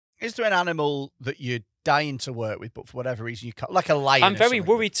Is there an animal that you're dying to work with, but for whatever reason you can't? Like a lion. I'm very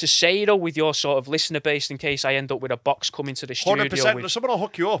worried to say, though, with your sort of listener base, in case I end up with a box coming to the studio. 100%. Someone will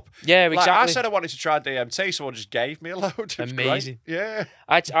hook you up. Yeah, like, exactly. I said I wanted to try DMT, someone just gave me a load. Amazing. Great. Yeah.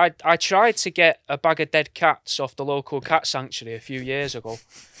 I tried to get a bag of dead cats off the local cat sanctuary a few years ago.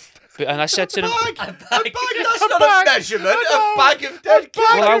 And I said to them... A bag? That's not a measurement. A bag of dead cats.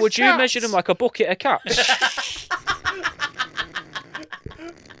 Well, how would you measure them? Like a bucket of cats?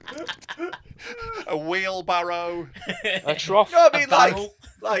 A wheelbarrow. A trough. No, I mean,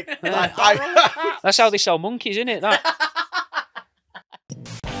 like That's how they sell monkeys, isn't it? That.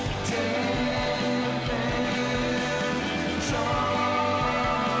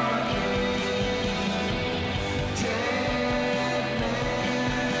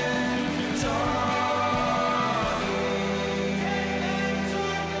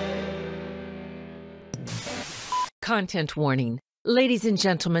 Content warning. Ladies and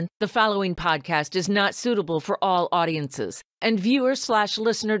gentlemen, the following podcast is not suitable for all audiences, and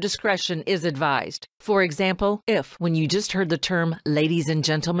viewer/listener discretion is advised. For example, if, when you just heard the term ladies and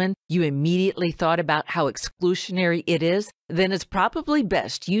gentlemen, you immediately thought about how exclusionary it is, then it's probably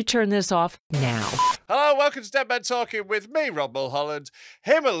best you turn this off now. Hello, welcome to Dead Men Talking with me, Rob Mulholland.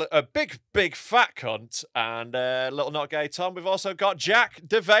 Him, a big fat cunt, and little not gay Tom. We've also got Jack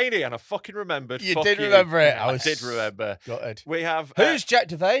Devaney, and I fucking remembered. You did remember it. I did remember. Gutted. We have... Who's Jack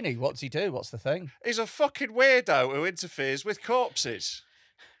Devaney? What's he do? What's the thing? He's a fucking weirdo who interferes with corpses.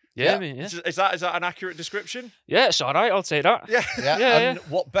 Yeah, I mean, yeah. Is that an accurate description? Yeah, it's all right. I'll take that. Yeah. And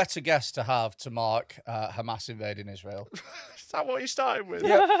what better guest to have to mark Hamas invading Israel? Is that what you started with?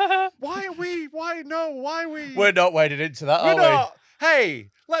 Yeah. Why are we? We're not wading into that, are We're we? not.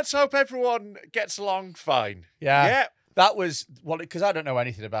 Hey, let's hope everyone gets along fine. Yeah. Yeah. That was because I don't know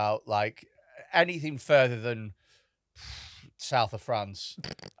anything about like anything further than south of France.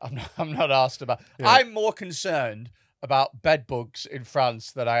 I'm not asked about. Yeah. I'm more concerned about bed bugs in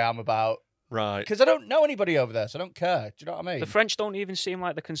France than I am about because I don't know anybody over there, so I don't care. Do you know what I mean? The French don't even seem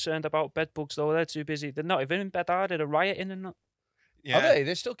like they're concerned about bed bugs, though. They're too busy. They're not even in bed, are they? They're rioting and that. Yeah. Are they?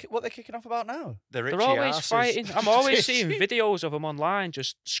 They're still what they're kicking off about now? They're always fighting. I'm always seeing videos of them online,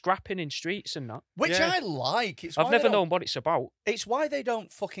 just scrapping in streets and that. Which I like. I've never known what it's about. It's why they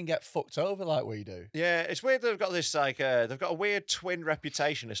don't fucking get fucked over like we do. Yeah, it's weird. They've got this like they've got a weird twin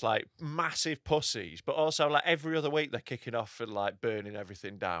reputation. It's like massive pussies, but also like every other week they're kicking off and like burning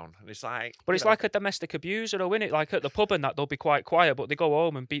everything down. And it's like, but it's like a domestic abuser, though, isn't it? Like at the pub and that, they'll be quite quiet, but they go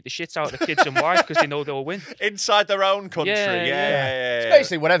home and beat the shit out of the kids and wife because they know they'll win inside their own country. Yeah. It's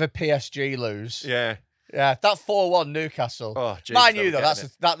basically whatever PSG lose. Yeah. Yeah, that 4-1 Newcastle. Oh, geez, mind you, though,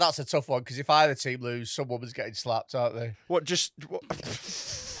 that's a tough one because if either team lose, some woman's getting slapped, aren't they? What? It's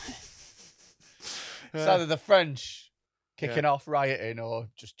either the French kicking off rioting or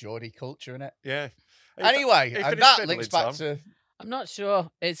just Geordie culture, innit? Yeah. Anyway, and that links back to... I'm not sure.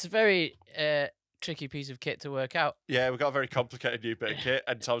 It's a very tricky piece of kit to work out. Yeah, we've got a very complicated new bit of kit,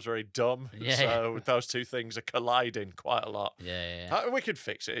 and Tom's very dumb. So those two things are colliding quite a lot. Yeah. We could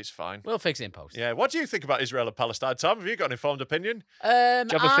fix it. It's fine. We'll fix it in post. Yeah. What do you think about Israel and Palestine, Tom? Have you got an informed opinion? Do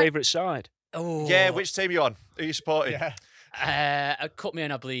you have a favourite side? Oh. Yeah. Which team are you on? Who are you supporting? Yeah. Cut me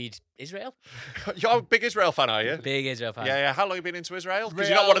and I bleed. Israel? You're a big Israel fan, are you? Big Israel fan. Yeah. How long have you been into Israel? Because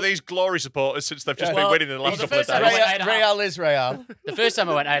you're not one of these glory supporters since they've just been winning in the last couple of days. Real Israel. The first time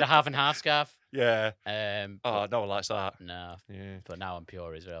I went, I had a half and half scarf. Yeah. Oh, no one likes that. No. Yeah. But now I'm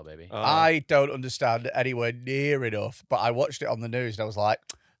pure Israel, baby. Oh. I don't understand anywhere near enough, but I watched it on the news and I was like,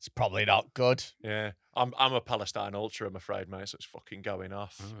 it's probably not good. Yeah. I'm a Palestine ultra, I'm afraid, mate, so it's fucking going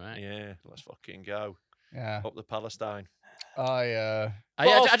off. All right. Yeah, let's fucking go. Yeah. Up the Palestine. I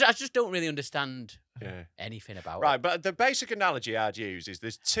just don't really understand anything about it. Right, but the basic analogy I'd use is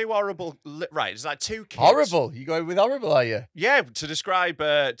there's two horrible... there's like two kids. Horrible? You going with horrible, are you? Yeah, to describe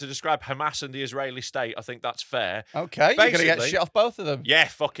Hamas and the Israeli state, I think that's fair. Okay, you're going to get shit off both of them. Yeah,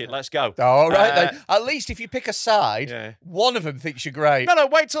 fuck it, let's go. All right, then. At least if you pick a side, one of them thinks you're great. No,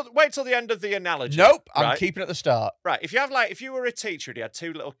 wait till the end of the analogy. Nope, I'm keeping it at the start. Right, if you were a teacher and you had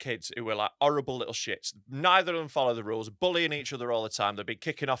two little kids who were like horrible little shits, neither of them follow the rules, bullying each other all the time, they've been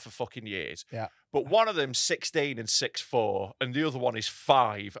kicking off for fucking years. Yeah. But one of them's 16 and 6'4", and the other one is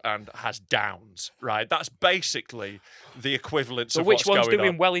 5 and has Downs, right? That's basically the equivalence of what's going on. Which one's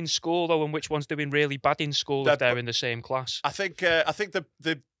doing well in school, though, and which one's doing really bad in school if they're in the same class? I think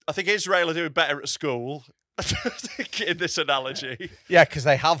Israel are doing better at school, in this analogy. Yeah, because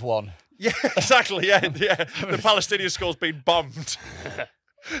they have one. Yeah, exactly, yeah. The Palestinian school's been bombed.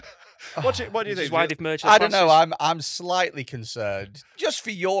 What do you think? Why they've merged? I don't know. I'm slightly concerned, just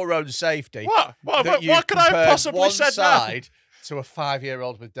for your own safety. What could I have possibly said side to a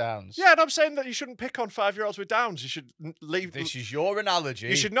 5-year-old with Downs. Yeah, and I'm saying that you shouldn't pick on 5-year-olds with Downs. You should leave. This is your analogy.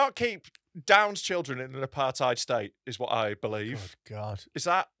 You should not keep Downs children in an apartheid state, is what I believe. Good God. Is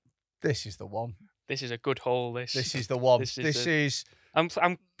that? This is the one. This is a good hole. This is the one. This This a- is.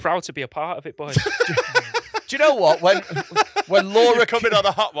 I'm proud to be a part of it, boys. Do you know what? When Laura You're coming on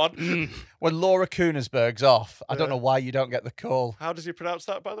a hot one. when Laura Kunersberg's off, I don't know why you don't get the call. How does he pronounce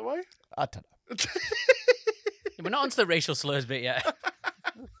that, by the way? I don't know. We're not onto the racial slurs bit yet.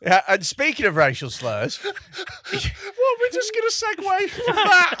 Yeah, and speaking of racial slurs, Well, we're just going to segue from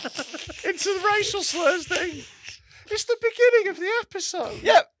that into the racial slurs thing. It's the beginning of the episode.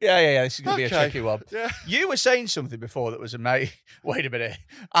 yeah. This is going to be a Okay. tricky one. Yeah. You were saying something before that was amazing. Wait a minute.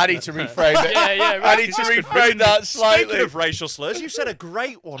 I need to reframe it. Yeah, I need to reframe that slightly. Speaking of racial slurs, you said a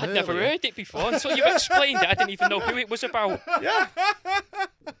great one I'd never earlier. heard it before until you explained it. I didn't even know who it was about. Yeah.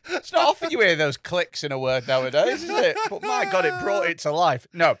 It's not often you hear those clicks in a word nowadays, is it? But my God, it brought it to life.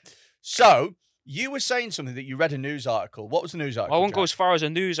 No. So, you were saying something that you read a news article. What was the news article? I won't go Jack? as far as a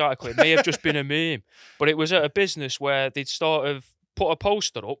news article. It may have just been a meme. But it was at a business where they'd sort of put a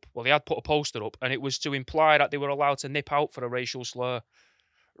poster up. Well, they had put a poster up, and it was to imply that they were allowed to nip out for a racial slur.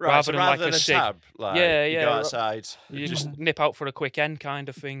 Right, Rather so than rather like than a a cig. tab, like, Yeah, you yeah, go right. outside. You just nip out for a quick end kind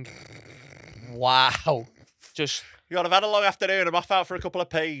of thing. Wow. Just, You got, I've had a long afternoon, I'm off out for a couple of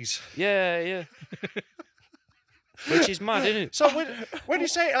peas. yeah. Which is mad, isn't it? So when you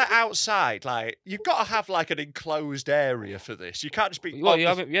say like, outside, like you've got to have like an enclosed area for this. You can't just be. Well, on you the-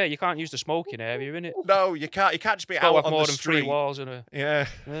 haven't, you can't use the smoking area, innit? No, you can't. You can't just be Got to out have on more the than street. 3 walls and a. Yeah.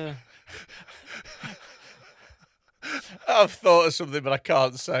 Yeah. I've thought of something, but I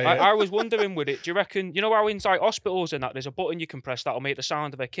can't say it. I was wondering with it, do you reckon, you know how in like hospitals and that, there's a button you can press that'll make the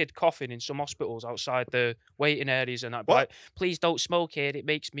sound of a kid coughing in some hospitals outside the waiting areas and that? What? Like, please don't smoke here, it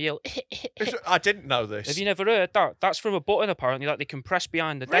makes me ill. I didn't know this. Have you never heard that? That's from a button apparently that they can press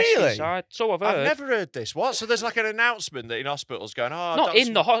behind the desk Really? inside. So I've heard. I've never heard this. What? So there's like an announcement that in hospitals going, oh, Not don't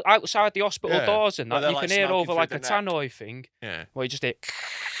in the outside the hospital Yeah. doors and Where that. they're, You like, can hear smoking over like through a the neck. tannoy thing. Yeah. Where you just hear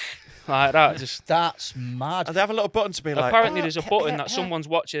like that. Just That's mad. And they have a little button to be like. apparently oh, there's a button that someone's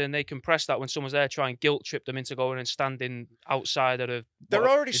watching and they can press that when someone's there, try and guilt trip them into going and standing outside of the. They're what,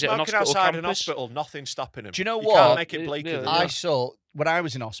 already is it an smoking hospital outside an campus? hospital. Nothing's stopping them. Do you know You what? can't make it bleaker Yeah, than yeah. I that. saw when I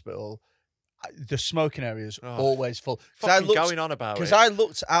was in hospital, the smoking area is Oh, always full. Fucking going on about it. Because I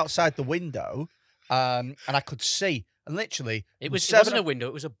looked outside the window, and I could see, and literally It wasn't seven a window,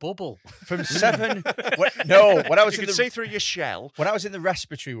 it was a bubble. from seven. No, when I was you in can the see through your shell. when I was in the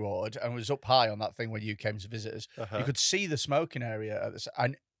respiratory ward and was up high on that thing when you came to visit us, Uh-huh. you could see the smoking area at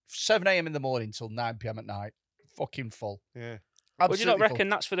and 7 a.m. in the morning till 9 p.m. at night, fucking full. Yeah. Would you not Absolutely full. reckon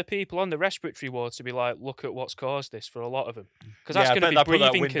that's for the people on the respiratory ward to be like, look at what's caused this for a lot of them? Because Yeah, that's I going to bet be they'll put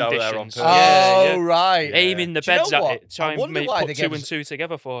that breathing window there on conditions. purpose. Oh, Yeah, yeah. right. Aiming the Do you know beds at what? it, try I and wonder make, why put they 2 gave and us- 2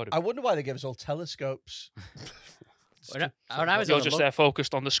 together for them. I wonder why they give us all telescopes. When I was You're on the just lung- there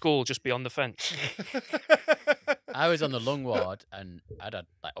focused on the school, just beyond the fence. I was on the lung ward and I'd had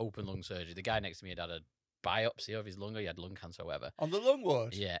like open lung surgery. The guy next to me had had a biopsy of his lung, or he had lung cancer or whatever. On the lung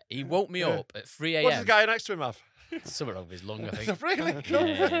ward? Yeah, he woke me up at 3 What does a.m. the guy next to him have? Something wrong with his lung, I Is think. it really? Yeah,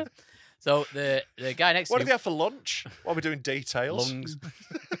 yeah, yeah. So the guy next What to did me he have for lunch? What are we doing details? lungs.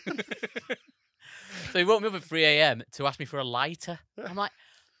 So he woke me up at 3 a.m. to ask me for a lighter. I'm like,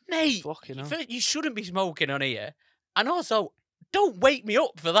 mate, Fucking hell. first, you shouldn't be smoking on here. And also, don't wake me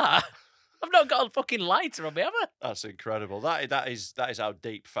up for that. I've not got a fucking lighter on me, have I? That's incredible. That is how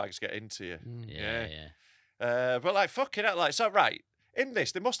deep fags get into you. Yeah, Yeah. yeah. But like fucking hell, like so right in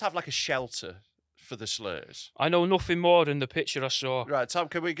this, they must have like a shelter for the slurs. I know nothing more than the picture I saw. Right, Tom,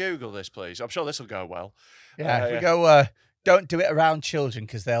 can we Google this, please? I'm sure this will go well. Yeah, if we yeah. go, don't do it around children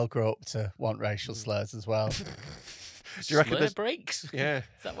because they'll grow up to want racial slurs as well. Do you reckon Slur there's- breaks? Yeah, Is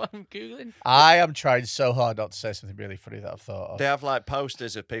that what I'm Googling? I am trying so hard not to say something really funny that I've thought of. they have like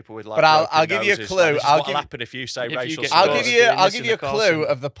posters of people with like. But I'll broken give you a noses, clue. Like, this is I'll what'll give- happen if you say If you racial get slurs. I'll give slurs you. doing I'll this give in you a the clue Carson.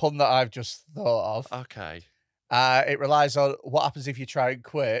 of the pun that I've just thought of. Okay. It relies on what happens if you try and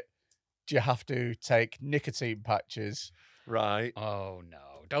quit. Do you have to take nicotine patches? Right. Oh,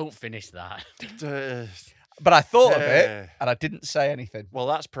 no. Don't finish that. But I thought of Yeah. it and I didn't say anything. Well,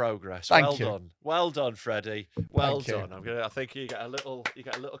 that's progress. Thank well you. done. Well done, Freddie. Well Thank you. done. I think you get a little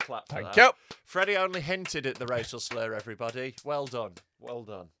clap for Thank that. you. Freddie only hinted at the racial slur, everybody. Well done. Well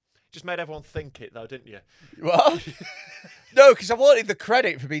done. Just made everyone think it, though, didn't you? What? No, because I wanted the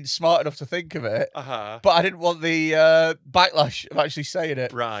credit for being smart enough to think of it, Uh-huh. but I didn't want the backlash of actually saying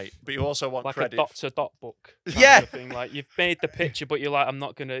it. Right. But you also want Like credit. a dot-to-dot book. kind Yeah. of thing. Like, you've made the picture, but you're like, I'm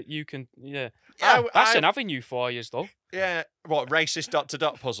not going to... You can... Yeah. Yeah, That's an avenue for you, though. Yeah. What, racist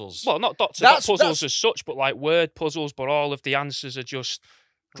dot-to-dot puzzles? Well, not dot-to-dot That's- puzzles as such, but like word puzzles, but all of the answers are just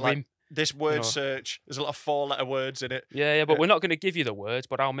Like, grim. this word No. search, there's a lot of 4-letter words in it. Yeah, but we're not going to give you the words,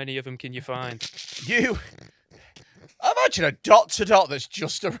 but how many of them can you find? You imagine a dot-to-dot that's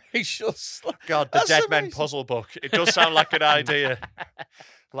just a racial slur. God, the That's Dead Men amazing. puzzle book. It does sound like an idea.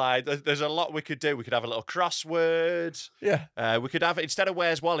 Like, there's a lot we could do. We could have a little crossword. Yeah. We could have, instead of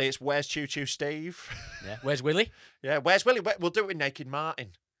Where's Wally, it's Where's Choo Choo Steve. Yeah. Where's Willie? Yeah, Where's Willie? We'll do it with Naked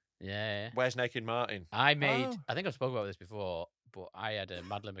Martin. Yeah. Where's Naked Martin? I made. Oh. I think I've spoken about this before, but I had a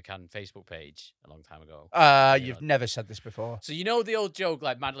Madeleine McCann Facebook page a long time ago. You've never said this before. So you know the old joke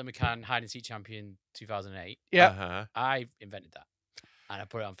like Madeleine McCann hide and seek champion 2008. Yeah. Uh-huh. I invented that, and I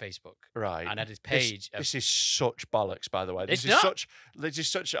put it on Facebook. Right. And I had his This- page. This is such bollocks, by the way. It's not. This is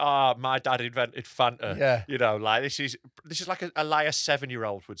such. Ah, my dad invented Fanta. Yeah. You know, like this is like a lie a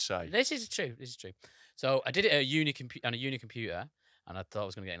 7-year-old would say. This is true. This is true. So I did it at on a uni computer, and I thought I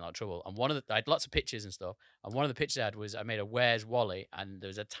was going to get in a lot of trouble. And I had lots of pictures and stuff. And one of the pictures I had was I made a Where's Wally, and there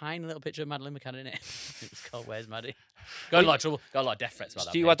was a tiny little picture of Madeleine McCann in it. It's called Where's Maddie. Got in a lot of trouble. Got a lot of death threats about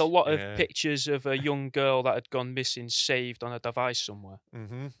that. So you had a page. lot of Yeah. pictures of a young girl that had gone missing saved on a device somewhere.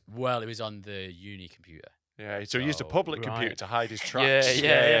 Mm-hmm. Well, it was on the uni computer. Yeah, so he used a Oh, public right. computer to hide his tracks. Yeah,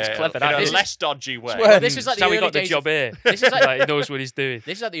 it's clever, In that a is. less dodgy way. Well, This was like That's the how he early got the days job of, here. This is like Like, he knows what he's doing.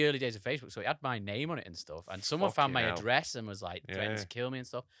 This is like the early days of Facebook, so it had my name on it and stuff. And someone found my Fucking hell. address and was like threatening Yeah. to kill me and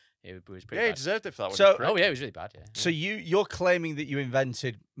stuff. It was pretty Yeah, he bad. deserved it for that one. So- Oh yeah, it was really bad. Yeah. So you're claiming that you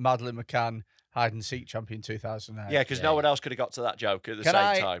invented Madeleine McCann hide and seek champion 2009. Yeah, because Yeah, no yeah. one else could have got to that joke at the Can same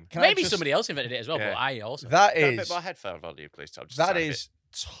I- time. can I Maybe just- somebody else invented it as well, Yeah. but I also. That Got a bit is more headphone volume, please, Tom. Just a that tiny bit. is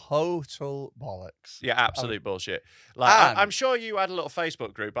total bollocks. Yeah, absolute bullshit. Like, And- I'm sure you had a little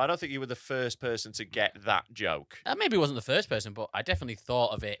Facebook group, but I don't think you were the first person to get that joke. I maybe wasn't the first person, but I definitely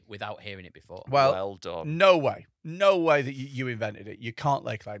thought of it without hearing it before. Well, done. no way that you invented it. You can't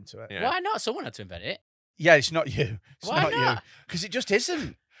lay claim to it. Yeah. Why not? Someone had to invent it. Yeah, it's not you. It's Why not you not? because it just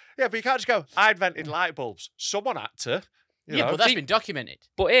isn't. Yeah, but you can't just go, I invented light bulbs. Someone had to. You Yeah, know? but that's See- been documented.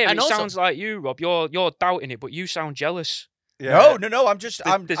 But here, And it also- sounds like you, Rob. You're doubting it, but you sound jealous. Yeah. No. I'm just.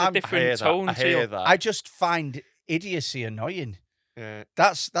 I'm. There's a I'm I hear different that. tone I to hear you. that. I just find idiocy annoying. Yeah.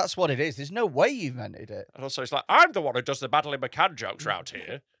 That's what it is. There's no way you invented it. And also, it's like, I'm the one who does the Madeleine McCann jokes round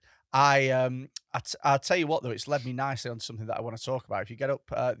here. I'll tell you what though, it's led me nicely on something that I want to talk about. If you get up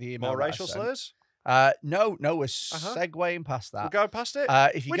the email, More that I racial sent. slurs? No, we're segueing past We're that. going past it?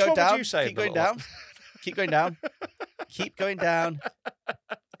 If you Which go one down, would you say keep the going little down, keep going down, keep going down.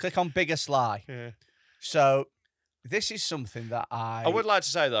 Click on biggest lie. Yeah. So this is something that I would like to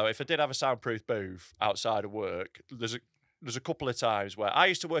say, though, if I did have a soundproof booth outside of work, there's a couple of times where I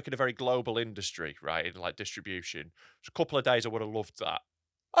used to work in a very global industry, right, in like distribution. There's a couple of days I would have loved that.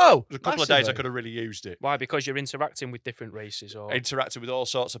 Oh, There's a couple of days I massively. could have really used it. Why? Because you're interacting with different races, or Interacting with all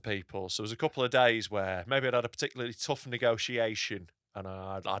sorts of people. So there's a couple of days where maybe I'd had a particularly tough negotiation and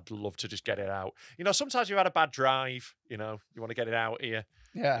I'd love to just get it out. You know, sometimes you've had a bad drive, you know, you want to get it out here.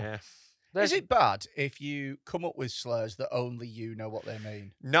 Yeah. Yeah. Is it bad if you come up with slurs that only you know what they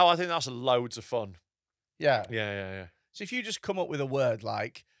mean? No, I think that's loads of fun. Yeah. Yeah. So if you just come up with a word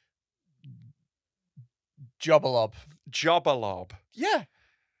like jobalob. Jobbalob. Yeah.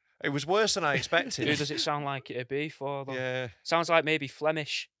 It was worse than I who expected. does it sound like it'd be for? Though? Yeah. Sounds like maybe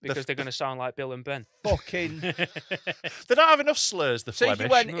Flemish The because they're going to sound like Bill and Ben. Fucking. They don't have enough slurs, the So Flemish. if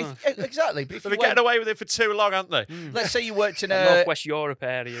you went, No. exactly. But if They've you been getting went, away with it for too long, haven't they? let's say you worked in a. Northwest Europe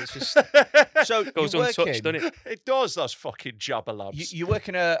area, it's just So goes you work untouched, in, doesn't it? It does, those fucking jobbalobs. you work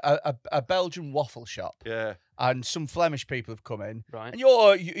in a Belgian waffle shop, Yeah. and some Flemish people have come in, Right. and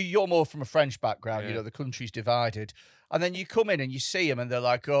you're more from a French background. You Yeah. know, the country's divided, and then you come in and you see them, and they're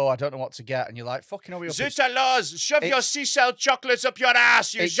like, "Oh, I don't know what to get," and you're like, "Fucking hurry up!" Zut alors, shove your it's- sea-shell chocolates up your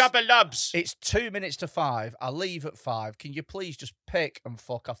ass, you it's- jobbalobs. It's 2 minutes to 5. I leave at 5. Can you please just pick and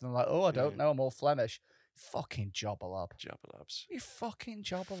fuck off? And they're like, "Oh, I don't know. I'm all Flemish." Fucking jobbalob. Jobbalobs. You fucking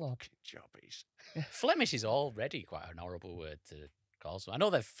jobbalob. Jobbies. Flemish is already quite an horrible word to call. So I know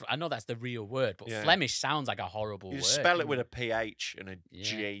that's the real word, but Yeah. Flemish sounds like a horrible You word. just spell it with a PH and a Yeah.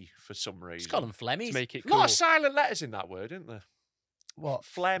 G for some reason. Just call them Flemmies. To make it A lot cool. of silent letters in that word, isn't there? What?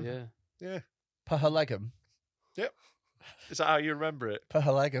 Phlegm. Yeah. Yeah. Perhalegum. Is that how you remember it?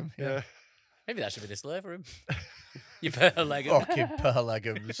 Perhalegum. Yeah. Yeah. Maybe that should be the slur for him. You better leg him. Fucking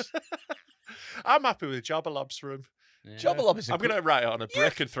perhalegums. I'm happy with jobbalobs for him. Jobberlob is a I'm going to write it on a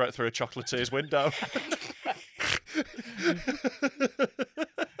brick and throw it through a chocolatier's window.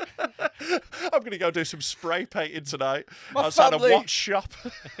 I'm going to go do some spray painting tonight outside a watch shop.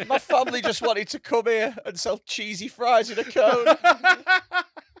 My family just wanted to come here and sell cheesy fries in a cone.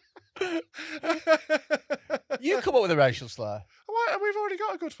 You come up with a racial slur. We've already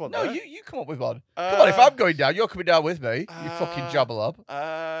got a good one. No, there. you come up with one. Come on, if I'm going down, you're coming down with me. You fucking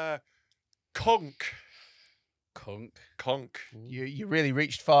jobberlob. Conk. You really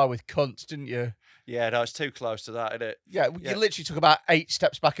reached far with cunt, didn't you? Yeah, no, it's too close to that, isn't it? Yeah, you literally took about 8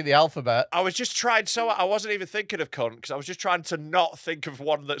 steps back in the alphabet. I was just trying, so I wasn't even thinking of cunt, because I was just trying to not think of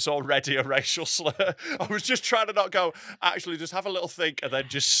one that's already a racial slur. I was just trying to not go, actually, just have a little think and then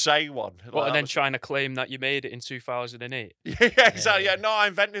just say one. Well, and then trying to claim that you made it in 2008. Yeah, exactly. Yeah, no, I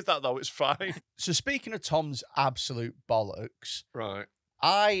invented that, though. It's fine. So speaking of Tom's absolute bollocks, Right.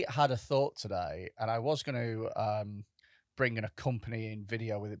 I had a thought today, and I was going to bring an accompanying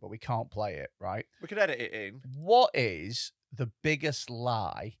video with it, but we can't play it, right? We can edit it in. What is the biggest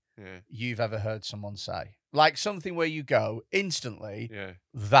lie you've ever heard someone say? Like something where you go instantly,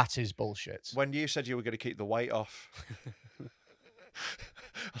 that is bullshit. When you said you were going to keep the weight off, I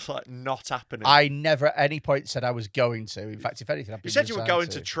was like, not happening. I never at any point said I was going to. In fact, if anything, I've been You said you were going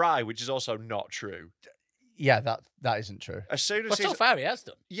to try, which is also not true. Yeah, that isn't true. As soon as But so far he has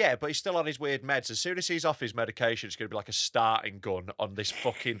done. Yeah, but he's still on his weird meds. As soon as he's off his medication, it's going to be like a starting gun on this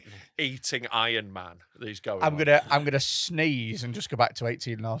fucking eating Iron Man that he's going I'm on. gonna sneeze and just go back to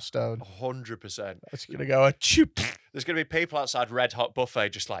 18.5 stone. 100%. It's gonna go a choop. There's going to be people outside Red Hot Buffet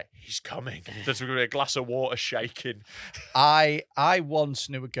just like, he's coming. There's going to be a glass of water shaking. I once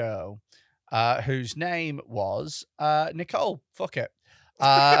knew a girl whose name was Nicole. Fuck it.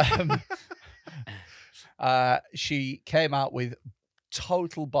 She came out with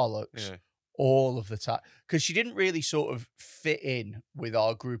total bollocks all of the time because she didn't really sort of fit in with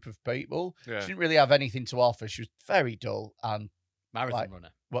our group of people. She didn't really have anything to offer. She was very dull and Marathon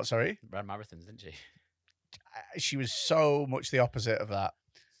runner. What? Sorry, ran marathons, didn't she? She was so much the opposite of that.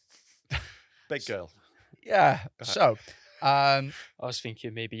 Big girl. Yeah. So, I was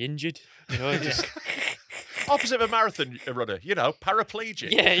thinking maybe injured. You know, just Opposite of a marathon runner, you know,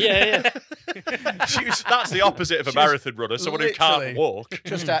 paraplegic. yeah. That's the opposite of a marathon runner, someone who can't literally walk.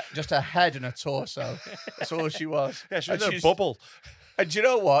 just a head and a torso. That's all she was. Yeah, she was And in a bubble. And do you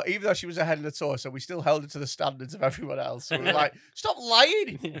know what? Even though she was a head and a torso, we still held her to the standards of everyone else. So we were like, stop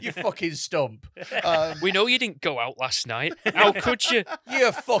lying, you fucking stump. We know you didn't go out last night. How could you?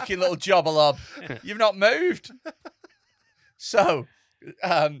 You fucking little jobberlob. You've not moved. So,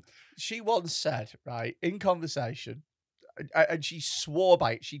 she once said, right, in conversation, and she swore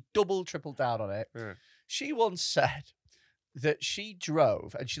by it, she double, tripled down on it. Yeah. She once said that she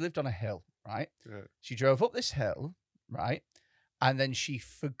drove, and she lived on a hill, right? Yeah. She drove up this hill, right? And then she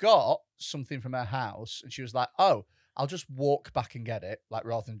forgot something from her house, and she was like, oh, I'll just walk back and get it, like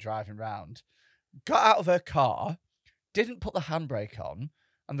rather than driving round. Got out of her car, didn't put the handbrake on,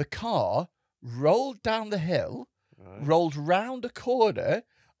 and the car rolled down the hill, rolled round a corner,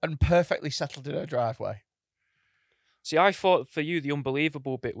 and perfectly settled in her driveway. See, I thought for you the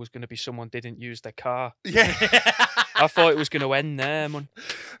unbelievable bit was going to be someone didn't use their car. Yeah. I thought it was going to end there, man.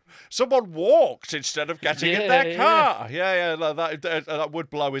 Someone walked instead of getting in their car. Yeah, that would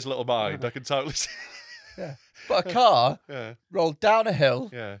blow his little mind. I can totally see. Yeah. But a car Yeah. rolled down a hill,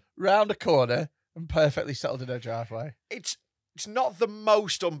 Yeah. round a corner, and perfectly settled in her driveway. It's not the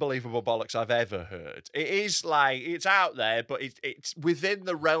most unbelievable bollocks I've ever heard. It is like, it's out there, but it's within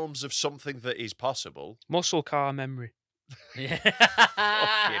the realms of something that is possible. Muscle car memory. Yeah.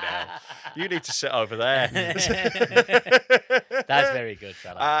 Fucking hell. You need to sit over there. That's very good,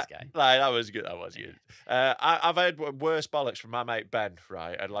 fella. This guy. Like, that was good. That was good. I've heard worse bollocks from my mate Ben,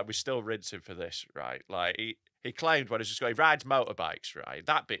 right? And like, we still rinse him for this, right? Like, he claimed when he was just going, he rides motorbikes, right?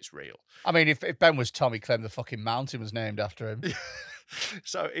 That bit's real. I mean, if Ben was Tom, he claimed the fucking mountain was named after him.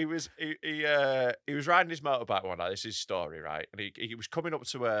 So he was riding his motorbike one night. This is his story, right? And he was coming up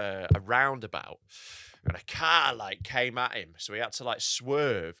to a roundabout, and a car like came at him, so he had to like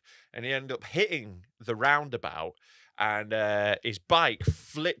swerve, and he ended up hitting the roundabout, and his bike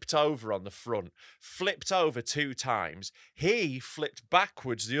flipped over on the front, flipped over 2 times. He flipped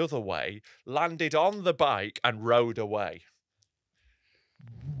backwards the other way, landed on the bike, and rode away.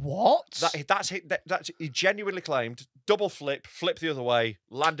 What? He genuinely claimed double flip, flipped the other way,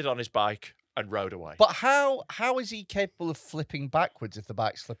 landed on his bike, and rode away. But how is he capable of flipping backwards if the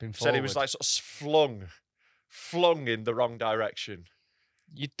bike's flipping forward? Said he was like sort of flung in the wrong direction.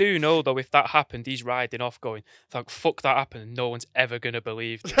 You do know, though, if that happened, he's riding off going, fuck that happened, and no one's ever going to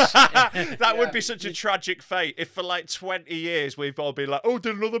believe this. That would be such a tragic fate if for like 20 years we've all been like, oh,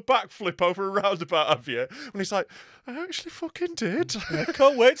 did another backflip over a roundabout, have you? And he's like, I actually fucking did. I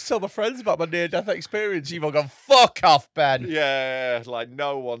can't wait to tell my friends about my near-death experience. You've all gone, fuck off, Ben. Yeah, like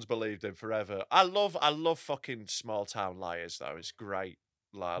no one's believed him forever. I love fucking small town liars, though. It's great.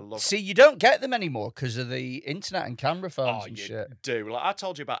 Like, I love. See, you don't get them anymore because of the internet and camera phones and you shit. do. Like I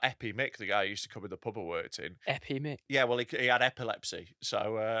told you about Epi Mick, the guy who used to come in the pub I worked in. Epi Mick. Yeah, well, he had epilepsy,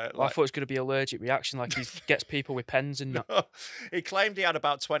 so. I thought it was going to be allergic reaction, like he gets people with pens and that. He claimed he had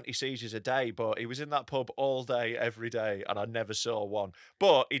about 20 seizures a day, but he was in that pub all day, every day, and I never saw one.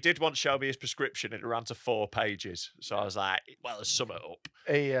 But he did once show me his prescription, and it ran to 4 pages. So I was like, well, there's something up.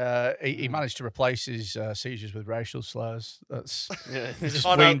 He managed to replace his seizures with racial slurs. That's just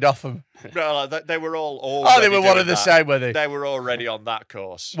Oh, weaned off them. No, like, they were all. Oh, they were one and the same, were they? They were already on that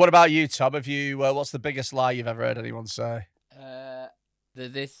course. What about you, Tom? Have you? What's the biggest lie you've ever heard anyone say?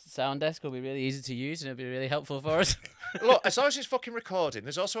 This sound desk will be really easy to use and it'll be really helpful for us. Look, as long as it's fucking recording,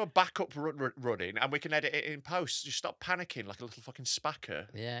 there's also a backup running, and we can edit it in post. Just stop panicking like a little fucking spacker.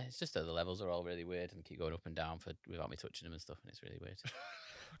 Yeah, it's just that the levels are all really weird and keep going up and down without me touching them and stuff, and it's really weird.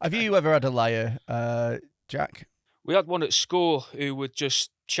 Have you ever had a liar, Jack? We had one at school who would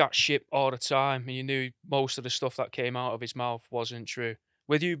just chat shit all the time, and you knew most of the stuff that came out of his mouth wasn't true.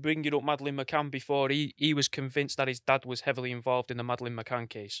 With you bringing up Madeleine McCann before, he was convinced that his dad was heavily involved in the Madeleine McCann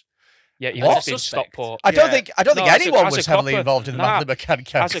case. Yeah, he What? lived in Stockport. I don't think anyone as a was heavily copper- involved in the nah, Madeleine McCann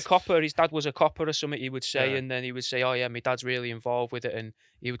case. As a copper, his dad was a copper or something, he would say, Yeah. and then he would say, oh yeah, my dad's really involved with it, and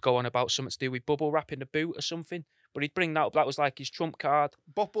he would go on about something to do with bubble wrap in the boot or something. But he'd bring that up, that was like his trump card.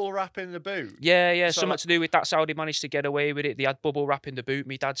 Bubble wrap in the boot. Yeah, So something like- to do with that's how they managed to get away with it. They had bubble wrap in the boot,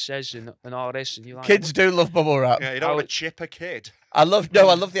 my dad says, and all this. And you're like, Kids do love bubble wrap. Yeah, you don't want to chip a kid. I love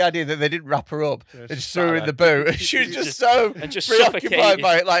the idea that they didn't wrap her up. Yeah, They just just threw her in sat the boot. She was just so and just preoccupied suffocated.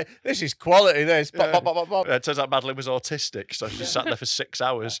 by it. Like, this is quality, this. Pop, Yeah. pop, pop, pop, pop. It turns out Madeline was autistic, so she sat there for 6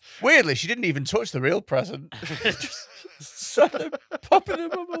 hours. Weirdly, she didn't even touch the real present. Just sat there popping the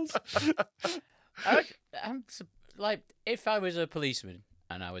bubbles. Like, if I was a policeman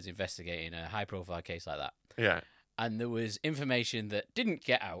and I was investigating a high-profile case like that, Yeah. and there was information that didn't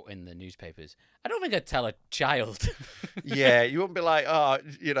get out in the newspapers, I don't think I'd tell a child. Yeah, you wouldn't be like, oh,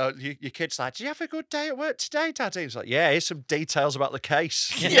 you know, your kid's like, did you have a good day at work today, Daddy? It's like, yeah, here's some details about the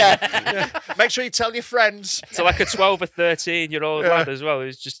case. Yeah. Make sure you tell your friends. So like a 12 or 13-year-old lad as well,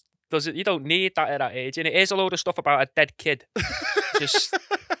 who's just doesn't. You don't need that at that age, and it is a load of stuff about a dead kid. Just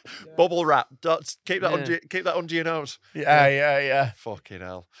Bubble wrap. Keep that under your nose. Yeah. Fucking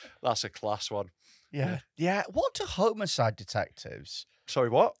hell. That's a class one. Yeah. What do homicide detectives? Sorry,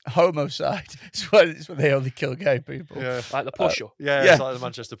 what? Homicide. It's when they only kill gay people. Yeah. like the pusher. Yeah, Yeah. it's like the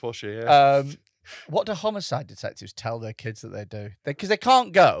Manchester Pusher, yeah. What do homicide detectives tell their kids that they do? Because they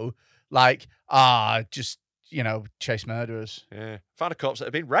can't go like, just, chase murderers. Yeah. Found a corpse that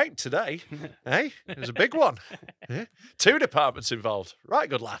had been raped today. Hey, it was a big one. Yeah. 2 departments involved. Right,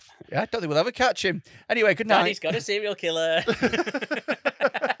 good laugh. Yeah, I don't think we'll ever catch him. Anyway, good night. Daddy's got a serial killer.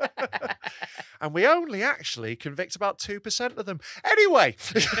 And we only actually convict about 2% of them. Anyway.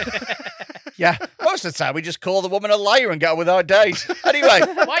 Yeah, most of the time we just call the woman a liar and get on with our days. Anyway.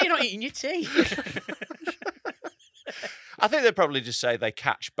 Why are you not eating your tea? I think they'd probably just say they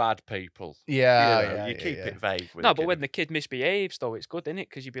catch bad people. Yeah, You keep it vague. With No, a but kid. when the kid misbehaves, though, it's good, isn't it?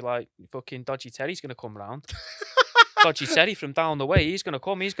 Because you'd be like, fucking Dodgy Terry's going to come round. Dodgy Terry from down the way, he's going to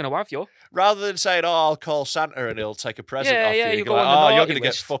come, he's going to have you. Rather than saying, oh, I'll call Santa and he'll take a present Yeah, off yeah, you, you go go like, on the oh, you're naughty going to get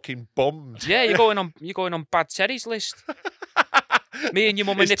list. fucking bummed. Yeah, you're going on Bad Terry's list. Me and your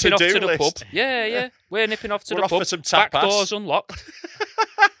mum are His nipping off to to-do the pub. list. Yeah. We're nipping off to We're the off pub. for some Back tapas. door's unlocked.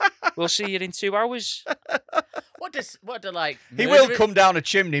 We'll see you in 2 hours. What do like? He will murderers- come down a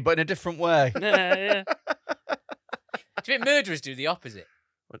chimney, but in a different way. Yeah. Do you think murderers do the opposite?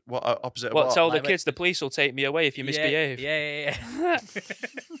 What opposite of What, what? tell the Like, kids the police will take me away if you misbehave? Yeah.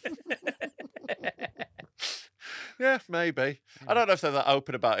 Yeah, maybe. I don't know if they're that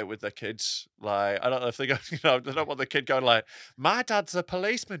open about it with their kids. Like, I don't know if they go, they don't want the kid going like, my dad's a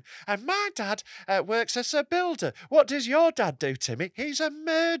policeman and my dad works as a builder. What does your dad do, Timmy? He's a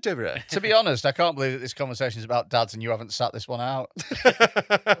murderer. To be honest, I can't believe that this conversation is about dads and you haven't sat this one out.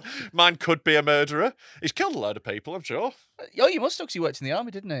 Mine could be a murderer. He's killed a load of people, I'm sure. Oh, you must have, because he worked in the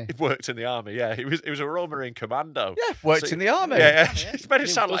army, didn't he? He worked in the army, yeah. He was a Royal Marine Commando. Yeah, worked So- in the army. Yeah. It's made it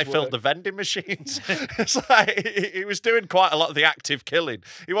sound does like he filled work. the vending machines. It's like he was doing quite a lot of the active killing.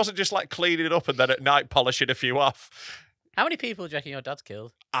 He wasn't just like cleaning it up and then at night polishing a few off. How many people do you reckon your dad's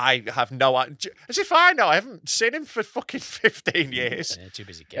killed? I have no idea. As if I know. I haven't seen him for fucking 15 years. Yeah, too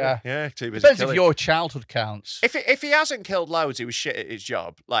busy killing. Yeah. Yeah, too busy Depends if killing. your childhood counts. If he hasn't killed loads, he was shit at his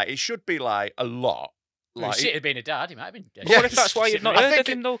job. Like, it should be, like, a lot. Like, Like, shit had been a dad. He might have been. Yeah. What if that's why you've not I heard think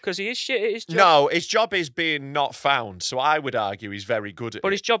of him though? Because he is shit at his job. no, his job is being not found. So I would argue he's very good at But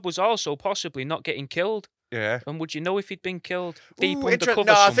it. his job was also possibly not getting killed. Yeah. And would you know if he'd been killed deep Ooh, undercover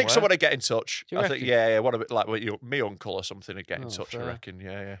no, I somewhere? think someone would get in touch. Do you I think, reckon? yeah, one of it, like me uncle or something would get in Oh, touch. fair. I reckon,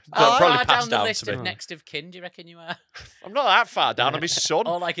 yeah. How Probably far pass down the down list to of me. next of kin do you reckon you are? I'm not that far down. I'm his son.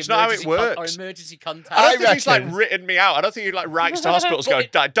 Or like It's not how it emergency works. or emergency contact. I don't think he's like reckon- written me out. I don't think he like writes to hospitals going,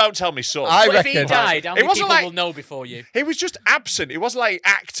 "Don't tell me, son." I But if he reckon- died, how many wasn't people like- will know before you? He was just absent. He wasn't like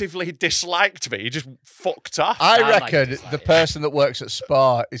actively disliked me. He just fucked off. I I like reckon this, like, the yeah. person that works at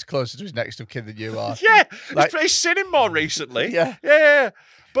Spa is closer to his next of kin than you are. Yeah, Like- he's seen him more recently. Yeah.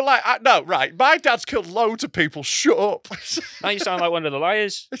 But like, no, right. My dad's killed loads of people. Shut up. Now you sound like one of the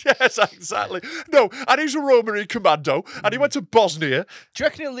liars. Yes, exactly. No, and he's a Romani commando, and he went to Bosnia. Do you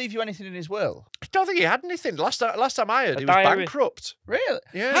reckon he'll leave you anything in his will? I don't think he had anything. Last time I heard, A he was diary. bankrupt. Really?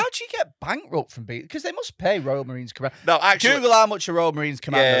 Yeah. How do you get bankrupt from being? Because they must pay Royal Marines Commando. No, actually, Google how much a Royal Marines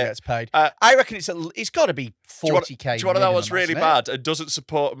Commando Yeah. gets paid. I reckon it's got to be 40k. Do you want to know what's minimum, really hasn't bad and doesn't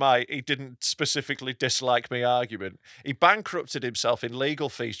support my he didn't specifically dislike me argument? He bankrupted himself in legal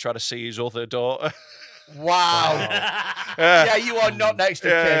fees trying to see his other daughter. it? Wow. Yeah, you are not next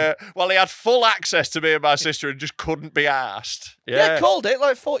of Yeah. kin. Well, he had full access to me and my sister and just couldn't be asked. Yeah, Yeah. called it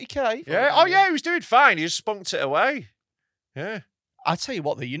like 40k. Yeah. Oh, yeah, he was doing fine. He just spunked it away. Yeah. I tell you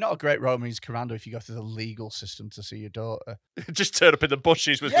what, though, you're not a great Royal Marines Commando if you go through the legal system to see your daughter. Just turn up in the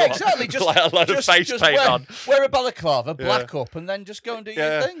bushes with Yeah, what- exactly. Just like a load of face paint on. wear a balaclava, black up, and then just go and do your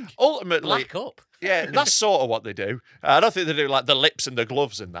Yeah. thing. Ultimately, Black up. yeah, that's sort of what they do. I don't think they do like the lips and the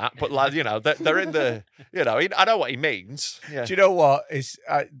gloves and that, but like they're in the I know what he means. Yeah. Do you know what is?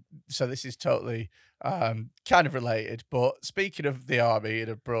 So this is totally kind of related, but speaking of the army in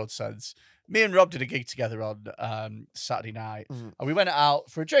a broad sense, me and Rob did a gig together on Saturday night, Mhm. and we went out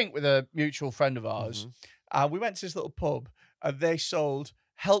for a drink with a mutual friend of ours, Mhm. and we went to this little pub, and they sold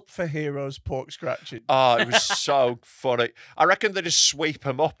Help for Heroes pork scratching. Oh, it was so funny. I reckon they just sweep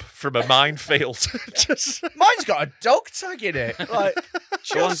them up from a minefield. Just Mine's got a dog tag in it. Like,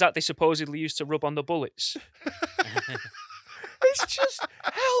 The ones that they supposedly used to rub on the bullets. it's just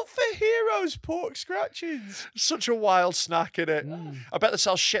Help for Heroes pork scratchings. such a wild snack, innit? Mm. I bet they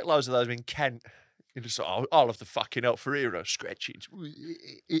sell shitloads of those in Kent. You just all of the fucking Help for Hero scratchings.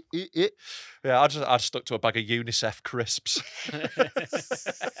 Yeah, I stuck to a bag of UNICEF crisps.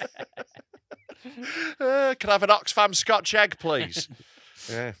 Can I have an Oxfam Scotch egg, please?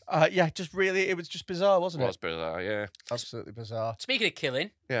 Yeah, Yeah, just really, it was just bizarre, wasn't was it? bizarre. Yeah, Absolutely bizarre. Speaking of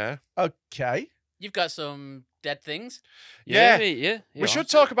killing, yeah. Okay. you've got some dead things. Yeah. mate, yeah. We should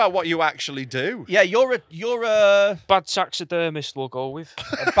talk about what you actually do. Yeah, you're a Bad taxidermist we'll go with.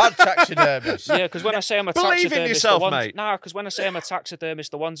 bad taxidermist. Yeah, because when I say I'm a Believe in taxidermist, yourself, the ones, mate. Nah, because when I say I'm a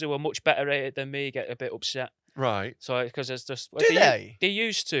taxidermist, the ones who are much better at it than me get a bit upset. Right. So because it's just Do they? They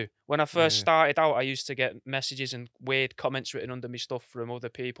used to. When I first Yeah. started out, I used to get messages and weird comments written under me stuff from other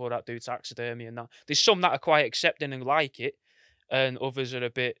people that do taxidermy and that. There's some that are quite accepting and like it, and others are a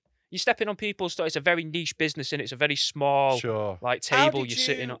bit. You're stepping on people's stuff. It's a very niche business and it's a very small Sure. like How table did you're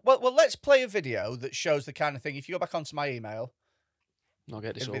sitting on. Well, let's play a video that shows the kind of thing. If you go back onto my email, I'll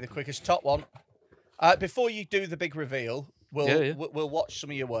get this it'll be the open. quickest top one. Before you do the big reveal, we'll Yeah. we'll watch some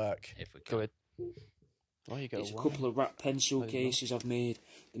of your work. If we Go could. ahead. Oh, you get It's a one. couple of rat pencil There you go. cases I've made.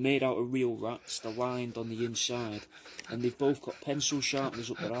 They're made out of real rats. They're lined on the inside, and they've both got pencil sharpeners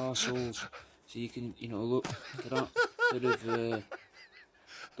up their arseholes, so you can, look at that bit of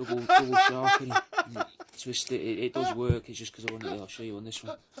double sharpening. And twist it. It does work. It's just because I wanted to. I'll show you on this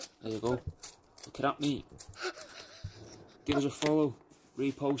one. There you go. Look at that, mate. Give us a follow.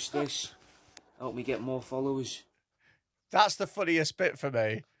 Repost this. Help me get more followers. That's the funniest bit for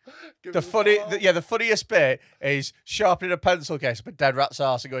me. The funniest bit is sharpening a pencil case up a dead rat's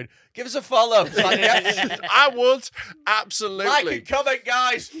arse and going, "Give us a follow." It's like, yeah. I would absolutely. Like and comment,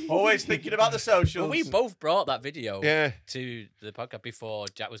 guys. Always thinking about the socials. Well, we both brought that video Yeah. to the podcast before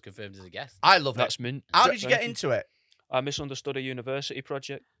Jack was confirmed as a guest. I love That's that. mint. How did you get Thank into it? I misunderstood a university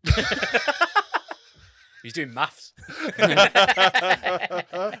project. He's doing maths.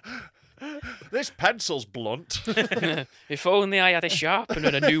 This pencil's blunt. If only I had a sharpener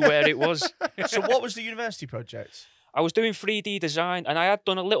and I knew where it was. So, what was the university project? I was doing 3D design, and I had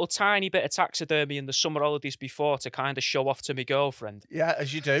done a little tiny bit of taxidermy in the summer holidays before to kind of show off to my girlfriend. Yeah,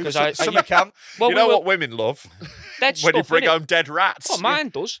 as you do. 'Cause Summer camp. Well, You know what women love? Dead When you stuff, bring innit? home dead rats. Well, mine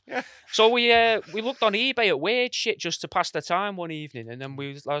does. Yeah. So we looked on eBay at weird shit just to pass the time one evening, and then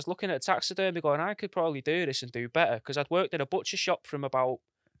I was looking at taxidermy, going, I could probably do this and do better, because I'd worked in a butcher shop from about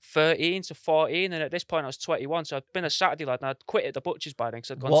 13 to 14, and at this point I was 21, so I'd been a Saturday lad, and I'd quit at the butcher's by then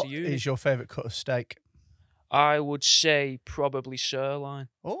because I'd gone What to uni. is your favourite cut of steak? I would say probably sirloin.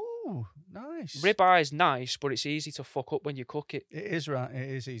 Oh, nice. Ribeye is nice, but it's easy to fuck up when you cook it. It is right. It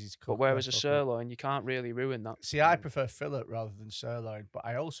is easy to cook. But whereas a fuck up. sirloin, you can't really ruin that. See, I prefer fillet rather than sirloin, but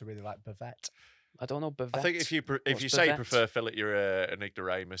I also really like bavette. I don't know, bavette. I think if you What's say you bavette? prefer fillet, you're an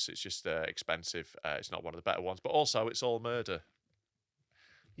ignoramus. It's just expensive. It's not one of the better ones, but also it's all murder.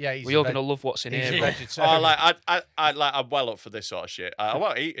 Yeah, he's Well, you're gonna love what's in he's here. a bro. vegetarian. I'm well up for this sort of shit. I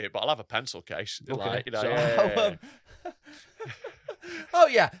won't eat it, but I'll have a pencil case. Okay, Like, you know, so- yeah. Oh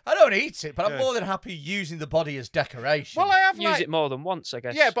yeah, I don't eat it, but I'm Yeah. more than happy using the body as decoration. Well, I have Use like, it more than once, I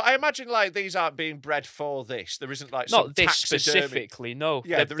guess. yeah, but I imagine like these aren't being bred for this. There isn't like some not this taxidermy- specifically. No,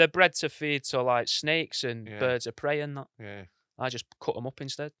 Yeah, they're bred to feed to like snakes and Yeah. birds of prey and that. Yeah. I just cut them up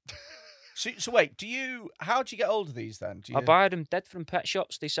instead. So wait, how do you get hold of these then? Do you, I buy them dead from pet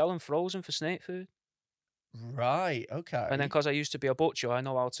shops. They sell them frozen for snake food. Right, okay. And then because I used to be a butcher, I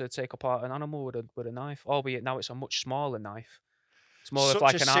know how to take apart an animal with a knife. Albeit now it's a much smaller knife. It's more Such of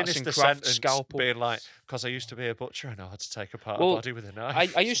like a an arts and sinister crafts sentence, scalpel. being like, because I used to be a butcher, I know how to take apart Well, a body with a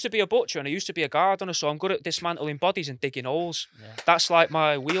knife. I used to be a butcher and I used to be a gardener, so I'm good at dismantling bodies and digging holes. Yeah. That's like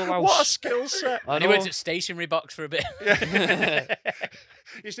my wheelhouse. What a skill set! I And he know. worked at stationery box for a bit. Yeah.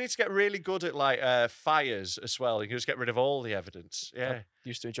 You just need to get really good at like fires as well. You can just get rid of all the evidence. Yeah.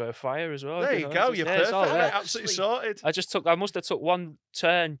 Used to enjoy a fire as well. There you go. just- You're yeah, it's perfect. all mate. there. Absolutely sorted. I must have took one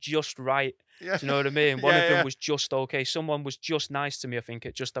turn just right. Yeah. Do you know what I mean? One Yeah, of them yeah. was just okay. Someone was just nice to me, I think,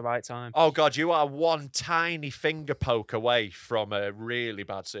 at just the right time. Oh God, you are one tiny finger poke away from a really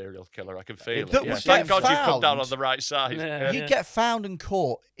bad serial killer. I can feel That it. Yeah. would Thank get God you've come down found. on the right side. Yeah. You'd get found and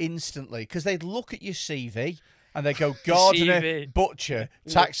caught instantly because they'd look at your CV and they'd go, gardener, CV. butcher,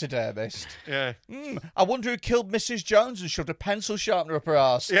 taxidermist. Yeah. I wonder who killed Mrs. Jones and shoved a pencil sharpener up her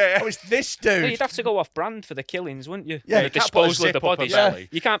arse. Yeah, yeah. Oh, it's this Yeah, dude. you'd have to go off brand for the killings, wouldn't you? Yeah, And you the can't put a disposal of the zip up a bodies. belly.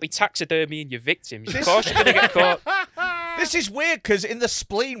 You can't be taxidermying your victims. Of course you're going to get caught. This is weird because in the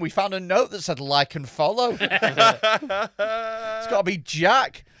spleen we found a note that said like and follow. It's got to be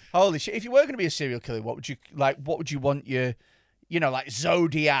Jack. Holy shit! If you were going to be a serial killer, what would you like? What would you want your, like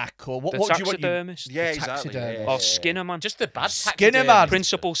Zodiac or what? The What would you want? taxidermist. Yeah, The exactly. taxidermist. Or Skinner, man. Just the bad Skinner taxidermy. man.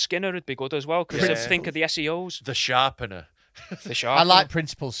 Principal Skinner would be good as well, because Yeah. think of the SEOs. The sharpener. The sharp. I like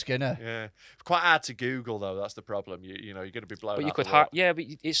Principal Skinner. Yeah. Quite hard to Google though. That's the problem. You're going to be blown. But you out could the water. but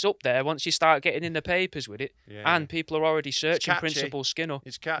it's up there once you start getting in the papers with it, Yeah. and people are already searching catchy. Principal Skinner,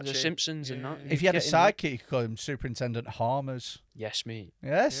 It's and catchy. the Simpsons, and that. If you had a Get in there. sidekick, you could call him Superintendent Harmers. Yes, mate.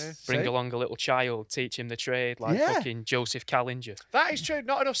 Yes. Yeah. Bring see? along a little child, teach him the trade, like Yeah. fucking Joseph Callinger. That is true.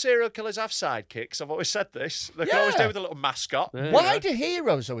 Not enough serial killers have sidekicks. I've always said this. They can always Yeah. do with a little mascot. Yeah. Why do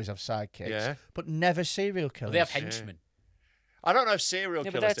heroes always have sidekicks, Yeah. but never serial Well, killers? they have henchmen. I don't know if serial Yeah,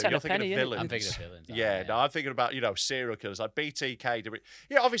 but killers they're do. You're thinking Tenpenny, of innit? villains. I'm thinking of villains. aren't Yeah, I? no, I'm thinking about, serial killers like BTK.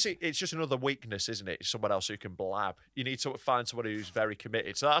 Yeah, obviously, it's just another weakness, isn't it? It's someone else who can blab. You need to find somebody who's very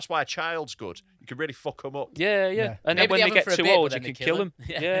committed. So that's why a child's good. You can really fuck them up. Yeah, yeah. Yeah. And Maybe then when they they have 'em get for a too bit, but old, you then can they kill kill them. 'em.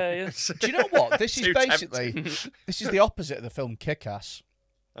 Yeah, Yeah. yeah. Do you know what? This is Too basically this is the opposite of the film Kick-Ass,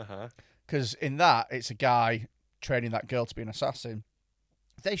 Uh-huh. because in that it's a guy training that girl to be an assassin.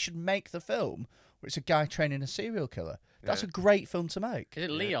 They should make the film where it's a guy training a serial killer. That's Yeah. a great film to make. Is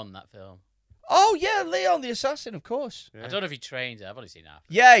it Leon, that film? Oh yeah, Leon the assassin, of course. Yeah. I don't know if he trains it. I've only seen half.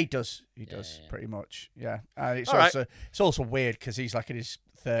 Yeah, he does. He Yeah, does yeah. pretty much. Yeah, and it's All right. also weird because he's like in his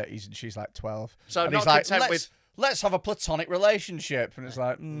 30s and she's like 12. So and not he's like, content with- let's have a platonic relationship, and it's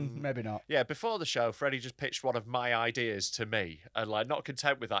like, maybe not. Yeah, before the show, Freddie just pitched one of my ideas to me. And, not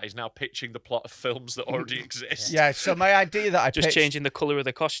content with that, he's now pitching the plot of films that already exist. Yeah, so my idea that I Just pitched, changing the colour of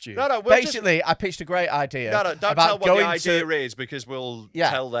the costume. No, we'll basically, I pitched a great idea. Just, don't about tell what going the idea to, is because we'll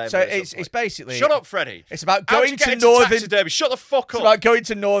yeah. tell them. So at some it's point. basically Shut up, Freddie. It's about How'd going you get to into northern. taxidermy? Shut the fuck It's up. about going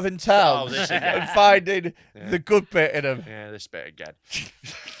to northern towns this again. and finding the good bit in them. Yeah, this bit again.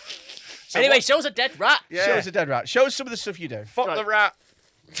 So Anyway, what- shows a dead rat. yeah. Show us a dead rat. Show us some of the stuff you do. Fuck the rat.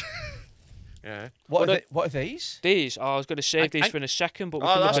 Yeah. What Well, are these? These, I was going to save these I- for in a second, but we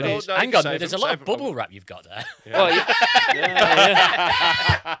Oh, can that's look at cool. these. No, you Hang can on, save there's them, a lot save of them. bubble wrap you've got there. Oh, yeah.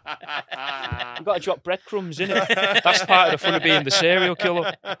 You've got to drop breadcrumbs, innit? That's part of the fun of being the serial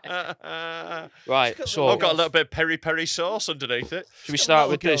killer. Right, so I've got a little bit of peri peri sauce underneath it. should we start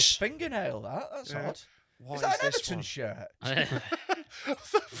Little with girl's this? fingernail. That's odd. What Is that an this Everton one? shirt?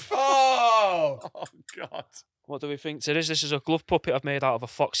 Oh! Oh God! What do we think to this? This is a glove puppet I've made out of a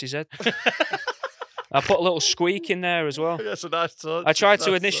fox's head. I put a little squeak in there as well. That's a nice touch. I tried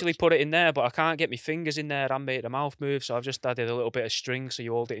to Nice initially touch. put it in there, but I can't get my fingers in there and make the mouth move, so I've just added a little bit of string so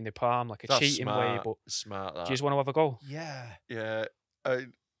you hold it in your palm like a That's cheating way. smart. But Smart. do That. you just want to have a go? Yeah. Yeah.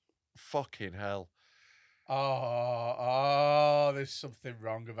 Fucking hell. Oh, there's something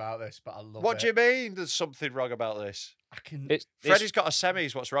wrong about this, but I love it. What do you mean? There's something wrong about this. I can. Freddie's got a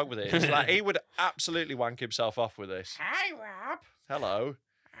semis. What's wrong with it? It's like he would absolutely wank himself off with this. Hi, Rob. Hello.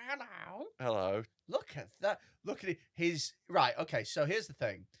 Hello. Hello. Look at that. Look at it. Right. Okay. So here's the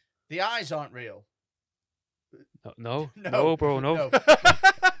thing. The eyes aren't real. No, No, bro, no. no.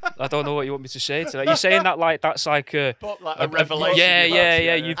 I don't know what you want me to say to that. You're saying that like that's like a But Like a revelation. yeah, you've yeah, had,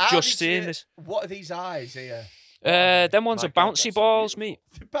 yeah. You've how just did you- seen this. What are these eyes here? Them ones My are God, bouncy that's so balls, beautiful.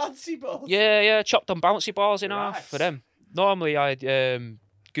 mate. The bouncy balls. Yeah, chopped them bouncy balls in half for Right. them. Normally I'd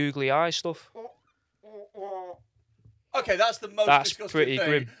googly eye stuff. Okay, that's the most That's disgusting pretty thing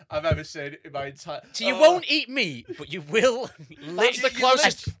grim. I've ever seen in my entire. So you Oh. won't eat meat, but you will. That's the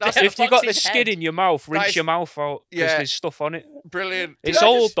closest. That's If you got the fox's skin head. in your mouth, rinse Guys, your mouth out because yeah. there's stuff on it. brilliant. It's I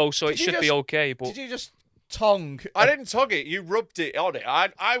old just- though, so it did you should be just- okay. But Did you just tongue? I didn't tug it. You rubbed it on it.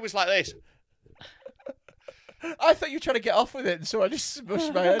 I was like this. I thought you were trying to get off with it, and so I just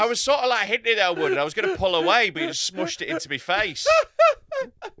smushed my head. I was sort of like hitting it. I would. And I was going to pull away, but you just smushed it into my face.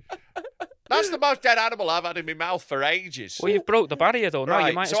 That's the most dead animal I've had in my mouth for ages. well, you've broke the barrier though. Now you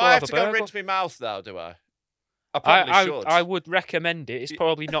Right, might so as well I have have a to go burger. rinse my mouth now, do I? I probably should. I would recommend it. It's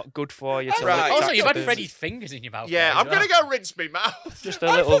probably not good for you. To Right. lick Also, you've had taxidermy. Freddy's fingers in your mouth. Yeah, there as I'm going to well. go rinse my mouth. Just a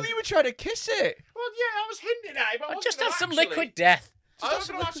I little. thought you were trying to kiss it. Well, yeah, I was hinting at him. I wasn't Just gonna have some actually. liquid death. I'm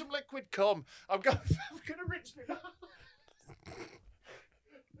going to have some liquid cum. I'm going to rinse my mouth.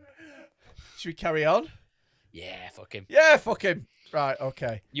 Should we carry on? Yeah, fuck him. Yeah, fuck him. Right,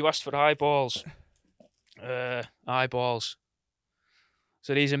 okay. You asked for eyeballs. Eyeballs.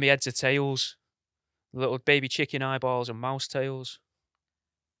 So these are my heads or tails. Little baby chicken eyeballs and mouse tails.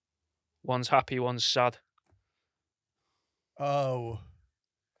 One's happy, one's sad. Oh.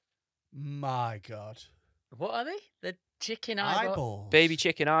 My God. What are they? The chicken eyeball. Eyeballs. Baby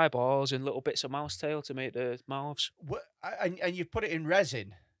chicken eyeballs and little bits of mouse tail to make the mouths. What, and you put it in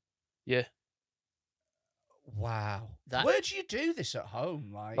resin? Yeah. Wow. That- Where do you do this at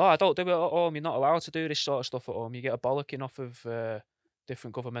home? Like, Oh, I don't do it at home. You're not allowed to do this sort of stuff at home. You get a bollocking off of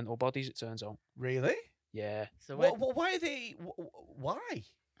different governmental bodies, it turns out. really? Yeah. So Why are they? Why?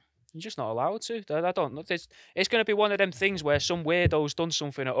 You're just not allowed to. I don't know. It's going to be one of them things where some weirdo's done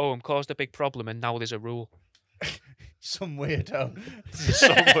something at home, caused a big problem, and now there's a rule. Some weirdo.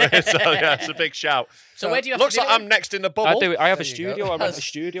 Somewhere. So, yeah, it's a big shout. So where do you have Looks to do like it? I'm next in the I bubble. do it. I have a There you go. studio. I rent a That's-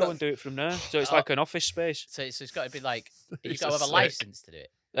 studio and do it from there. So it's like an office space. So it's got to be like you've It's got to have a sick. license to do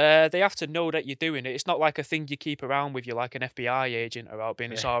it. They have to know that you're doing it. It's not like a thing you keep around with you, like an FBI agent or out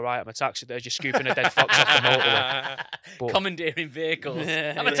being. It's all right. I'm a taxi. They're just scooping a dead fox off the motorway. But- Commandeering vehicles. I'm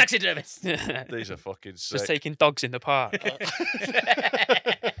a Yeah. taxidermist. These are fucking sick. Just taking dogs in the park.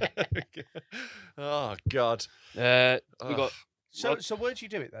 Oh God. We Ugh. got So where do you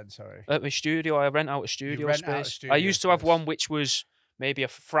do it then? Sorry. at my studio. I rent out a studio rent out a space. studio I used to have space. one which was maybe a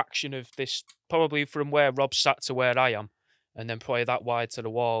fraction of this, probably from where Rob sat to where I am, and then probably that wide to the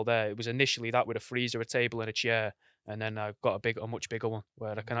wall there. It was initially that with a freezer, a table, and a chair, and then I've got a much bigger one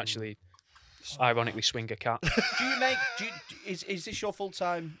where I can actually, ironically, swing a cat. Do you make? Is this your full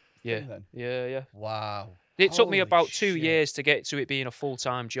time? Yeah, Then? yeah. Wow. It took me Holy about 2 shit. years to get to it being a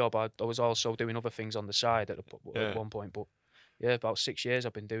full-time job. I was also doing other things on the side at Yeah. one point, but yeah, about 6 years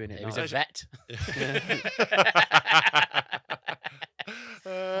I've been doing it. He was now. a vet.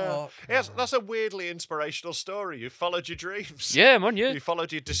 Yes, that's a weirdly inspirational story. You followed your dreams. Yeah, man, yeah. You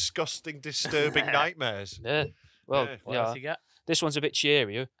followed your disgusting, disturbing nightmares. Yeah. Well, Yeah. What yeah. else you got? This one's a bit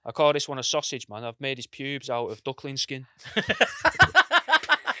cheerier. I call this one a sausage, man. I've made his pubes out of duckling skin.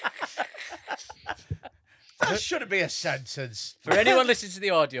 That shouldn't be a sentence. For anyone listening to the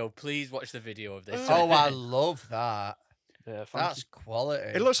audio, please watch the video of this. Oh, I love that. Yeah, thank That's quality.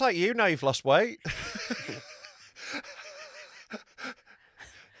 It looks like you now you've lost weight.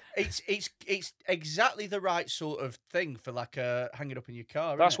 It's exactly the right sort of thing for like hanging up in your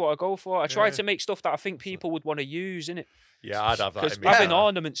car. That's isn't what I go for. I try Yeah. to make stuff that I think people would want to use, innit? Yeah, I'd have that. Because in my having car.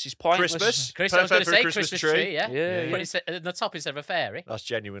 ornaments is pointless. Christmas. I was going Perfect to for a say Christmas Christmas tree, yeah. Yeah, But instead, at the top instead of a fairy. That's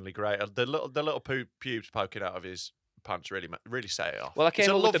genuinely great. The little pubes poking out of his pants really set it off. Well, I It's came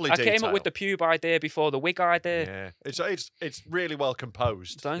a up with lovely I came up with detail. the pube idea before the wig idea. Yeah, it's really well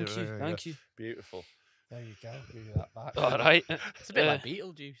composed. Thank you, Yeah, thank you. Beautiful. There you go. Give you that back. All right. It's a bit like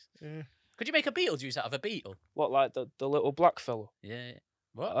Beetlejuice. Could you make a Beetlejuice out of a beetle? What, like the little black fellow? Yeah.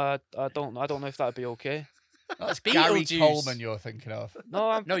 What? I don't know if that'd be okay. That's Gary Beetlejuice. Coleman you're thinking of. No,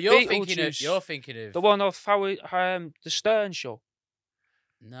 I'm No, you're thinking of. Beetlejuice. You're thinking of. The one off the Stern Show.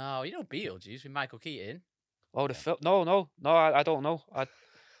 No, you know Beetlejuice with Michael Keaton. Oh, the film? No, I don't know.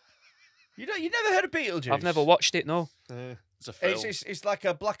 You never heard of Beetlejuice? I've never watched it. No, It's a film. It's like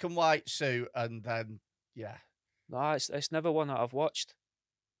a black and white suit, and then no, it's never one that I've watched.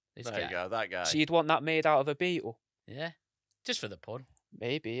 This There guy. you go, that guy. So you'd want that made out of a beetle? Yeah. Just for the pun.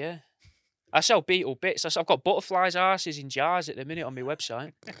 Maybe, yeah. I sell beetle bits. I've got butterflies' arses in jars at the minute on my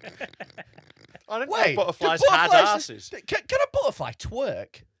website. I didn't Wait, know butterflies do had butterflies- asses. Can a butterfly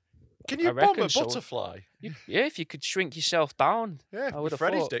twerk? Can I you bomb reckon a so. butterfly? Yeah, if you could shrink yourself down. Yeah, I with would've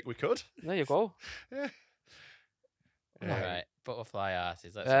Freddy's thought. dick we could. There you go. Yeah. Right. Butterfly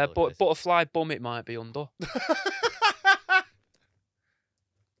asses. Let's have a look at But this. butterfly bum it might be under.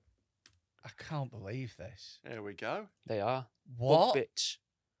 I can't believe this. There we go. They are. Bug What? bits.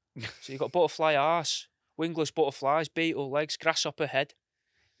 So you've got butterfly arse, wingless butterflies, beetle legs, grasshopper head.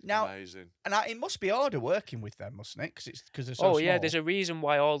 Now, Amazing. and it must be harder working with them, mustn't it? Because they're so Oh yeah, small. there's a reason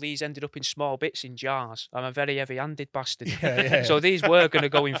why all these ended up in small bits in jars. I'm a very heavy-handed bastard. Yeah. So these were going to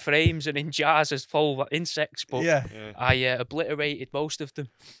go in frames and in jars as full insects, but yeah. Yeah. I obliterated most of them.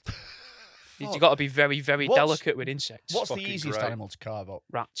 You've got to be very, very What's- delicate with insects. What's the fucking easiest great. animal to carve up?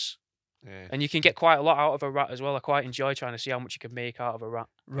 Rats. Yeah. And you can get quite a lot out of a rat as well. I quite enjoy trying to see how much you can make out of a rat.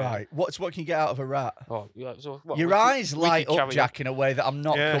 Right. What can you get out of a rat? Oh, yeah, so what, Your we could- eyes we could light carry up, on. Jack, in a way that I'm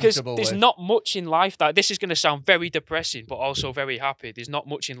not Yeah. Because comfortable there's with. not much in life that this is going to sound very depressing, but also very happy. There's not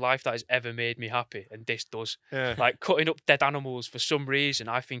much in life that has ever made me happy, and this does. Yeah. Like cutting up dead animals for some reason,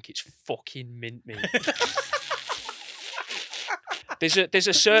 I think it's fucking mint me. There's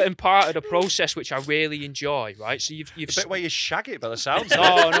a certain part of the process which I really enjoy, right? So you've The bit where you shag it by the sounds of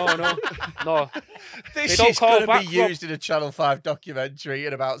it. no. This They don't is call going to back, be Rob. used in a Channel 5 documentary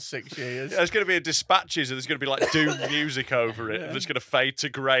in about 6 years. There's going to be a dispatches and there's going to be like doom music over it. And it's going to fade to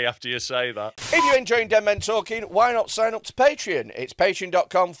grey after you say that. If you're enjoying Dead Men Talking, why not sign up to Patreon? It's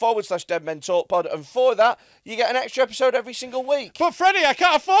patreon.com/Dead Men Talk Pod, and for that, you get an extra episode every single week. But Freddie, I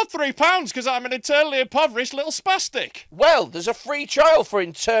can't afford £3 because I'm an eternally impoverished little spastic. Well, there's a free trial for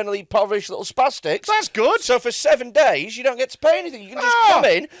internally impoverished little spastics. That's good. So for 7 days, you don't get to pay anything. You can just come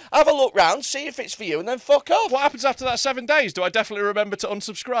in, have a look round, see if it's for you, and then fuck off. What happens after that 7 days? Do I definitely remember to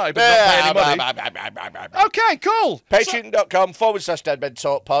unsubscribe and not pay any money? Okay, cool. Patreon.com/Dead Men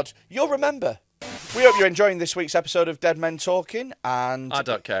Talk Pod. You'll remember. We hope you're enjoying this week's episode of Dead Men Talking, and I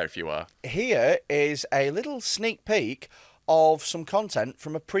don't care if you are. here is a little sneak peek of some content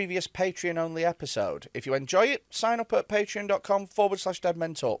from a previous Patreon-only episode. If you enjoy it, sign up at patreon.com/Dead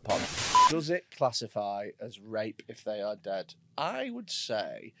Men Talk Pod. Does it classify as rape if they are dead? I would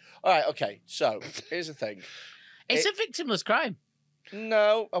say. All right, okay, so here's the thing. It's a victimless crime.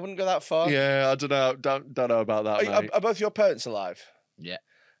 No, I wouldn't go that far. Yeah, I don't know. Don't know about that, Are, mate. are both your parents alive? Yeah.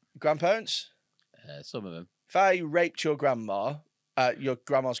 Grandparents? Some of them. If I raped your grandma's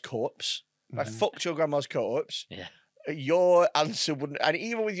corpse, if I fucked your grandma's corpse, Yeah. your answer wouldn't, and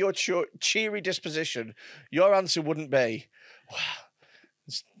even with your cheery disposition, your answer wouldn't be, wow,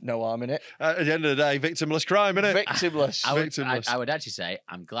 there's no harm in it. At the end of the day, victimless crime, innit? Victimless. Victimless. I would actually say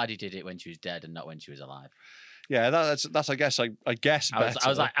I'm glad he did it when she was dead and not when she was alive. Yeah, that's I guess better. I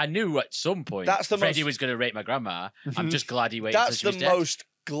was like, I knew at some point That's the Freddie most- was going to rape my grandma. I'm just glad he waited till That's she the was dead. most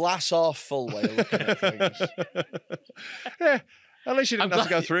glass half full way of looking at things. Yeah, at least you didn't have to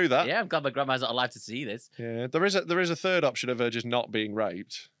go through that. Yeah, I'm glad my grandma's not alive to see this. Yeah, there is a third option of her just not being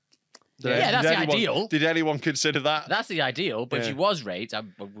raped. Yeah, that's the ideal. Did anyone consider that? That's the ideal, but if Yeah. she was raped, I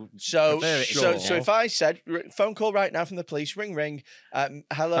would So, prefer it if so, she so was. if I said, phone call right now from the police, ring,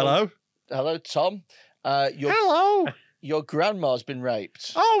 hello, Tom, Hello. your grandma's been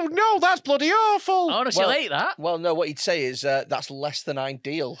raped. Oh no, that's bloody awful. Oh, no, she'll Well- hate that. Well, no, what he'd say is that's less than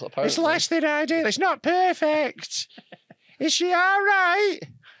ideal, apparently. It's less than ideal. It's not perfect. Is she all right?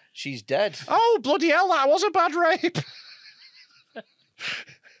 She's dead. Oh bloody hell, that was a bad rape.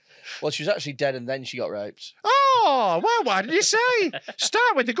 Well, she was actually dead and then she got raped. Oh, well, why did you say?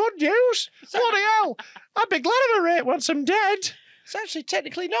 Start with the good news. Bloody hell. I'd be glad of a rape once I'm dead. It's actually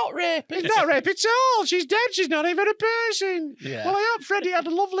technically not rape. It's not rape at all. She's dead. She's not even a person. Yeah. Well, I hope Freddie had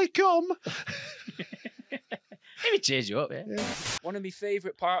a lovely cum. Maybe cheers you up, yeah. One of my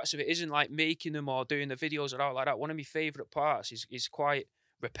favourite parts of it isn't like making them or doing the videos or all like that. One of my favourite parts is quite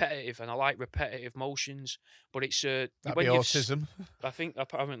repetitive, and I like repetitive motions. But it's That'd when be you've autism. I think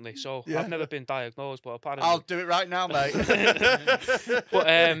apparently so. Yeah. I've never been diagnosed, but apparently. I'll do it right now, mate.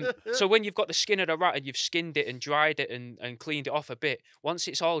 But so when you've got the skin of the rat and you've skinned it and dried it and cleaned it off a bit, once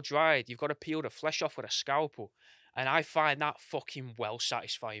it's all dried, you've got to peel the flesh off with a scalpel, and I find that fucking well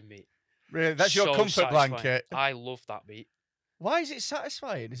satisfying, mate. Really, that's your So comfort satisfying. blanket. I love that, mate. Why is it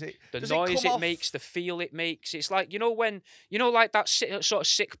satisfying? Is it The does noise come it off? makes, the feel it makes. It's like, like that sort of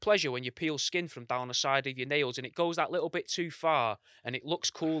sick pleasure when you peel skin from down the side of your nails and it goes that little bit too far and it looks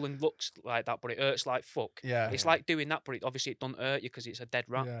cool and looks like that, but it hurts like fuck. Yeah. It's like doing that, but obviously it doesn't hurt you because it's a dead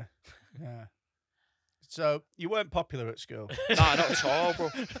rat. Yeah, yeah. So you weren't popular at school. Nah, not at all, bro.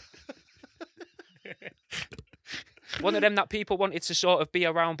 One of them that people wanted to sort of be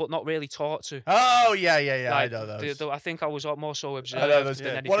around but not really talk to. Oh yeah. I Like, know those. I think I was more so I know observed those. than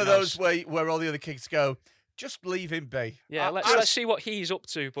anything One of those else. where all the other kids go, just leave him be. Yeah, I- let's see what he's up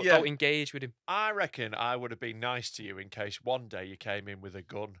to, but Yeah. don't engage with him. I reckon I would have been nice to you in case one day you came in with a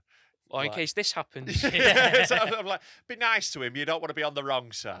gun. Or in Like- case this happens. Yeah, so I'm like, be nice to him. You don't want to be on the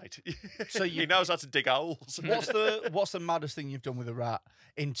wrong side. So he knows how to dig holes. What's the maddest thing you've done with a rat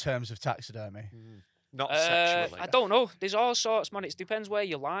in terms of taxidermy? Not sexually. I don't know. There's all sorts, man. It depends where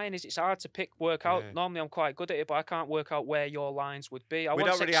your line is. It's hard to work out. Yeah. Normally, I'm quite good at it, but I can't work out where your lines would be. We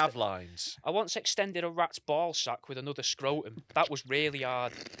don't really have lines. I once extended a rat's ball sack with another scrotum. That was really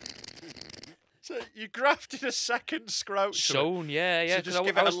hard. So you grafted a second scrotum. Sewn, yeah. So 'cause just I-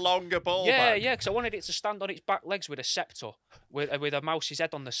 give I it was- a longer ball Yeah, back. yeah, because I wanted it to stand on its back legs with a scepter, with a mouse's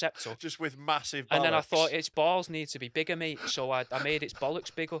head on the scepter. Just with massive bollocks. And then I thought its balls need to be bigger, mate, so I made its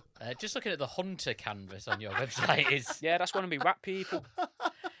bollocks bigger. Just looking at the hunter canvas on your website is Yeah, that's one of me rat people.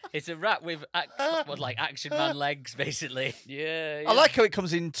 it's a rat with like Action Man legs, basically. Yeah, I like how it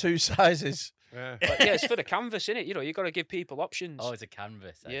comes in two sizes. Yeah. But yeah, it's for the canvas, innit? You got to give people options. Oh, it's a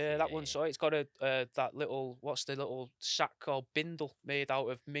canvas. I Yeah, see, that one. So it's got a that little what's the little sack called bindle made out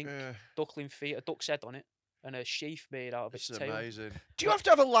of mink, Yeah. duckling feet, a duck's head on it, and a sheath made out of This its is tail. amazing. Do you have to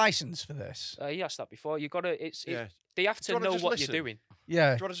have a license for this? You asked that before. You got to. Yeah. They have Do to you wanna know just what listen? you're doing.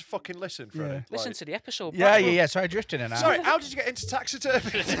 Yeah. Do you want to just fucking listen, Freddie? Yeah. Listen to the episode. Yeah, back, bro. Sorry, I drifted in and out. Sorry, how did you get into taxidermy?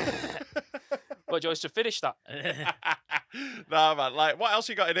 What, do you want us to finish that? No, man. Like, what else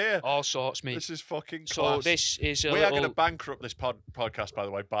you got in here? All sorts, mate. This is fucking So class. this is a We are going to little. bankrupt this podcast, by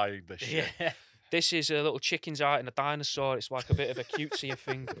the way, buying this shit. Yeah. This is a little chicken's heart in a dinosaur. It's like a bit of a cutesy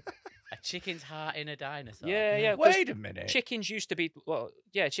thing. A chicken's heart in a dinosaur. Yeah. 'cause Wait a minute. Chickens used to be chickens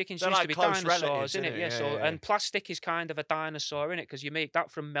They're used like to be close dinosaurs, relatives, innit? innit? Yeah, Yeah, so yeah. and plastic is kind of a dinosaur, innit? Because you make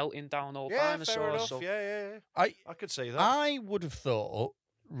that from melting down old Yeah, dinosaurs. fair enough. So Yeah. I I could see that. I would have thought,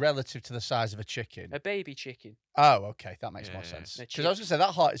 relative to the size of a chicken. a baby chicken. Oh, okay, that makes more Yeah. sense. A Because I was going to say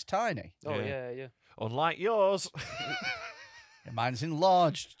that heart is tiny. Oh Yeah. yeah. Unlike yours, Yeah, mine's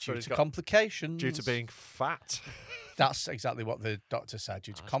enlarged So due it's to got- complications. due to being fat. That's exactly what the doctor said.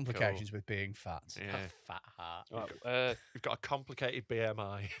 Due to That's complications with being fat. Yeah. A fat heart. Right, You've got a complicated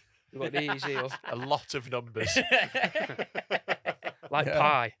BMI. we've got these here, A lot of numbers. like Yeah.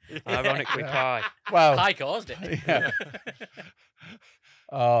 pie. Ironically, pie. Well, I caused it. yeah.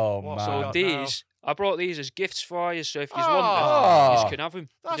 Oh What's man. all So got these, I brought these as gifts for you. So if you want Oh. them, you can have them.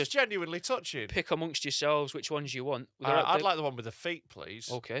 That's Just genuinely touching. pick amongst yourselves which ones you want. They're- I'd they're- like the one with the feet,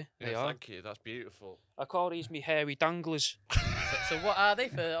 please. Okay, they Yeah, are. thank you. That's beautiful. I call these me hairy danglers. So what are they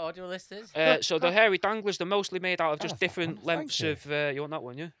for audio listeners? So the hairy danglers, they're mostly made out of just Oh, different thank lengths you. of. You want that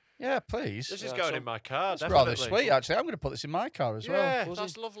one, yeah? Yeah, please. This is Yeah, going so- in my car. That's rather definitely. sweet, actually. I'm going to put this in my car as well. Yeah, Was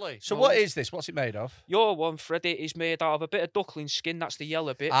that's it? lovely. So what is this? What's it made of? Your one, Freddie, is made out of a bit of duckling skin. That's the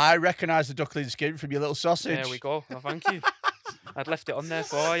yellow bit. I recognise the duckling skin from your little sausage. There we go. Oh, thank you. I'd left it on there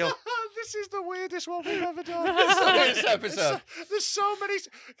for you. This is the weirdest one we've ever done. This episode. There's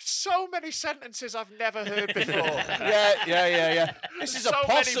so many sentences I've never heard before. Yeah. This is so a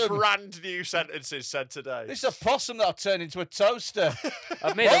many possum. brand new sentences said today. This is a possum that I've turned into a toaster.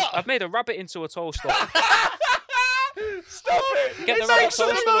 I've made a rabbit into a toaster. Stop it! Get the He rabbit makes up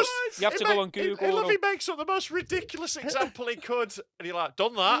the toasters. most- You have he to go ma- on Google. I love them. he makes up the most ridiculous example he could, and you're like,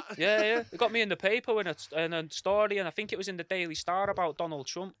 done that. Yeah. It got me in the paper in a story, and I think it was in the Daily Star about Donald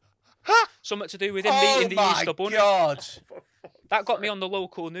Trump. Something to do with him Oh meeting the my Easter Bunny. God! That got me on the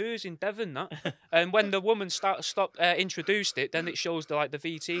local news in Devon. That, and when the woman introduced it, then it shows the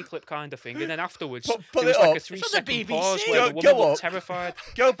VT clip kind of thing, and then afterwards Put there it was like up. a It's on 3-second BBC. pause where the Go woman looked up. terrified.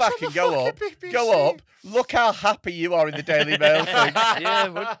 Go back on and the go up. fucking BBC. Go up. Look how happy you are in the Daily Mail thing. Yeah,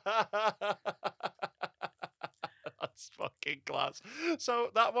 well, That's fucking class.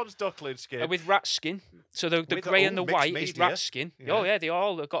 So that one's duckling skin. with rat skin. So the With grey and the mixed white is media. rat skin. Yeah. Oh yeah, they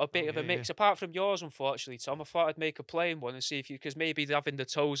all have got a bit of a yeah, mix. Apart from yours, unfortunately, Tom. I thought I'd make a plain one and see if you, because maybe having the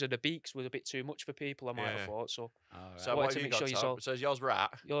toes and the beaks was a bit too much for people. I might have Yeah. thought so. So I wanted what to have you make got, sure you Tom? saw- So yours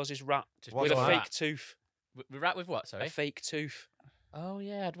rat. Yours is rat Just What's with a a fake rat? tooth. We rat with what? A Sorry. fake tooth. Oh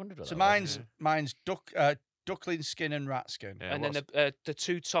yeah, I'd wondered what So that was. mine's duckling skin and rat skin. Yeah, And then the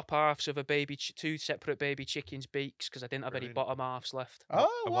two top halves of a baby, two separate baby chickens' beaks, because I didn't have any Brilliant. bottom halves left.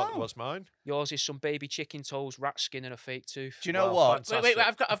 Oh and wow! what's mine? Yours is some baby chicken toes, rat skin, and a fake tooth. Do you know Well, what? Wait,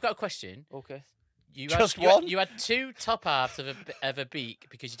 I've got a question. Okay. You Just had, you had- one? You had 2 top halves of a beak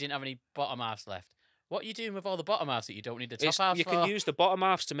because you didn't have any bottom halves left. What are you doing with all the bottom halves that you don't need the top It's, halves you for? can use the bottom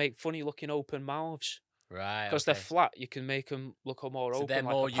halves to make funny looking open mouths. Right. Because okay. they're flat, you can make them look more So open. they're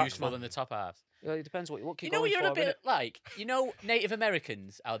like more a Pac-Man. useful than the top halves. Yeah, it depends what you're You know what going you're a for, bit innit? like? You know Native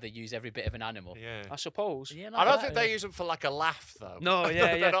Americans, how they use every bit of an animal? Yeah. I suppose. Yeah, I like don't that, think yeah. they use them for like a laugh though. No, yeah,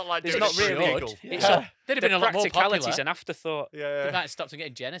 They're yeah. not like There's doing not it for a really. giggle. It's Yeah. They'd have the been a lot more practicality's popular. an afterthought. They Yeah. might have stopped them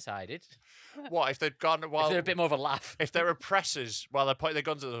getting genocided. What if they'd gone? Well, If they're a bit more of a laugh. if they're oppressors, while they're pointing their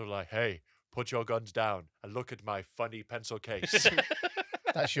guns at them, like, "Hey, put your guns down and look at my funny pencil case."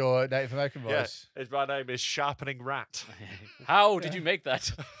 That's your Native American yeah, voice. my name is Sharpening Rat. How did you make that?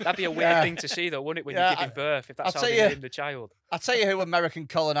 That'd be a weird Yeah. thing to see, though, wouldn't it, when Yeah, you're giving birth, if that's I'll how tell they you- name the child? I'll tell you who American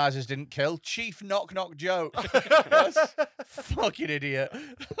colonizers didn't kill. Chief Knock Knock Joe. That's fucking idiot.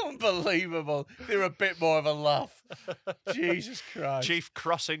 Unbelievable. They're a bit more of a laugh. Jesus Christ. Chief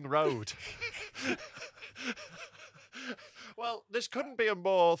Crossing Road. Well, this couldn't be a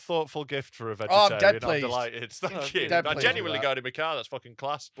more thoughtful gift for a Oh, vegetarian. I'm dead pleased. delighted. Thank you. dead I pleased genuinely with got in my car. That's fucking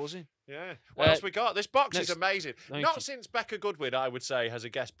class. Buzzing. Yeah. What else Uh, we got? This box is next- amazing. Thank Not you. since Becca Goodwin, I would say, has a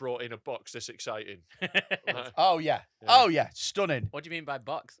guest brought in a box this exciting. Oh, yeah. Oh, yeah. Stunning. What do you mean by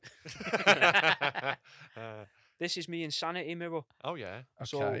box? This is me insanity mirror. Oh yeah.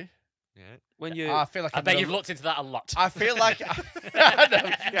 So- Okay. Yeah. When you... I feel like I I'm bet gonna you've looked into that a lot. I feel like I know.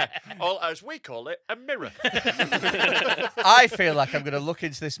 Yeah. Or as we call it, a mirror. I feel like I'm going to look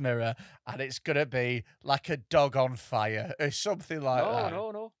into this mirror and it's going to be like a dog on fire or something like no, that.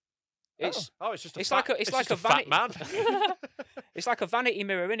 no. It's Oh, it's just a It's fat, like a- it's like just a fat vanity- man. it's like a vanity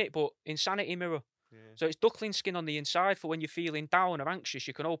mirror, innit? But insanity mirror. Yeah. So it's duckling skin on the inside for when you're feeling down or anxious.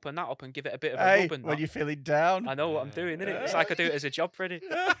 You can open that up and give it a bit of a Hey, rub and when that. you're feeling down. I know what I'm doing, innit? It's like I do it as a job, Freddy.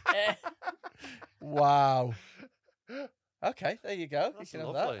 Wow. Okay, there you go. That's you can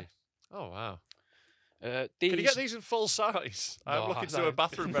have lovely. Oh wow. These... Can you get these in full size? I'm No, looking to no. a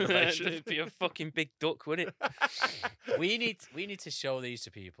bathroom renovation. It'd be a fucking big duck, wouldn't it? we need to show these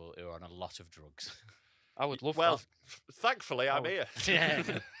to people who are on a lot of drugs. I would love Well, that. thankfully I'm Oh. here. Yeah.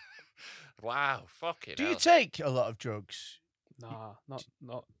 Wow, fucking Do you hell. take a lot of drugs? Nah, not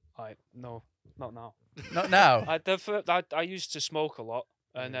like no, not now. Not now. I used to smoke a lot,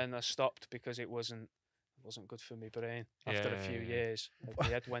 and then I stopped because it wasn't good for my brain. After a few Yeah. years, my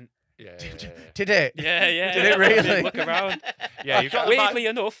head went. Yeah, Did it? Yeah, yeah. Did it I really? didn't look around. yeah. You've got the vibe- Weirdly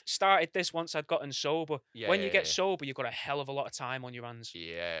enough, started this once I'd gotten sober. When you Yeah. get sober, you've got a hell of a lot of time on your hands.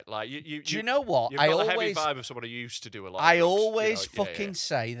 Yeah, like you. Do you know what? You've I got the always, heavy vibe of someone who used to do a lot. Of I drugs, you always know, fucking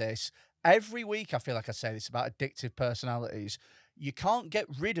say this. Every week I feel like I say this about addictive personalities. You can't get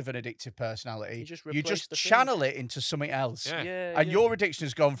rid of an addictive personality. You just replace the thing. channel it into something else. Yeah. Yeah, And yeah. your addiction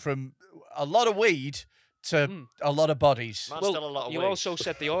has gone from a lot of weed to a lot of bodies. Man's Well, still a lot of you weed. also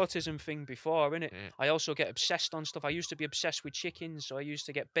said the autism thing before, innit? Yeah. I also get obsessed on stuff. I used to be obsessed with chickens, so I used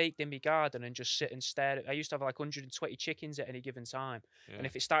to get baked in my garden and just sit and stare. I used to have like 120 chickens at any given time, and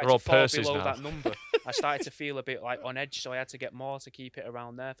if it started They're all to fall purses below now. that number, I started to feel a bit like on edge, so I had to get more to keep it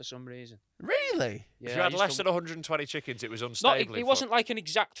around there for some reason. Really? Yeah, if you I had used less to- than 120 chickens, it was Not, unstable. it wasn't like an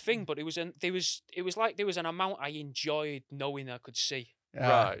exact thing, but it was an amount I enjoyed knowing I could see.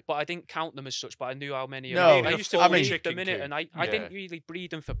 right. But I didn't count them as such, but I knew how many. No, I Even a used to full breed chicken them in it, coop. and I Yeah. didn't really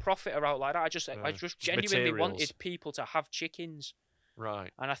breed them for profit or out like that. I just just genuinely materials. wanted people to have chickens,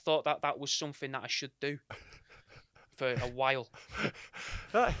 Right. and I thought that was something that I should do for a while.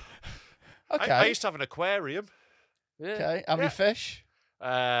 I Okay. used to have an aquarium. Yeah. Okay. How many fish?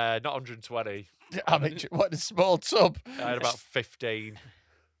 Not 120. How many? What a small tub. I had about 15.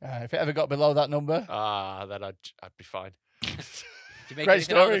 If it ever got below that number, Then I'd be fine. Do you make Great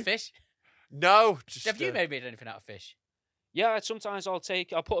anything out of story. the fish? No. Just, Have you made anything out of fish? Yeah, sometimes I'll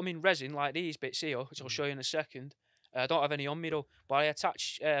put them in resin like these bits here, which I'll show you in a second. I don't have any on me though, but I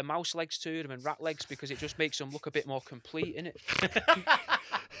attach mouse legs to them and rat legs because it just makes them look a bit more complete, innit?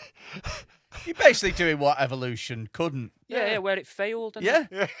 you're basically doing what evolution couldn't. Yeah, where it failed. And Yeah.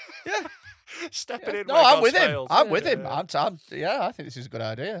 Yeah. Yeah. Stepping in No, where I'm God's with him. failed. I'm with him. Yeah. Yeah, I think this is a good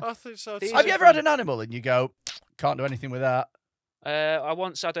idea. I think so. These too. Have you ever had an animal and you go, can't do anything with that? I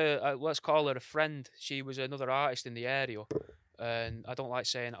once had let's call her a friend. She was another artist in the area, and I don't like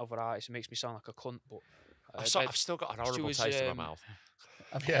saying other artists. It makes me sound like a cunt, but I've still got an horrible was, taste in my mouth.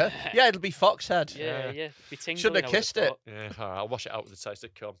 Yeah, it'll be Foxhead. yeah, be tingling. Shouldn't have I would've kissed it. thought. Yeah, all right, I'll wash it out with the taste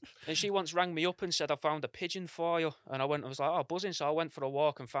of cum. And she once rang me up and said, I found a pigeon for you. And I was like, oh, buzzing. So I went for a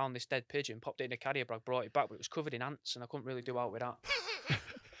walk and found this dead pigeon, popped it in a carrier bag, brought it back, but it was covered in ants, and I couldn't really do out with that.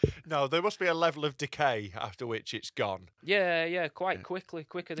 No, there must be a level of decay after which it's gone. Yeah, quite quickly,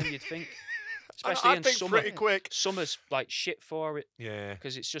 quicker than you'd think. I Especially in think summer. pretty quick. Summer's like shit for it Yeah.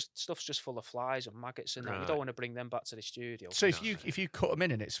 because stuff's just full of flies and maggots, and that. You Right. don't want to bring them back to the studio. So if you cut them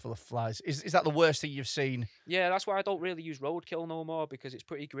in and it's full of flies, is that the worst thing you've seen? Yeah, that's why I don't really use roadkill no more because it's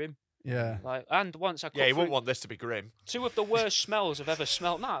pretty grim. Yeah. Like, and once I cut Yeah, you through wouldn't want this to be grim. 2 of the worst smells I've ever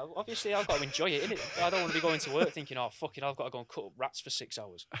smelled. Nah, obviously I've got to enjoy it, innit? I don't want to be going to work thinking, oh fucking, I've got to go and cut up rats for 6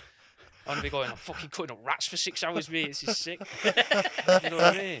 hours. I'm gonna be going, I'm fucking cutting up rats for 6 hours, mate. This is sick. You know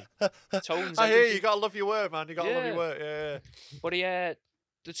what I mean? Tones. I hear you. everything. You gotta love your work, man. You gotta love your Yeah. work. Yeah. But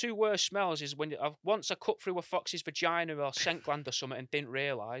the 2 worst smells is when once I cut through a fox's vagina or scent gland or something and didn't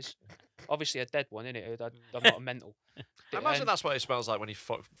realise. Obviously a dead one, innit? I'm not a mental. I imagine that's what it smells like when you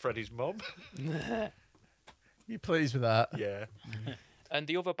fuck Freddie's mum. You pleased with that? Yeah. And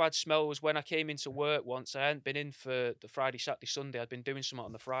the other bad smell was when I came into work once. I hadn't been in for the Friday, Saturday, Sunday. I'd been doing something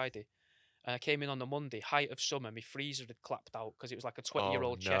on the Friday. And I came in on the Monday, height of summer. My freezer had clapped out because it was like a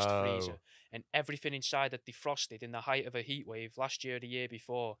 20-year-old chest freezer. And everything inside had defrosted in the height of a heat wave last year or the year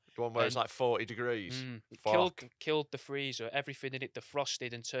before. The one where it's like 40 degrees. It Fuck. killed the freezer. Everything in it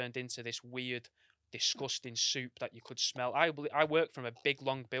defrosted and turned into this weird, disgusting soup that you could smell. I work from a big,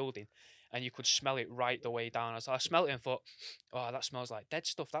 long building, and you could smell it right the way down. I smelled it and thought, oh, that smells like dead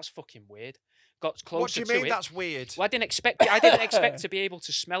stuff. That's fucking weird. Got closer What do you to mean it. that's weird? Well, I didn't expect it. I didn't expect to be able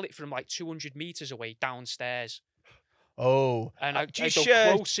to smell it from like 200 meters away downstairs. Oh. And I do you the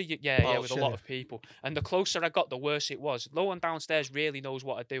share- closer you, yeah, with a lot share. of people. And the closer I got, the worse it was. No one downstairs really knows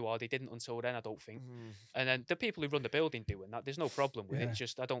what I do, or they didn't until then, I don't think. And then the people who run the building doing that, there's no problem with it.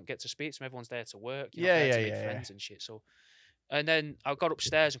 Just I don't get to speak to them. Everyone's there to work. You're not there to make friends and shit. So, and then I got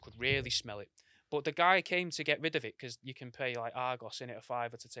upstairs and could really smell it. But the guy came to get rid of it because you can pay like Argos in it a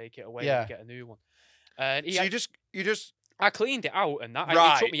 $5 to take it away and get a new one. And So you just. I cleaned it out and that. And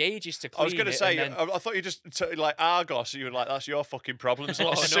Right. it took me ages to clean I was going to it, say, and then- I thought you just took like Argos. You were like, that's your fucking problem. There's a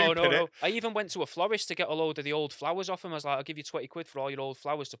lot of soup in it. I even went to a florist to get a load of the old flowers off him. I was like, I'll give you 20 quid for all your old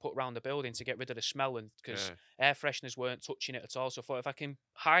flowers to put around the building to get rid of the smell, and because air fresheners weren't touching it at all. So I thought if I can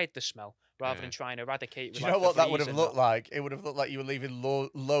hide the smell rather than try and eradicate it with Do you know what that would have looked like? It would have looked like you were leaving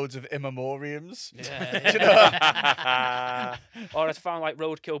loads of in memoriams. Yeah. Or I found like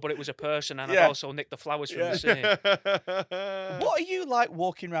roadkill, but it was a person, and I'd also nicked the flowers from the scene. What are you like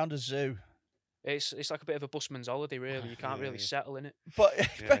walking around a zoo? It's like a bit of a busman's holiday, really. You can't really settle in it. But,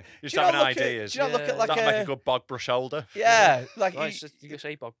 You're just having ideas. Do you not look at like That'll make a good bog brush holder. Yeah, like Right, you can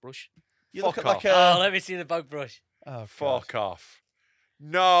say bog brush. you look Fuck at like Oh, a. let me see the bug brush. Oh, Fuck off.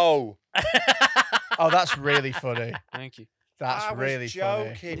 No. oh, that's really funny. Thank you. That's I was really funny.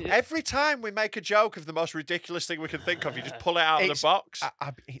 joking. Every time we make a joke of the most ridiculous thing we can think of, you just pull it out of the It's- box.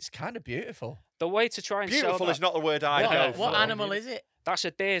 It's kind of beautiful. The way to try and sell Beautiful that, is not the word I go for. What animal is it? that's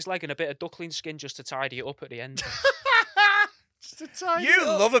a deer's leg and a bit of duckling skin just to tidy it up at the end. Just a tiny You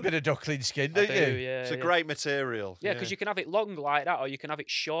little- love a bit of duckling skin, I don't do, you? yeah. It's a yeah. great material. Yeah, because you can have it long like that, or you can have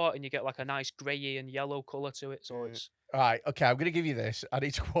it short and you get like a nice greyy and yellow colour to it. So it's Right, okay, I'm going to give you this. I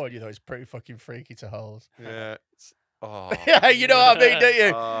need to warn you, though, it's pretty fucking freaky to hold. Yeah. Oh. Yeah, you know what I mean, don't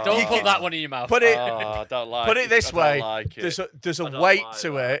you? Oh. Don't You put can- that one in your mouth. Put it, Oh, I don't like put it this I don't way. like it. There's a I don't weight like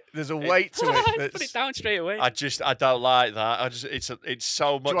to that. it. There's a weight to it. put That's, it down straight away. I don't like that. It's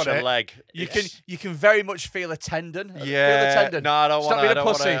so you much want a it? leg. you It's- can very much feel a tendon. Feel Yeah. the tendon. No, I don't Stop want being I a don't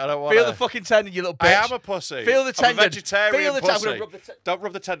pussy. wanna- I don't Feel wanna. the fucking tendon, you little bitch. I am a pussy. Feel the I'm tendon. a vegetarian Feel the tendon. I'm pussy. gonna rub the te- Don't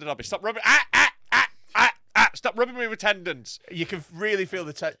rub the tendon on me. Stop rubbing. Stop rubbing me with tendons. You can really feel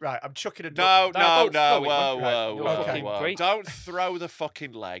the tendon. Right, I'm chucking a No, don't no, throw it, whoa, man. whoa, You're whoa, fucking whoa. great. Don't throw the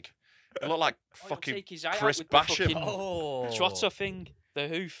fucking leg. You look like Oh, he'll fucking take his eye out Chris with the Basham. fucking Oh. trotter thing, the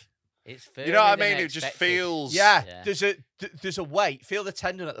hoof. It's You know what I further than mean? It just expected. feels. Yeah, Yeah. there's a weight. Feel the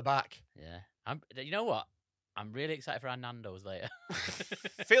tendon at the back. Yeah. You know what? I'm really excited for our Nando's later.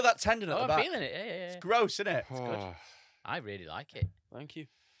 Feel that tendon at Oh, the I'm back. feeling it. Yeah. It's gross, isn't it? Oh. I really like it. Thank you.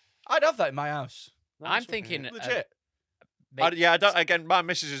 I'd have that in my house. I'm thinking Legit. Yeah, I don't. Again, my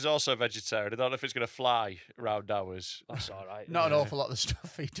missus is also vegetarian. I don't know if it's going to fly around ours. That's all right. Not an awful lot of the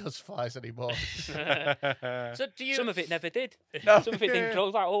stuff he does flies anymore. So do you? Some of it never did. No. Some of it didn't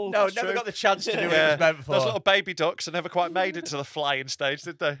grow that old. No, That's never true. got the chance to do what it Yeah. was meant for. Those little baby ducks, they never quite made it to the flying stage,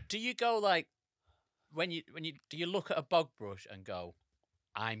 did they? Do you go like when you do you look at a bog brush and go,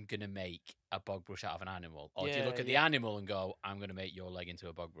 I'm gonna make a bog brush out of an animal, or do you look at the animal and go, I'm gonna make your leg into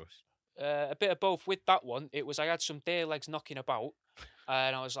a bog brush? A bit of both. With that one, it was I had some deer legs knocking about,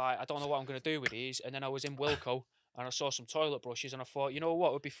 and I was like, I don't know what I'm going to do with these. And then I was in Wilco, and I saw some toilet brushes, and I thought, you know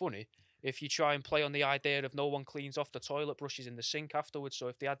what would be funny? If you try and play on the idea of no one cleans off the toilet brushes in the sink afterwards, so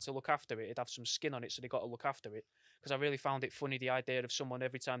if they had to look after it, it'd have some skin on it, so they got to look after it. Because I really found it funny, the idea of someone,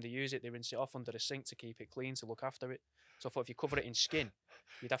 every time they use it, they rinse it off under the sink to keep it clean, to look after it. So I thought if you cover it in skin,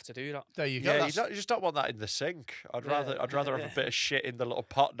 you'd have to do that. There you go. Yeah, you just don't want that in the sink. I'd rather have a bit of shit in the little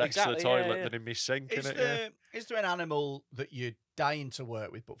pot next to the toilet than in my sink. Is there an animal that you're dying to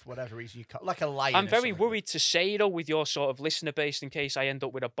work with, but for whatever reason you can't, like a lion? I'm very worried to say, though, with your sort of listener base, in case I end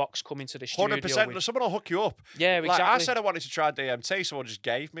up with a box coming to the studio. 100%. Someone will hook you up. Yeah, exactly. I said I wanted to try DMT, someone just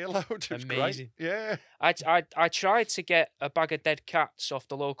gave me a load. It was amazing. Great. Yeah. I tried to get a bag of dead cats off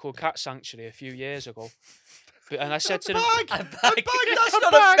the local cat sanctuary a few years ago. And I said to them, a bag? That's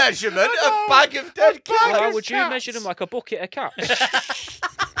not a measurement. A bag of dead cats. Well, how would you measure them? Like a bucket of cats?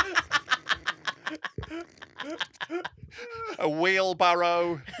 A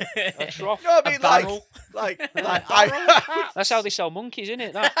wheelbarrow. A trough. No, I mean, like That's how they sell monkeys, isn't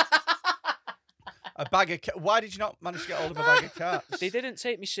it? That. a bag of. Why did you not manage to get hold of a bag of cats? They didn't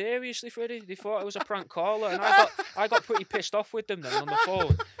take me seriously, Freddie. They thought I was a prank caller, and I got pretty pissed off with them then on the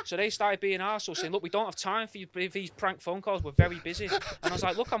phone. So they started being arseholes, saying, "Look, we don't have time for you, these prank phone calls. We're very busy." And I was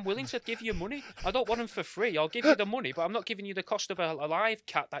like, "Look, I'm willing to give you money. I don't want them for free. I'll give you the money, but I'm not giving you the cost of a live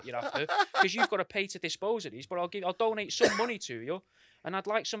cat that you're after, because you've got to pay to dispose of these. But I'll donate some money to you." And I'd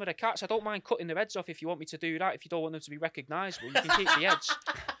like some of the cats. I don't mind cutting their heads off if you want me to do that. If you don't want them to be recognisable, you can keep the heads.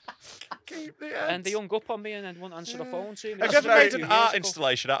 Keep the heads. And they hung up on me and then wouldn't answer the phone to me. Have you ever made an art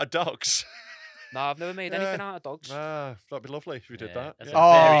installation out of dogs? No, I've never made anything out of dogs. That'd be lovely if you did that. That's a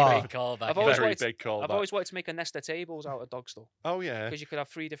very big callback. I've always wanted to make a nest of tables out of dogs, though. Oh, yeah. Because you could have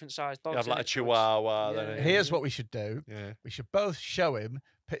 3 different sized dogs. You have like a chihuahua. Yeah. Here's what we should do. Yeah. We should both show him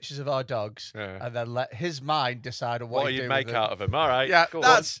pictures of our dogs, and then let his mind decide on what you make out of them. All right. Yeah, cool.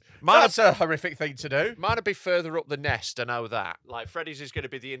 that's a horrific thing to do. Mine would be further up the nest, I know that. Like, Freddy's is going to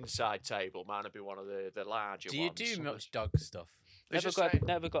be the inside table. Mine would be one of the larger ones. Do you do much dog stuff?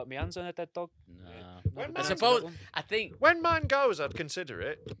 Never got my hands on a dead dog. No. I suppose, I think... When mine goes, I'd consider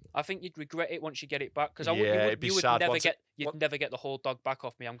it. I think you'd regret it once you get it back, because you'd never get the whole dog back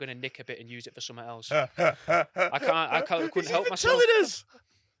off me. I'm going to nick a bit and use it for something else. I couldn't help myself. Telling us.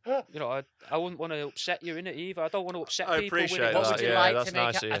 You know, I wouldn't want to upset you in it either. I don't want to upset I people. appreciate with it. that. What would you Yeah, like that's to make?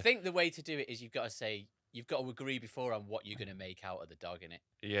 nice of you. I think the way to do it is you've got to say, you've got to agree before on what you're going to make out of the dog, innit?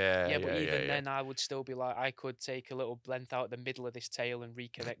 Yeah, but even then, I would still be like, I could take a little length out of the middle of this tail and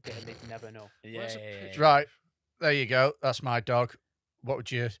reconnect it, and they'd never know. Yeah. Right, there you go. That's my dog. What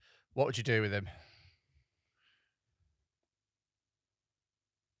would you do with him?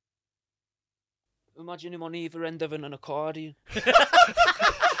 Imagine him on either end of an accordion.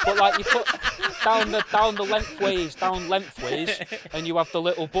 But like you put down lengthways, and you have the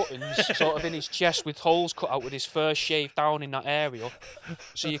little buttons sort of in his chest with holes cut out with his fur shaved down in that area,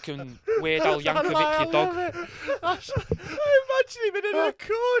 so you can Weird Al Yankovic your dog. I imagine him in an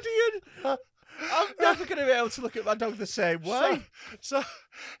accordion. I'm never going to be able to look at my dog the same way. So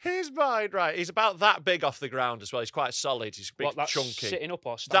here's mine, right? He's about that big off the ground as well. He's quite solid. He's big, that's chunky. Sitting up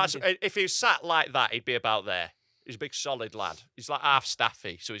or standing? If he was sat like that, he'd be about there. He's a big, solid lad. He's like half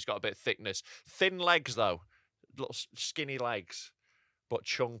staffy, so he's got a bit of thickness. Thin legs, though. Little skinny legs, but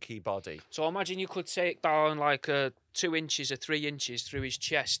chunky body. So imagine you could take down like 2 inches or 3 inches through his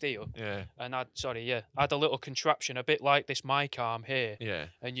chest here. Yeah. And add a little contraption, a bit like this mic arm here. Yeah.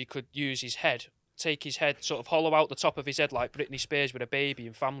 And you could use his head, take his head, sort of hollow out the top of his head like Britney Spears with a baby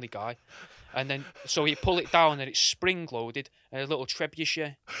in Family Guy. And then, so you pull it down and it's spring-loaded and a little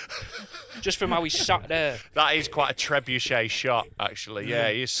trebuchet. Just from how he's sat there. That is quite a trebuchet shot, actually.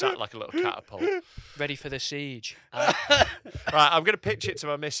 Yeah, he's sat like a little catapult. Ready for the siege. Right, I'm going to pitch it to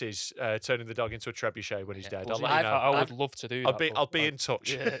my missus, turning the dog into a trebuchet when he's dead. I'll let you know. I would love to do that. I'll be in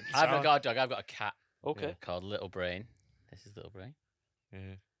touch. Yeah, I've not got a dog, I've got a cat. Okay. Called Little Brain. This is Little Brain.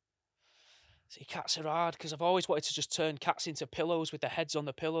 Yeah. See, cats are hard because I've always wanted to just turn cats into pillows with their heads on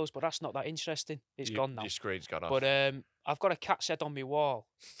the pillows, but that's not that interesting. It's gone now. Your screen's gone off. But I've got a cat's head on my wall.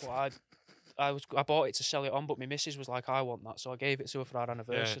 But I bought it to sell it on, but my missus was like, I want that, so I gave it to her for our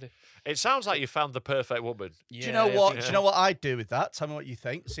anniversary. It sounds like you found the perfect woman. Do you know what? Do you know what I'd do with that? Tell me what you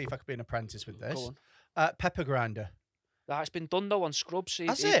think. See if I could be an apprentice with this. Go on. Pepper grinder. That's been done though on Scrubs.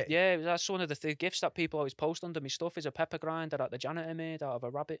 Has it? Yeah, that's one of the gifts that people always post under my stuff is a pepper grinder that the janitor made out of a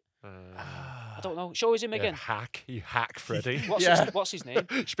rabbit. I don't know. Show us him again. Hack. You hack, Freddy. What's his name?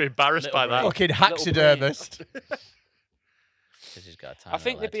 Should be embarrassed Little by that. Fucking Little taxidermist. He's got a tiny I think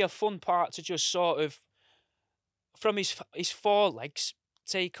little there'd be a fun part to just sort of, from his forelegs,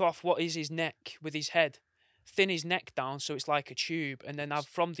 take off what is his neck with his head, thin his neck down so it's like a tube, and then have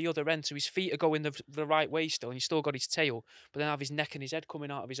from the other end, so his feet are going the right way still, and he's still got his tail, but then have his neck and his head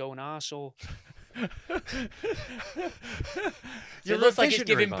coming out of his own arsehole. So it looks like it's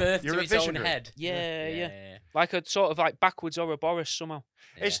giving man. birth You're to a its own visionary. head. Yeah. Like a sort of like backwards Ouroboros somehow.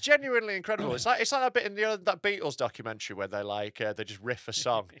 It's genuinely incredible. It's like that bit in that Beatles documentary where they they just riff a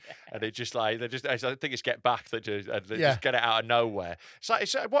song and it just like I think it's Get Back that just get it out of nowhere. It's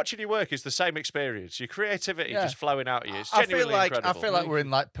like watching you work is the same experience. Your creativity just flowing out of you. It's genuinely incredible. I feel like we're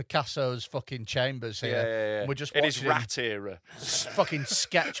in like Picasso's fucking chambers here. Yeah. We're just in watching his rat era. fucking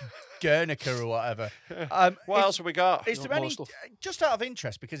sketch Guernica or whatever. What else have we got? Is there More any, stuff. just out of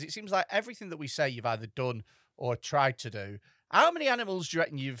interest, because it seems like everything that we say you've either done or tried to do, how many animals do you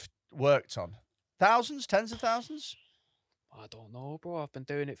reckon you've worked on? Thousands? Tens of thousands? I don't know, bro. I've been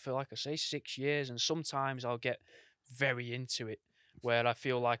doing it for, like I say, 6 years, and sometimes I'll get very into it where I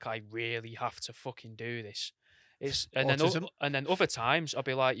feel like I really have to fucking do this. And then other times I'll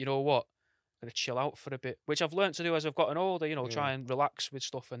be like, you know what? I'm gonna chill out for a bit, which I've learned to do as I've gotten older. You know, try and relax with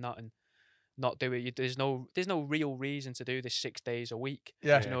stuff and that, and not do it. There's no real reason to do this 6 days a week.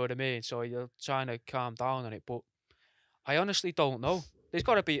 Yeah. Do you know what I mean? So you're trying to calm down on it, but I honestly don't know. There's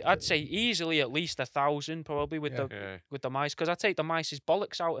got to be, I'd say, easily at least 1,000 probably with the mice, because I take the mice's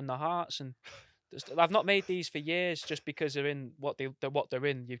bollocks out and the hearts, and I've not made these for years just because they're in what they're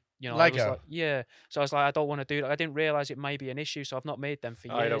in. You know, Lego. I was like, so I was like, I don't want to do that. I didn't realize it may be an issue, so I've not made them for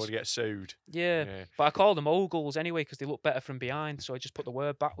years. I don't want to get sued. Yeah, but I call them ogles anyway because they look better from behind. So I just put the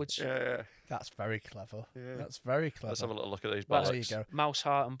word backwards. Yeah. That's very clever. Yeah. That's very clever. Let's have a little look at these Well, bollocks. There you go. Mouse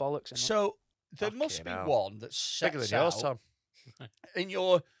heart and bollocks. And So there Fucking must be hell. one that Bigger sets than yours, out Tom. in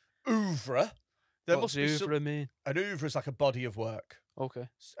your oeuvre. There what's must be over me? an oeuvre is like a body of work Okay.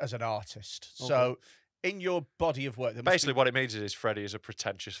 as an artist. Okay. So in your body of work, there must Basically, what it means is Freddy is a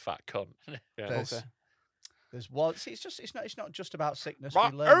pretentious fat cunt. Yeah. there's, Okay. there's one. See, it's not just about sickness. My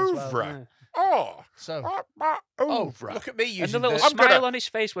we learn as well. oeuvre. Yeah. Oh, So my oh, oeuvre. look at me And using the little the- smile on his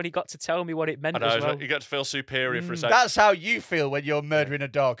face when he got to tell me what it meant I know, as it's well. like you got to feel superior for a second. That's how you feel when you're murdering a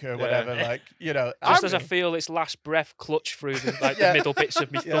dog or whatever. Like, you know, Just as I feel its last breath clutch through the middle bits of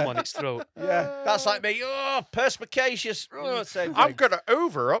my thumb on its throat. yeah, that's like me. Oh, perspicacious. Oh, same I'm thing. going to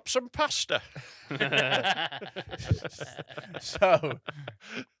over up some pasta. So,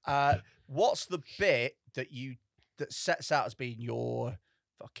 what's the bit that sets out as being your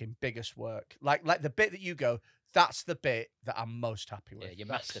fucking biggest work? Like the bit that you go, that's the bit that I'm most happy with. Yeah, your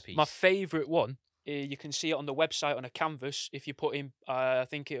That's- masterpiece. My favourite one, you can see it on the website on a canvas. If you put in, I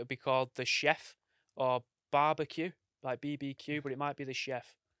think it would be called the Chef or Barbecue, like BBQ, but it might be the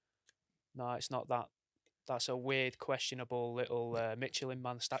Chef. No, it's not that. That's a weird, questionable little Michelin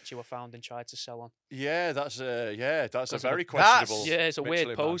Man statue I found and tried to sell on. Yeah, that's a Because of very the- questionable. Yeah, it's a weird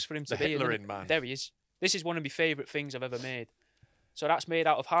Michelin pose man. for him to The be in. Hitler isn't in it? man. There he is. This is one of my favourite things I've ever made. So that's made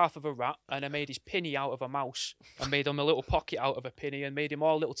out of half of a rat, and I made his pinny out of a mouse. I made him a little pocket out of a pinny, and made him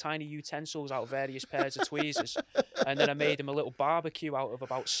all little tiny utensils out of various pairs of tweezers. And then I made him a little barbecue out of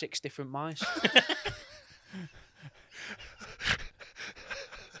about 6 different mice.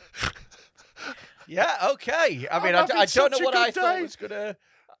 Yeah, okay. I mean, I'm I having don't know such a what I good thought day. was gonna.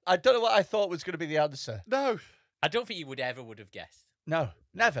 I don't know what I thought was gonna be the answer. No. I don't think you would have guessed. No,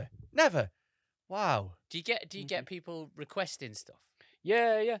 never. Wow. Do you get people requesting stuff?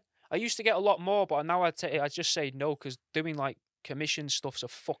 Yeah. I used to get a lot more, but now I just say no, because doing like commission stuff's a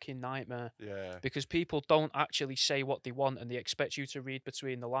fucking nightmare. Yeah. Because people don't actually say what they want, and they expect you to read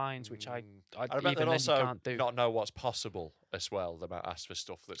between the lines, which I I bet even they'd then you also can't do. not know what's possible as well. They might ask for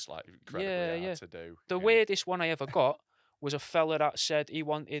stuff that's like incredibly Yeah. hard to do. The Yeah. weirdest one I ever got was a fella that said he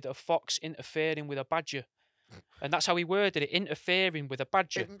wanted a fox interfering with a badger. And that's how he worded it, interfering with a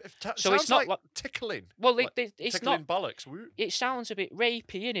badger. So it's sounds not like tickling. Well, like it's tickling not. bollocks. Woo. It sounds a bit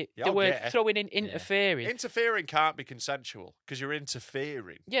rapey, innit? Yeah, The oh, word yeah. throwing in interfering. Interfering can't be consensual because you're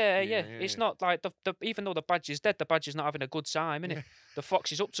interfering. Yeah. Yeah, It's yeah. not like the even though the badger's dead, the badger's not having a good time, innit? The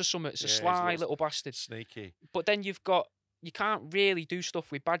fox is up to something. It's a Yeah, he's sly lost- little bastard. Sneaky. But then you can't really do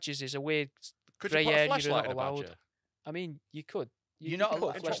stuff with badgers. There's a weird Could grey you put a area you're flashlight not in a allowed. badger? I mean, you could. You're not could put a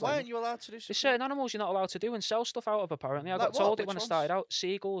allowed. flashlight Why in. aren't you allowed to do There's stuff? certain animals you're not allowed to do and sell stuff out of, apparently. I Like got told what? it when I Which started ones? out.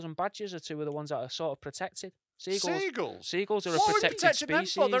 Seagulls and badgers are two of the ones that are sort of protected. Seagulls. Seagulls are What a are we protected protecting them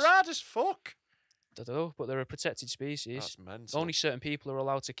species. for? They're hard as fuck. I don't know, but they're a protected species. That's mental. Only certain people are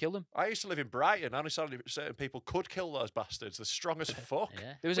allowed to kill them. I used to live in Brighton. Only certain people could kill those bastards. They're strong as fuck.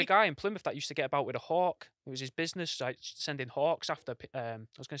 Yeah. There was a guy in Plymouth that used to get about with a hawk. It was his business, like sending hawks after, I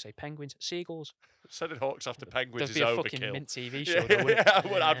was going to say penguins, seagulls. Sending hawks after penguins There'd is be a fucking overkill. mint TV Yeah, show, though, wouldn't it?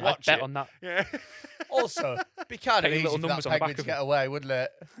 I'd I'd watch bet it. on that. Yeah. Also, be kind of Putting easy little for that numbers on the back penguin to of get away, wouldn't it?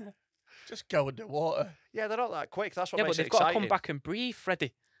 Just go underwater. Yeah, they're not that quick. That's what Yeah, but makes they've it got to exciting. come back and breathe,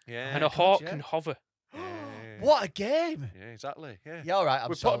 Freddy. Yeah. And a God, hawk yeah. can hover. What a game! Yeah, exactly. Yeah. Yeah, all right. I'm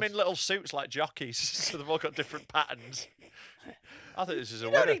We put them sold. in little suits like jockeys, so they've all got different patterns. I think this is a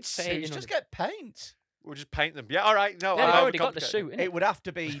You don't winner. need suits. Just get paint. We'll just paint them. Yeah, all right. No, Yeah, I they've already got the overcomplicate suit, innit? It would have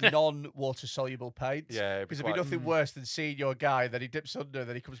to be non-water soluble paint. Yeah, it'd be because it'd be quite- nothing worse than seeing your guy, then he dips under,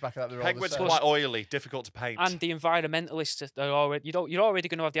 then he comes back out the Penguins are roller. quite oily, difficult to paint. And the environmentalists, they're already you're already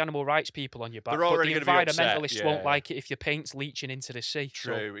going to have the animal rights people on your back. They're already but the gonna be upset, environmentalists won't yeah. like it if your paint's leaching into the sea.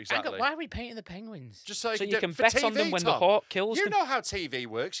 True, Hang on, exactly. why are we painting the penguins? Just so, So you do- can for bet TV, on them when the Tom. hawk kills You them. know how TV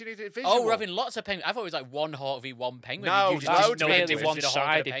works. You need it visual. Oh, we're having lots of penguins. I thought it was like one hawk v one penguin. No, You just loads didn't of know Really if it was a hawk and a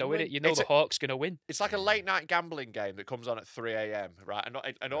one-sided, though, penguin. innit? You know It's the hawk's going to win. It's like a late night gambling game that comes on at 3 a.m. right?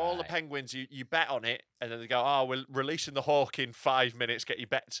 And all the Right. penguins, you bet on it, and then they go, "Oh, we're releasing the hawk in 5 minutes. Get your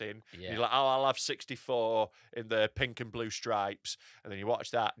bets in." And Yeah. you're like, "Oh, I'll have 64 in the pink and blue stripes," and then you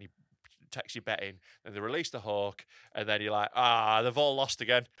watch that and you text your bet in, and they release the hawk, and then you're like, they've all lost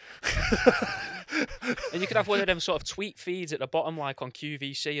again. And you could have one of them sort of tweet feeds at the bottom, like on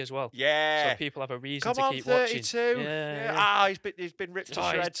QVC as well. Yeah. So people have a reason Come to on, keep 32. watching. Yeah. He's been ripped to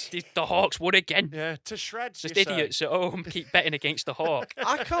Oh, shreds. the Hawks won again. Yeah, to shreds. Just you say. idiots at home keep betting against the Hawk.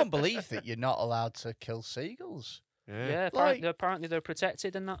 I can't believe that you're not allowed to kill seagulls. Yeah, Like- apparently they're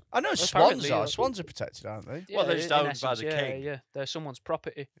protected and that. I know swans Apparently, are. Swans are protected, aren't they? Well, they're in just owned by essence, the yeah, king. Yeah, they're someone's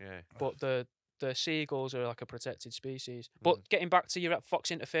property. Yeah. But the seagulls are like a protected species. But getting back to your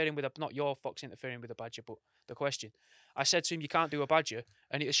fox interfering with not your fox interfering with a badger, but the question. I said to him, you can't do a badger.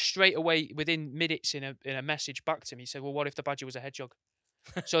 And it was straight away, within minutes in a message back to me, he said, well, what if the badger was a hedgehog?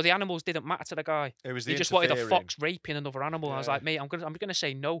 So the animals didn't matter to the guy. It was He the just wanted a interfering. fox raping another animal. And I was Yeah. like, mate, I'm gonna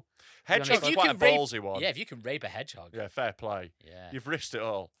say no. Hedgehog's If you quite a can rape- ballsy one. Yeah, if you can rape a hedgehog. Yeah, fair play. Yeah. You've risked it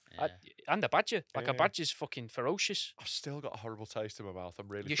all. yeah. And the badger. Like Yeah. a badger's fucking ferocious. I've still got a horrible taste in my mouth. I'm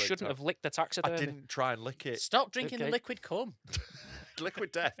really You freaked shouldn't out. have licked the taxidermy. I didn't try and lick it. Stop drinking the Okay. liquid cum.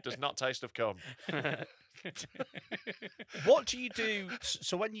 Liquid death does not taste of cum. What do you do?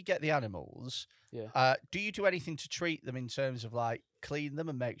 So when you get the animals, Yeah. do you do anything to treat them in terms of like clean them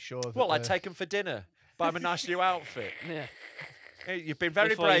and make sure that Well, I they're- take them for dinner. Buy them a nice new outfit. Yeah. Hey, you've been very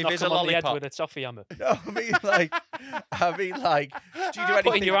Before you brave. knock Here's a 'em on the head lollipop. with a toffee hammer. No, I mean like, do you do anything?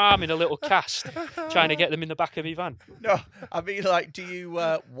 Putting your arm in a little cast, trying to get them in the back of my van. No, I mean like, do you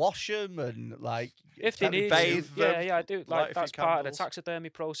wash them and like? If they tell them need to- bathe to, yeah, them, yeah, I do. light Like a few that's part of the candles. taxidermy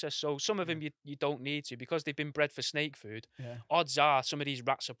process. So some of them you don't need to because they've been bred for snake food. Yeah. Odds are some of these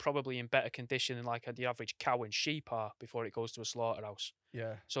rats are probably in better condition than like the average cow and sheep are before it goes to a slaughterhouse.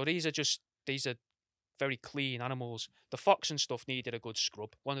 Yeah. So these are very clean animals. The fox and stuff needed a good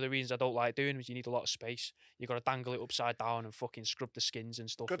scrub. One of the reasons I don't like doing is you need a lot of space. You got to dangle it upside down and fucking scrub the skins and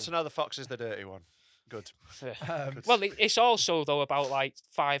stuff. Good to know the fox is the dirty one. Good. Yeah. Well, it's also though about like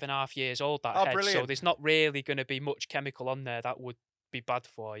 5.5 years old that Oh, head, so brilliant. there's not really going to be much chemical on there that would be bad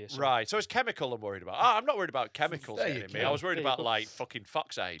for you. So. Right, so it's chemical I'm worried about. I'm not worried about chemicals There you getting me. go. I was worried There you about go. like fucking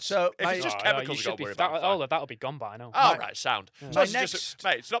fox AIDS. So, if mate- it's just Oh, chemicals, you you should got be worried about. all fine. of that'll be gone by now. All right, sound. Yeah. So My it's just,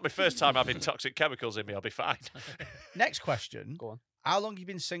 mate, it's not my first time having toxic chemicals in me. I'll be fine. Next question. Go on. How long you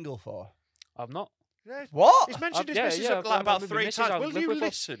been single for? I'm not. Yeah, What? he's mentioned his yeah, missus yeah, like I'm about with my 3 missus, times. I Will live you with her.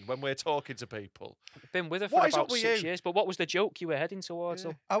 listen when we're talking to people? I've been with her for What is about up with 6 you? years. But what was the joke you were heading towards?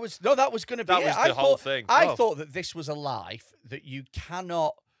 Yeah. though? That was going to be That it. was I the whole thought- thing. I Oh. thought that this was a life that you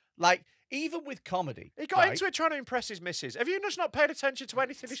cannot like. Even with comedy, He got right? into it trying to impress his missus. Have you just not paid attention to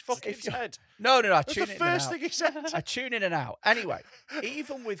anything he's fucking If you- said? No, I That's tune the in and first out. thing he said. I tune in and out. Anyway,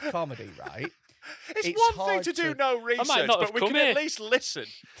 even with comedy, right? It's It's one thing hard to do to- no research, not but have we come can here. at least listen.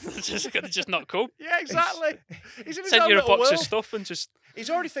 just not cool. Yeah, exactly. He's in his Send own you a little box of world. stuff and just He's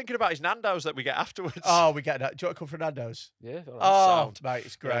already thinking about his Nando's that we get afterwards. Oh, we get that. Do you want to come for Nando's? yeah. all right. Oh, sound. mate,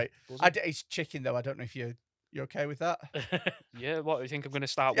 it's Yeah. great. Buzzing. It's chicken though. I don't know if you okay with that? Yeah. What do you think I'm going to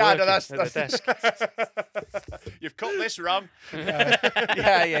start Yeah, working no, that's- at the desk? You've cut this wrong.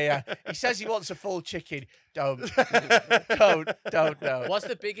 Yeah. He says he wants a full chicken. Don't. No. What's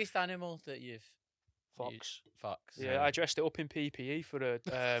the biggest animal that you've Fox. Fox. Yeah, I dressed it up in PPE for a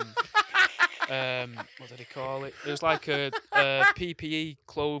what did they call it? It was like a PPE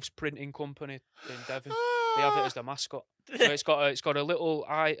clothes printing company in Devon. They have it as the mascot. So it's got a little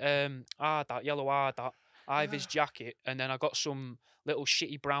eye, that yellow eye, that Ivy's jacket, and then I got some little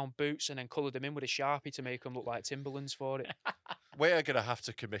shitty brown boots, and then coloured them in with a Sharpie to make them look like Timberlands for it. We're going to have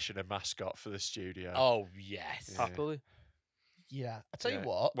to commission a mascot for the studio. Oh, yes. Happily. Yeah. I tell you Yeah.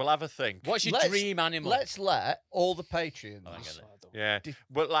 what. We'll have a think. What's your Let's- dream animal? Let's let all the Patreons. Oh, I get it. Yeah,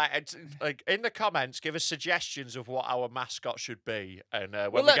 but like in the comments, give us suggestions of what our mascot should be, and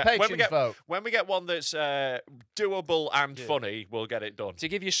We'll when, let we get, Patreons vote. when we get one that's doable and Yeah. funny, we'll get it done. To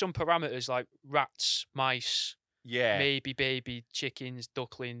give you some parameters like rats, mice, Yeah, maybe baby chickens,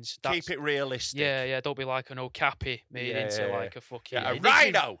 ducklings. keep it realistic. Yeah. Don't be like an okapi made into Yeah. like a fucking. Yeah, a It needs to be-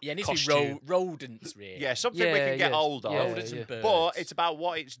 rhino. Yeah, it needs to be costume. rodents, really. Yeah, something we can get hold of. Rodents and birds. But it's about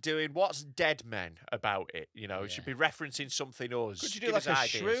what it's doing. What's dead men about it? You know, it should be referencing something us. Could you do Give like us a ideas.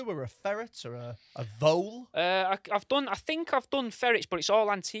 shrew or a ferret or a vole? I think I've done ferrets, but it's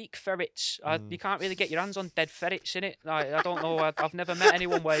all antique ferrets. You can't really get your hands on dead ferrets in it. I don't know. I've never met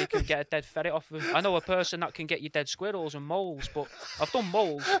anyone where you can get a dead ferret off of. I know a person that can get you dead squirrels and moles, but I've done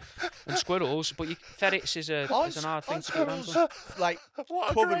moles and squirrels, but ferrets is an hard thing to get your hands on. Like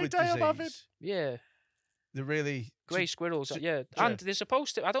What a covered great with day I'm having. disease. Yeah, They're really grey squirrels. Yeah, yeah. and they're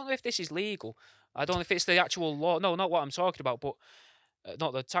supposed to. I don't know if this is legal. I don't know if it's the actual law. No, not what I'm talking about, but.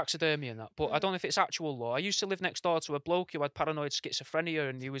 Not the taxidermy and that, but I don't know if it's actual law. I used to live next door to a bloke who had paranoid schizophrenia,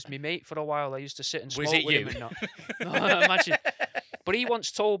 and he was my mate for a while. I used to sit and smoke Was it with you? him and that. No, imagine. But he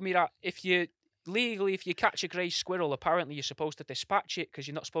once told me that if you catch a grey squirrel, apparently you're supposed to dispatch it because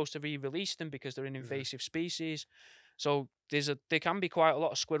you're not supposed to re-release them because they're an invasive species. So there can be quite a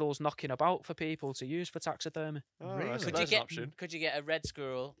lot of squirrels knocking about for people to use for taxidermy. Oh, Really? so Could you there's an get? option. Could you get a red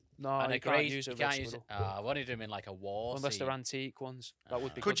squirrel No, and a you grey? can't use a you red can't use it. squirrel. I wanted them in like a war. Unless they're scene. antique ones. That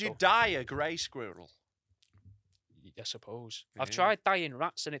would be Could good, you though. dye a grey squirrel? I suppose. I've Yeah. tried dyeing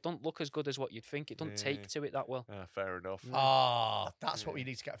rats and it don't look as good as what you'd think. It doesn't Yeah. take to it that well. Fair enough. Ah, that's what we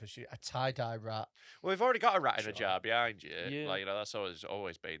need to get for shoot. A tie-dye rat. Well, we've already got a rat in a Sure. jar behind you. Yeah. Like, you know, that's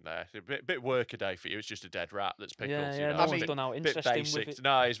always been there. A bit work a day for you. It's just a dead rat that's pickled. Yeah, you yeah, know, no it's a one's bit- done out bit interesting basic. with it.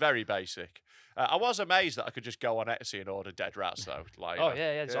 No, it's very basic. I was amazed that I could just go on Etsy and order dead rats, though. Like, Oh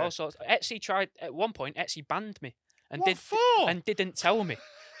yeah, there's all sorts. Etsy tried at one point. Etsy banned me and What for? didn't tell me.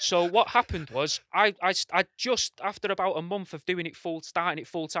 So what happened was I just after about a month of doing it starting it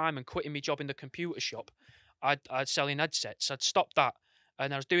full time and quitting my job in the computer shop, I'd selling headsets. I'd stopped that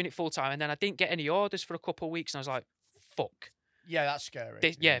and I was doing it full time, and then I didn't get any orders for a couple of weeks, and I was like, fuck. Yeah, that's scary.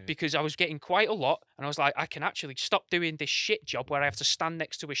 Because I was getting quite a lot, and I was like, I can actually stop doing this shit job where I have to stand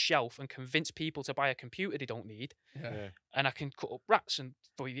next to a shelf and convince people to buy a computer they don't need, Yeah. and I can cut up rats and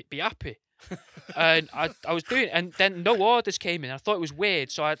be happy. And I was doing it, and then no orders came in. I thought it was weird,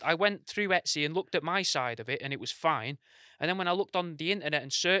 so I went through Etsy and looked at my side of it, and it was fine. And then when I looked on the internet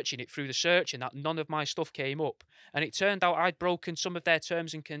and searching it through the search and that, none of my stuff came up. And it turned out I'd broken some of their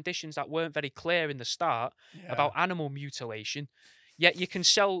terms and conditions that weren't very clear in the start about animal mutilation. Yet you can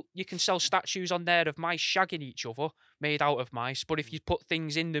sell statues on there of mice shagging each other made out of mice, but if you put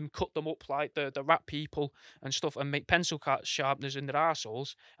things in them, cut them up like the rat people and stuff, and make pencil sharpeners in their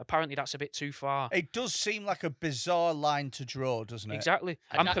arseholes, apparently that's a bit too far. It does seem like a bizarre line to draw, doesn't it? Exactly.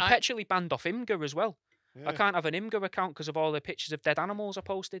 And I'm perpetually banned off Imgur as well. Yeah. I can't have an Imgur account because of all the pictures of dead animals I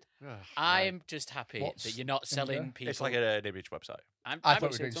posted. Ugh, I right. am just happy What's that you're not selling people. It's like an image website. I'm, I I'm,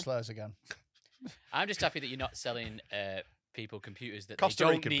 thought we were doing Satan. slurs again. I'm just happy that you're not selling people computers that Costa they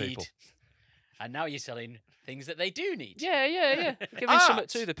don't Rican need. people. And now you're selling things that they do need. Yeah. Giving something Art.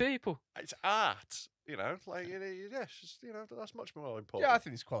 to the people. It's art. You know, like yeah, it's just, you know, that's much more important. Yeah, I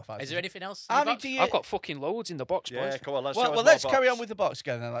think this qualifies. Is there anything else? in How the many box? do you? I've got fucking loads in the box, Yeah, boys. come on, let's. Well, show us well more let's carry on box. with the box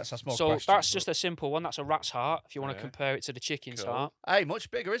again, and let's ask more So questions. that's just a simple one. That's a rat's heart. If you want Yeah. to compare it to the chicken's Cool. heart, Hey, much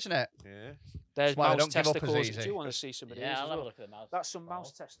bigger, isn't it? Yeah. there's why they mouse don't give up as testicles. easy. Do you want to see some of these? Yeah, as I'll have a well? look at the mouse. That's some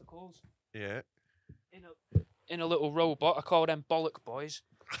mouse testicles Yeah. in a little robot. I call them bollock boys.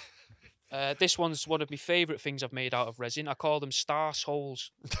 This one's one of my favourite things I've made out of resin. I call them star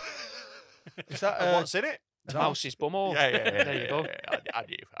holes. Is that And what's in it? It's mouse's bumhole. Yeah. There you go. Yeah,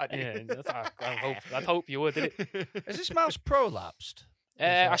 I knew. Yeah, I'd hope you would, did it? is this mouse prolapsed?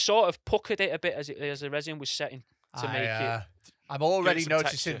 I sort of puckered it a bit as the resin was setting to make it. I'm already some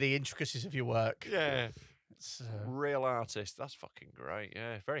noticing texture. the intricacies of your work. Yeah. It's, Real artist. That's fucking great.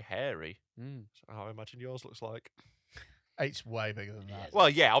 Yeah. Very hairy. Mm. That's how I imagine yours looks like. it's way bigger than that. Well,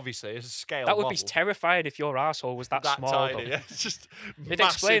 yeah, obviously, it's a scale. That would be model. terrifying if your asshole was that, small. tiny. though. Yeah. It's just It'd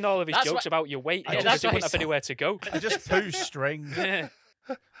massive. explain all of his That's jokes why- about your weight. Yeah, though, that's because he why wouldn't have it's- anywhere to go. I just poo string. Yeah.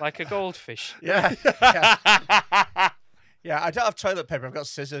 Like a goldfish. Yeah. Yeah, I don't have toilet paper. I've got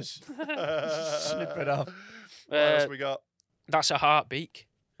scissors. Snip it off. What else Uh, we got? That's a heart beak.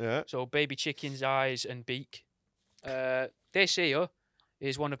 Yeah. So baby chicken's eyes and beak. This here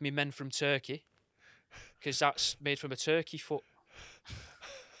is one of me men from Turkey. because that's made from a turkey foot.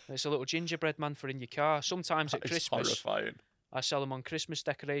 It's a little gingerbread man for in your car. Sometimes at Christmas, horrifying. I sell them on Christmas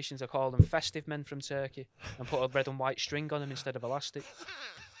decorations. I call them festive men from Turkey, and put a red and white string on them instead of elastic.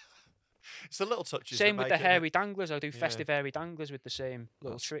 It's the little touches. Same that with the make it- hairy danglers. I do festive hairy danglers with the same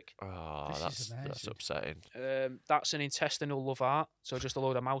little trick. Oh, This is that's amazing. upsetting. That's an intestinal love art. So just a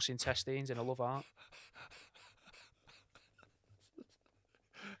load of mouse intestines in a love art.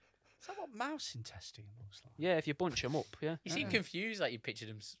 Is that what mouse intestine looks like? Yeah, if you bunch them up, yeah. You seem confused, like you pictured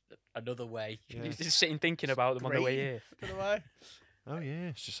him another way. You're just sitting thinking about them on the way here. Don't know why. Oh yeah,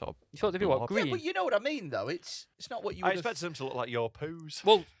 it's just sort of. You thought they'd be what, blob. green? Yeah, but you know what I mean, though. It's not what you I would have... expected them to look like your poos.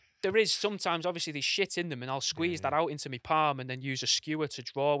 Well, there is sometimes, obviously, there's shit in them, and I'll squeeze that out into my palm and then use a skewer to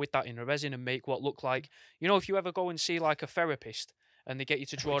draw with that in a resin and make what look like... You know, if you ever go and see, like, a therapist and they get you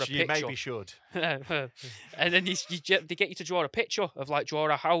to draw Which a you picture... maybe should. and then they get you to draw a picture of, like, draw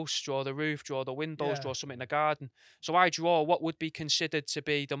a house, draw the roof, draw the windows, Yeah. draw something in the garden. So I draw what would be considered to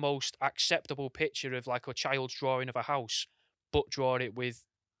be the most acceptable picture of, like, a child's drawing of a house, but draw it with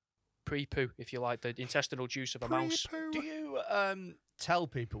pre-poo, if you like, the intestinal juice of a mouse. Do you tell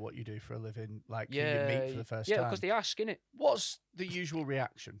people what you do for a living, like when you Yeah, meet for the first yeah, time? because they ask, innit? What's the usual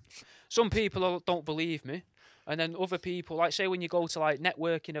reaction? Some people don't believe me, and then other people, like, say when you go to like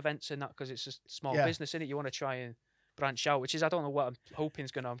networking events and that, because it's a small Yeah. business, innit? You want to try and branch out, which is I don't know what I'm hoping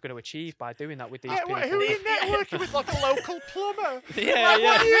I'm going to achieve by doing that with these people. Who are you networking with? Like a local plumber? Yeah, What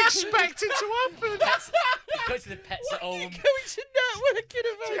yeah. are you expecting to happen? Go to the pets at home. Going to networking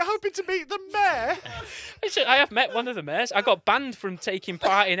You're events. hoping to meet the mayor? I have met one of the mayors. I got banned from taking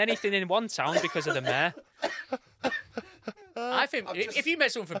part in anything in one town because of the mayor. I think if you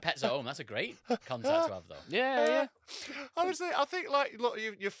met someone from Pets at Home, that's a great contact to have, though. Yeah, yeah. Honestly, I think like look,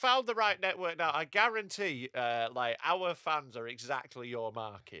 you found the right network now. I guarantee, like our fans are exactly your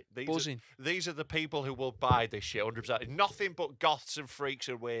market. Buzzing. These are the people who will buy this shit 100%. Nothing but goths and freaks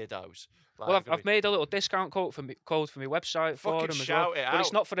and weirdos. Like, Well, I mean, I've made a little discount code for my website for Fucking them as shout well. it But it's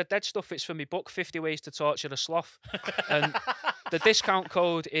out. not for the dead stuff. It's for my book, 50 Ways to Torture a Sloth. And the discount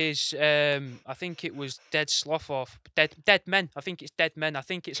code is, I think it was Dead Sloth or Dead Men. I think it's Dead Men. I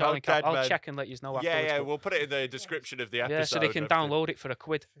think it's all Code in cap. Dead I'll Men. check and let you know yeah, afterwards. yeah, but- we'll put it in the description of the episode. yeah, so they can and everything. download it for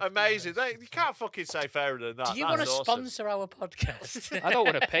 £1. Amazing. You can't fucking say fairer than that. Do you want to That's awesome. sponsor our podcast? I don't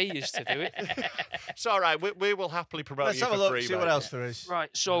want to pay you to do it. It's all right. We will happily promote Let's you have a for look, free, see mate. what else there is. Right,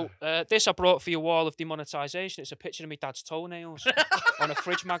 so this I brought for your wall of demonetisation. It's a picture of my dad's toenails on a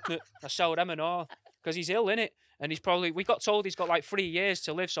fridge magnet. I sell them and all because he's ill, innit? And we got told he's got like 3 years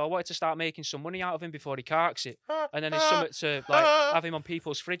to live, so I wanted to start making some money out of him before he carks it. And then it's something to like have him on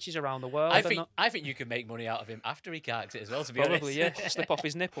people's fridges around the world. I think you can make money out of him after he carks it as well, to be Probably, honest. yeah. Slip off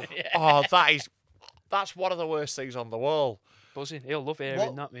his nipple. Oh, that's one of the worst things on the wall. Buzzing. He'll love hearing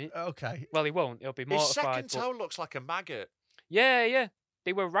What- that, mate. Okay. Well, he won't. He'll be His mortified. second toe looks like a maggot. Yeah, yeah.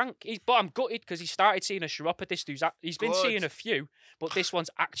 They were rank. But I'm gutted because he started seeing a chiropodist. He's been Good. seeing a few, but this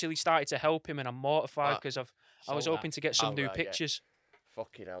one's actually started to help him, and I'm mortified because I was sold hoping to get some Oh, new right, yeah. pictures.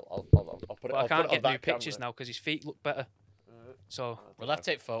 Fucking hell. I'll put it. But I can't get new pictures now because his feet look better. So We'll have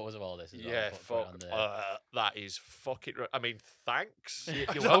to take photos of all this as well. Yeah, and put it on fuck. the- That is fucking. I mean, thanks.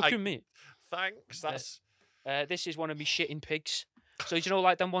 you're welcome, mate. Thanks. That's. This is one of me shitting pigs. So do you know,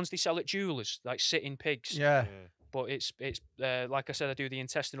 like them ones they sell at jewelers, like sitting pigs. Yeah. But it's like I said, I do the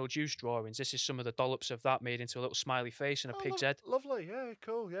intestinal juice drawings. This is some of the dollops of that made into a little smiley face and a pig's head. Lovely. Yeah.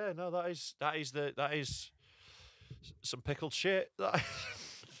 Cool. Yeah. No, that is some pickled shit.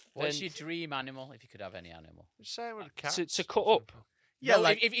 What's Then- your dream animal, if you could have any animal? Same with cats. To cut up Yeah, No,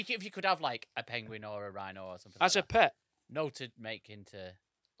 like- if you could have like a penguin or a rhino or something as a like that. pet. No, to make into...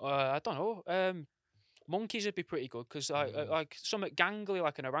 I don't know. Monkeys would be pretty good because like something gangly,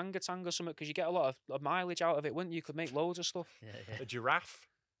 like an orangutan or something, because you get a lot of mileage out of it, wouldn't you? You could make loads of stuff. A giraffe.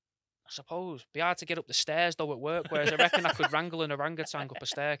 I suppose. Be hard to get up the stairs though at work, whereas I reckon I could wrangle an orangutan up a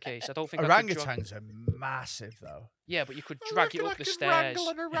staircase. I don't think I could drag... Orangutans are massive, though. Yeah, but you could drag it up the stairs.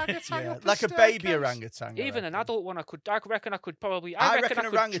 Yeah, like a baby orangutan. I Even an reckon. adult one, I reckon I could probably. I I reckon I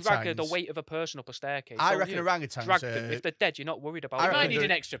reckon could drag the orangutans- weight of a person up a staircase. I don't reckon you? orangutans Drag are- them. If they're dead, you're not worried about I You it. might reckon need they're-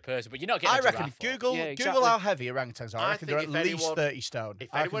 an extra person, but you're not getting I a reckon giraffe up. Google Yeah, Google exactly. how heavy orangutans are. I I reckon they're at think if least anyone- 30 stone. If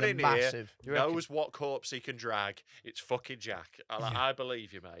I reckon anyone they're in here massive. You reckon? knows what corpse he can drag, it's fucking Jack. I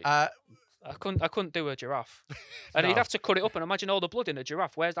believe you, mate. I couldn't do a giraffe, and he'd No. have to cut it up. And imagine all the blood in a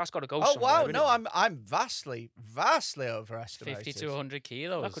giraffe. Where's that's got to go? Oh somewhere, wow, innit? no, I'm vastly overestimated. 50 to 100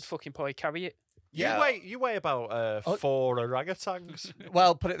 kilos. I could fucking probably carry it. Yeah. You weigh about 4 orangutans.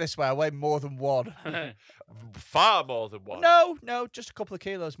 Well, put it this way, I weigh more than one. Far more than one. No, just a couple of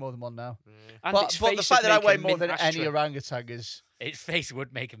kilos more than one now. And But its the face fact would that I make a weigh more mint than any ashtray. orangutan is... Its face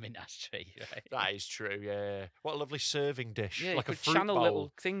would make a mint ashtray, right? That is true. Yeah. What a lovely serving dish, Yeah, like you a could fruit channel bowl.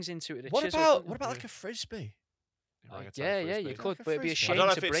 little things into it. What chisel, about couldn't you? like a frisbee? Orangutan Yeah, frisbee. you could, like a but it'd be a frisbee. I shame don't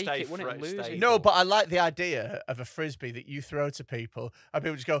know to if it break stay it, wouldn't it? fre- Lose stay- it. No, but I like the idea of a frisbee that you throw to people, and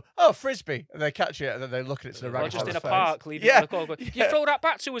people just go, "Oh, frisbee," and they catch it, and then they look at it to the Or orangutan's just in a face. park, leave it Yeah, on the corner. Going, You yeah. throw that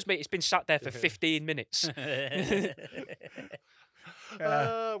back to us, mate. It's been sat there for 15 minutes.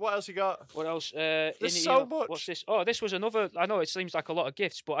 What else you got? What else? There's so much. What's this? Oh, this was another. I know it seems like a lot of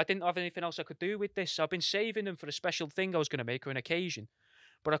gifts, but I didn't have anything else I could do with this. I've been saving them for a special thing I was going to make or an occasion,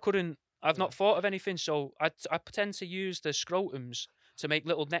 but I couldn't. I've not thought of anything, so I tend to use the scrotums to make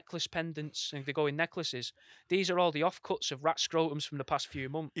little necklace pendants, and they go in necklaces. These are all the offcuts of rat scrotums from the past few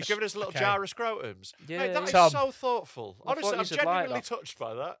months. You've given us a little Okay. jar of scrotums. Yeah, Mate, that is Tom. so thoughtful. I Honestly, thought I'm you'd like genuinely that. touched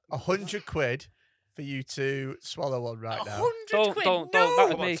by that. 100 quid for you to swallow one right now. 100 quid? Don't. No! That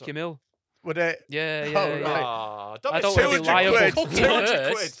would Come on, make Tom. him ill. Would it? Yeah, Oh, yeah, yeah. right. Ah, don't I be don't silly. wanna be 200 liable. quid.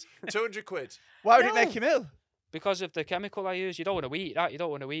 200 quid. First. 200 quid. Why would it No. make him ill? Because of the chemical I use, you don't want to eat that. You don't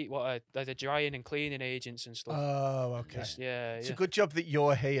want to eat what the drying and cleaning agents and stuff. Oh, okay. It's- yeah, It's yeah. a good job that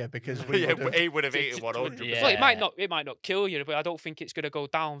you're here because we Yeah, would have... he would have eaten 100. Yeah. Well, it might not kill you, but I don't think it's going to go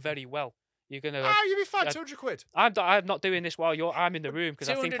down very well. You're gonna. Ah, you'd be fine. Yeah. 200 quid. I'm not doing this while I'm in the room because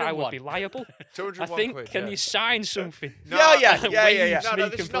I think I would 201. be liable. 201 I think. quid. Can yeah. you sign something? No, Yeah. Waves No, me this is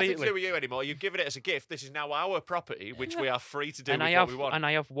nothing to completely. do with you anymore. You've given it as a gift. This is now our property, which we are free to do And with I what have we want. and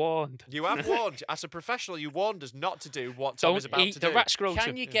I have warned. You have warned, as a professional, you warned us not to do what Tom is Don't about eat to the do. rat scrotum.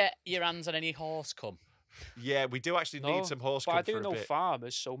 Can you get your hands on any horse cum? Yeah, we do actually No, need some horse but cum I do for a know bit.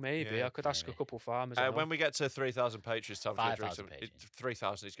 farmers, so maybe Yeah, I could ask a couple farmers. I know. When we get to 3,000 patrons, Tom's going to drink 5,000 some. patrons.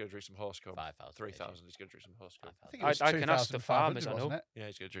 3,000, he's going to drink some horse cum. 5,000 3,000, he's going to drink some horse cum. I think it was I can ask the 2,500, farmers, I know. wasn't it? Yeah,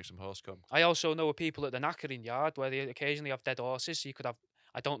 he's going to drink some horse cum. I also know people at the knackering yard where they occasionally have dead horses. So you could have.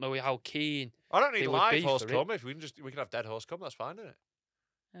 I don't know how keen. I don't need They would live be horse for it. cum. If we can have dead horse cum, that's fine, isn't it?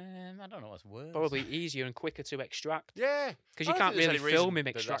 I don't know what's worse. Probably easier and quicker to extract Yeah. because I you don't can't think really there's any film reason him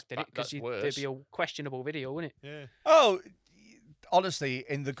that extracting it because that's there'd worse. be a questionable video, wouldn't it? Yeah. Oh, honestly,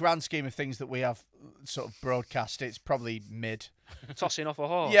 in the grand scheme of things that we have sort of broadcast, it's probably mid. Tossing off a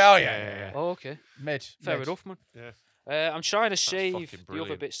horse. Yeah, yeah. Oh, okay. Mid. Fair mid. enough, man. Yeah. I'm trying to fucking save the other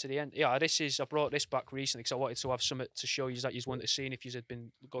brilliant. bits to the end. Yeah, I brought this back recently because I wanted to have something to show you that you wanted to see if you had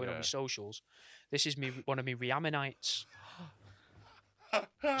been going on Yeah. the socials. This is one of my reammonites.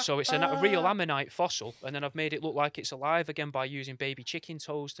 So it's a real ammonite fossil, and then I've made it look like it's alive again by using baby chicken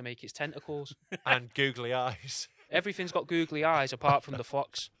toes to make its tentacles. And googly eyes. Everything's got googly eyes apart from the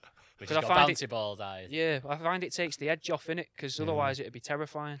fox. Which 'Cause has I got find bouncy balls eyes. Yeah, I find it takes the edge off in it because otherwise it'd be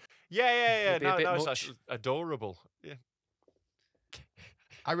terrifying. Yeah. It'd be a bit No, it's much. actually adorable. Yeah.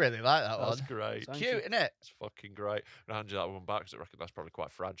 I really like that That's one. great. Thank Cute, you. isn't it? It's fucking great. I'll hand you that one back because I reckon that's probably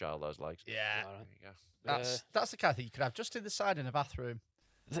quite fragile, those legs. Yeah. Alright. There you go. That's the kind of thing you could have just in the side in a bathroom.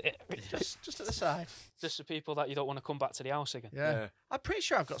 Just at the side. Just the people that you don't want to come back to the house again. Yeah. Yeah. I'm pretty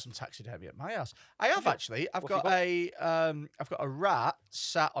sure I've got some taxidermy at my house. I have actually. I've What have got you I've got a rat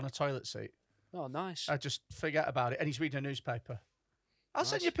sat on a toilet seat. Oh, nice. I just forget about it, and he's reading a newspaper. I'll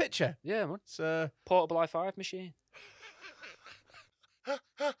send Nice. you a picture. Yeah, man. It's Portable i5 machine.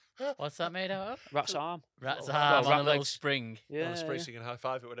 What's that made out of? Rat's arm. Rat's Well, arm on rat a little legs. spring. Yeah. On a spring yeah. singing high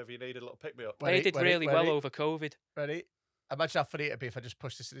five it whenever you need a little pick me up. They Ready, did ready, really ready? well over COVID. ready. Imagine how funny it'd be if I just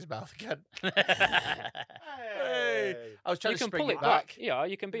pushed this in his mouth again. Hey. I was trying You to can spring pull it back. back. Yeah,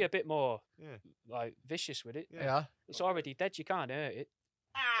 you can be a bit more Yeah. like vicious with it. Yeah. It's already dead. You can't hurt it.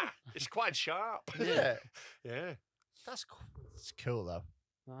 Ah, it's quite sharp. Is it? Yeah. That's it's cool though.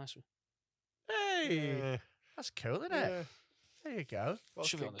 Nice. Hey, Yeah. that's cool, isn't it? Yeah. There you go.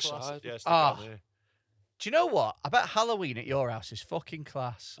 Shove it on the Class- side. Yeah, stick Ah. it on there. Do you know what? I bet Halloween at your house is fucking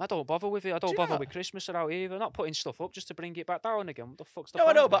class. I don't bother with it. I don't you bother not? with Christmas or out either. I'm not putting stuff up just to bring it back down again. What the fuck's the No, I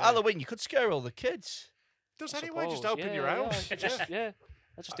point? know, but Halloween you could scare all the kids. Does I anyway, just suppose. open Yeah, your yeah, house. I just, yeah.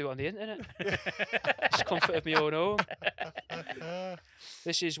 I just do it on the internet. It's comfort of my own home.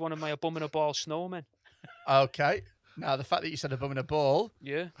 This is one of my abominable snowmen. Okay. Now the fact that you said a bum and a ball,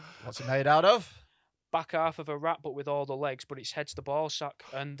 Yeah. what's it made out of? Back half of a rat, but with all the legs, but its head's the ball sack,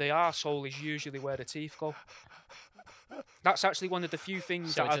 and the arsehole is usually where the teeth go. That's actually one of the few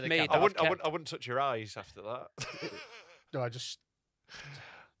things So that into I've the made. cap. That I wouldn't, I've I, kept. wouldn't, I wouldn't touch your eyes after that. No, I just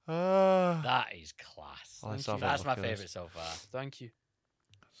That is class. Let's have a That's look my at this. favourite so far. Thank you.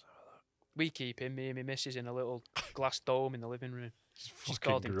 We keep him, me and my missus, in a little glass dome in the living room. She's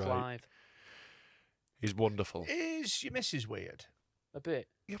called him great. Clive. He's wonderful. is your missus weird? A bit.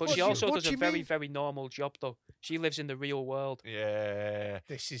 Yeah, But what she do you- also what does do a you very, mean? very normal job, though. She lives in the real world. Yeah.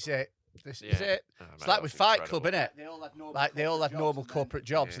 This is it. This Yeah. is it. Oh, It's mate, like with that's Fight incredible. Club, innit? They all had normal Like they all had normal corporate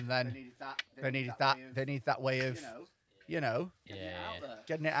jobs, Yeah. and then they needed that. They need that way of, Yeah.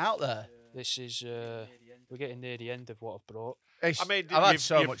 getting it out there. This is, we're getting near the end of what I've brought. I mean, I've had you've-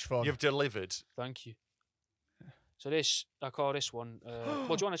 so you've- much fun. You've delivered. Thank you. So this, I call this one. Well,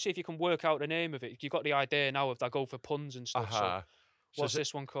 do you want to see if you can work out the name of it? You've got the idea now of I go for puns and stuff. Uh-huh. So what's is it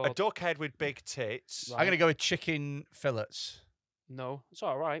this one A called? duck head with big tits. Right. I'm gonna go with chicken fillets. No, it's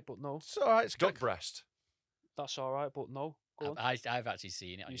all right, but no. It's all right. It's Duck good. breast. That's all right, but no. Go on. I've actually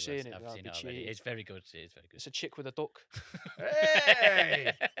seen it. On You've your seen list. it, I've that'd seen be it already. cheating. It's very good. It's very good. It's a chick with a duck.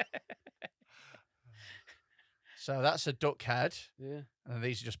 Hey! So that's a duck head, Yeah, and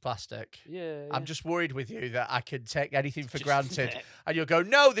these are just plastic. yeah. I'm just worried with you that I could take anything for Just- granted, and you'll go,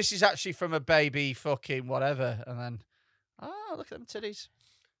 "No, this is actually from a baby, fucking whatever," and then, look at them titties.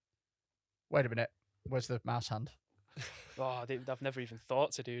 Wait a minute, where's the mouse hand? Oh, I've never even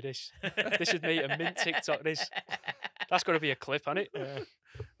thought to do this. This would make a mint TikTok. This. That's got to be a clip, hasn't it?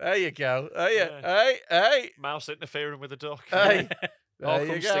 There you go. There you. Yeah. Hey. Mouse interfering with a duck. Hey. All There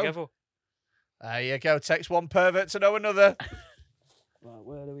you comes go. together. There you go. Takes one pervert to know another. Right,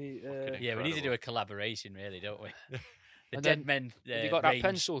 where do we? Yeah, we need to do Incredible. a collaboration, really, don't we? The And Dead then, Men. have you got that range.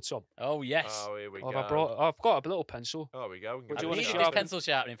 pencil, Tom? Oh yes. Oh, here we Or go. I've got a little pencil. Oh, we go. What do you I've wanna needed sharpen? this pencil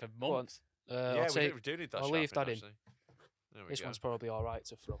sharpening for Go on. months. Yeah, I'll we do need that. I'll leave sharpening, that in. actually. There we This go. one's probably all right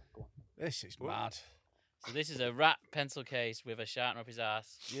to throw. Go on. This is Whoa. mad. So this is a rat pencil case with a sharpener up his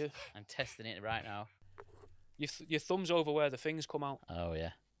ass. Yeah. I'm testing it right now. Your thumb's over where the things come out. Oh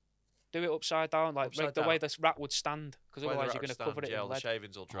yeah. Do it upside down, like Upside the way down. this rat would stand, because Where the otherwise you're rat going to would cover it stand, yeah, in all the lead.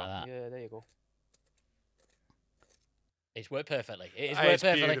 shavings will drop. Like that. Yeah, there you go. It's worked perfectly. It has Hey, worked it's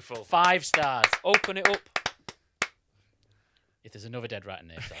perfectly. beautiful. 5 stars. Open it up. If there's another dead rat in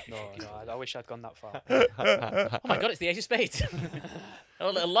there, it's like, No, I wish I'd gone that far. oh my god, it's the Ace of Spades. Oh,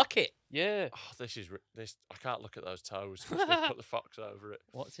 a little locket. Yeah. Oh, this. I can't look at those toes. 'Cause they put the fox over it.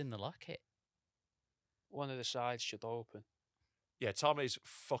 What's in the locket? One of the sides should open. Yeah, Tom is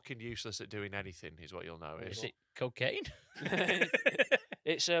fucking useless at doing anything. Is what you'll notice. Is it cocaine?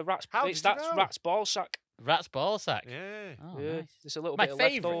 It's a rat's. How It's did you that's know? rat's ball sack. Rat's ball sack. Yeah. Oh, Yeah. nice. There's a little My bit of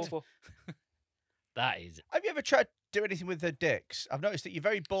favourite. leftover. That is. Have you ever tried to do anything with their dicks? I've noticed that you're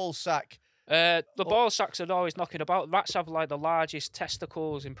very ball sack. The ball sacks are always knocking about. Rats have like the largest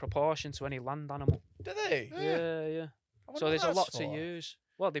testicles in proportion to any land animal. Do they? Yeah. I wonder So what there's a that's lot to for. use.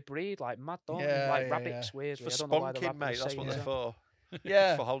 Well, they breed like mad, don't Yeah, they? Like yeah, rabbits, weirdly. For I don't know why the spunking, rabbit mate. was That's saying what they're that. for.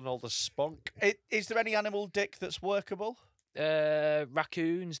 Yeah. For holding all the spunk. Is there any animal dick that's workable?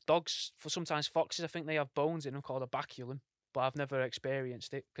 Raccoons, dogs, for sometimes foxes. I think they have bones in them called a baculum, but I've never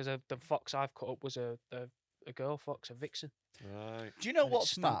experienced it because the fox I've cut up was a girl fox, a vixen. Right. Do you know And it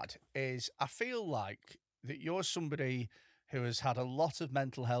what's stunk. mad? Is I feel like that you're somebody who has had a lot of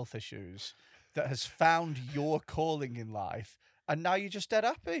mental health issues that has found your calling in life, and now you're just dead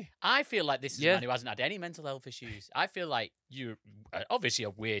happy. I feel like this is Yeah. a man who hasn't had any mental health issues. I feel like you're obviously a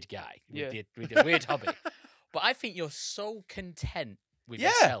weird guy Yeah. with a weird hobby, but I think you're so content with Yeah.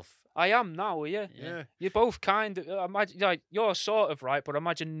 yourself. I am now, yeah. Yeah. You're both kind of. Imagine, like you're sort of right, but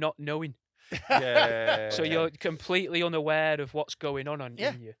imagine not knowing. Yeah. So you're completely unaware of what's going on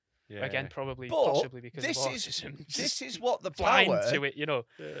Yeah. in you. Yeah. Again, probably, But possibly because this of is autism. this is what the blind power. to it, you know.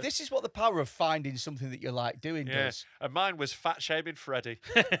 This is what the power of finding something that you like doing Yeah. does. And mine was fat shaming Freddy.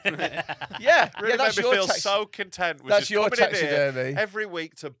 Yeah, Really that's made me your feel tax- so content. With That's just your coming in here taxidermy. every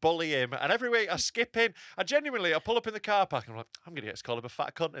week to bully him, and every week I skip in. I pull up in the car park, and I'm like, I'm gonna get to call him a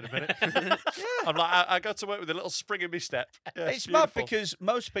fat cunt in a minute. I'm like, I got to work with a little spring in my step. Yeah, It's mad beautiful. because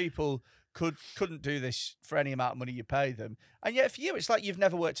most people couldn't do this for any amount of money you pay them, and yet for you, it's like you've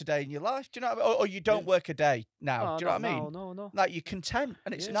never worked a day in your life. Do you know what I mean? Or you don't work a day now. Oh, do you know what I mean? No. Like you're content,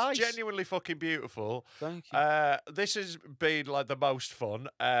 and it's Yeah. nice. Genuinely fucking beautiful. Thank you. This has been like the most fun.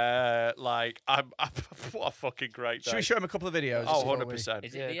 Like I'm what a fucking great day. Should we show him a couple of videos? Oh, before we- 100%.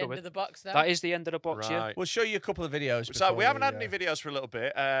 Is it Yeah, the go end with- of the box now? That is the end of the box, yeah. Right. We'll show you a couple of videos. So we before haven't had we, any videos for a little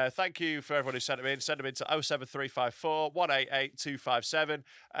bit. Thank you for everyone who sent them in. Send them in to 07354 188 257.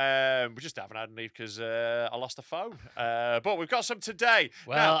 We just haven't had any because I lost the phone. But we've got some today.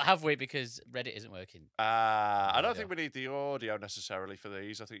 Well, Now, have we? Because Reddit isn't working. I don't Audio. think we need the audio necessarily for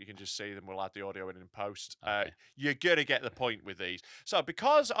these. I think you can just see them. We'll add the audio in post. Okay. You're going to get the point with these. So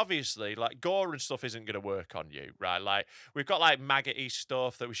because obviously like gore and stuff isn't going to work on you, right? Like we've got like maggoty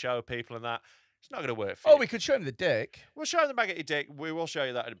stuff that we show people and that. It's not going to work for Oh, you. we could show him the dick. We'll show the maggoty dick. We will show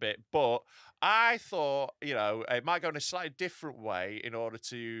you that in a bit. But I thought, it might go in a slightly different way in order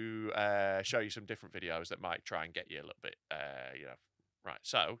to show you some different videos that might try and get you a little bit, Right,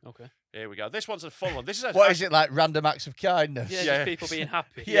 so Okay. here we go. This one's a fun one. This is a, What is it like? Random acts of kindness. Yeah, Yeah. just people being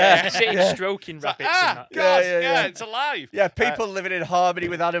happy. Yeah, Sitting yeah. stroking It's like, rabbits and that. God, Yeah. it's alive. Yeah, people living in harmony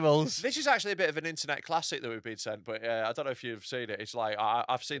with animals. This is actually a bit of an internet classic that we've been sent, but I don't know if you've seen it. It's like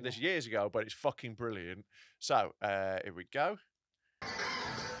I've seen this years ago, but it's fucking brilliant. So here we go. Go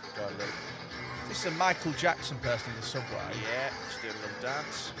on, Luke. This is a Michael Jackson person in the subway. Yeah, let's do a little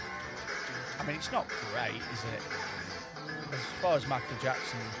dance. I mean, it's not great, is it? As far as Michael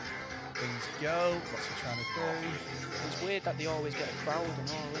Jackson things go, what's he trying to do? It's weird that they always get a crowd and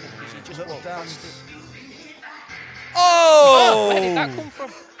all, isn't it? Because you just Little walk dance. past it. Oh! Where did that come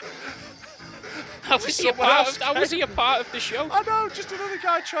from? How was he a part of the show? I know, just another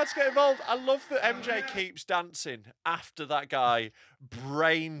guy tried to get involved. I love that MJ keeps dancing after that guy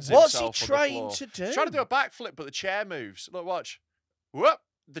brains What's he himself on the trying floor. to do? He's trying to do a backflip, but the chair moves. Look, watch. Whoop!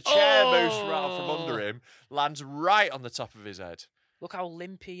 The chair moves right out from under him, lands right on the top of his head. Look how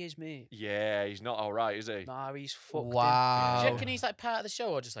limp he is, mate. Yeah, he's not all right, is he? Nah, he's fucked. Wow. Do you reckon he's like part of the show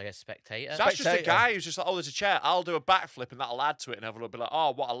or just like a spectator? That's just a Spectator. guy who's just like, oh, there's a chair. I'll do a backflip, and that'll add to it, and everyone will be like,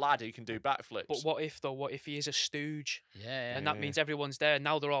 oh, what a lad, he can do backflips. But what if though? What if he is a stooge? Yeah. And that means everyone's there.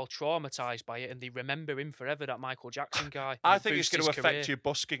 Now they're all traumatized by it, and they remember him forever. That Michael Jackson guy. I and think it's boost going to his affect career. your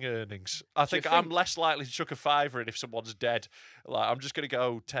busking earnings. I think think? I'm less likely to chuck a fiver in if someone's dead. Like I'm just going to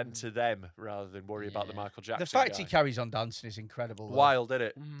go tend to them rather than worry about the Yeah. Michael Jackson. The fact guy. he carries on dancing is incredible. though. Wild, isn't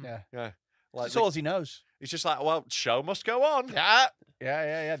it? Yeah. Yeah. Like That's all he knows. he's just like, well, show must go on.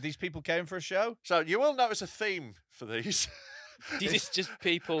 Yeah. These people came for a show. So you will notice a theme for these. It's just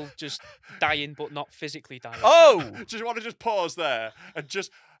people just dying, but not physically dying. Oh! Just want to just pause there and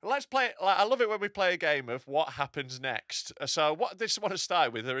just let's play. Like, I love it when we play a game of what happens next. So what this one has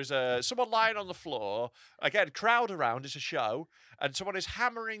started with, there is someone lying on the floor. Again, crowd around. It's a show, and someone is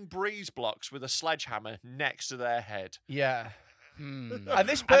hammering breeze blocks with a sledgehammer next to their head. Yeah. Hmm. And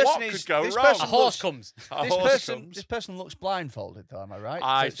this And person what is. could go this wrong? person A horse looks- comes. A This horse person, comes. this person looks blindfolded, though. Am I right?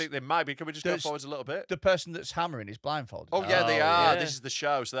 I So think they might be. Can we just go there's- forwards a little bit? the person that's hammering is blindfolded. Oh yeah, they Oh, are. yeah. This is the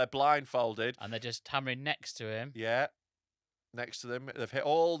show, so they're blindfolded. And they're just hammering next to him. Yeah, next to them, they've hit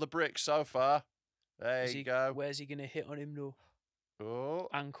all the bricks so far. There Is you he- go. Where's he gonna hit on him though? Oh,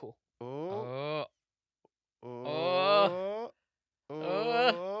 Ankle. oh, Oh.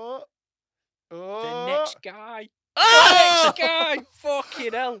 oh, oh, The next guy. Oh! Next guy.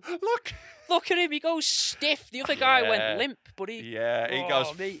 Fucking hell. Look, Look at him. He goes stiff. The other guy Yeah. went limp, but he. yeah, he Oh,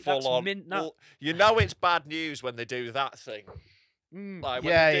 goes mate, full that's on. mint, that. Well, you know it's bad news when they do that thing. Mm, Like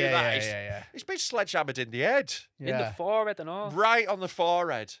when Yeah, they do yeah, that, yeah, it's, yeah. it's been sledgehammered in the head, in the Yeah. forehead and all. right on the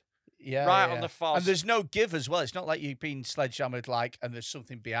forehead. Yeah, right yeah. on the false. And there's no give as well. It's not like you've been sledgehammered, like, and there's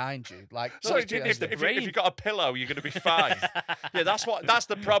something behind you. Like, So something if, behind you. if you've got a pillow, you're going to be fine. Yeah, that's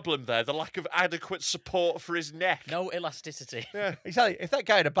the problem there. The lack of adequate support for his neck. No elasticity. Yeah. Exactly. If that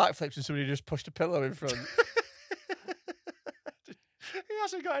guy had a backflip and somebody just pushed a pillow in front, He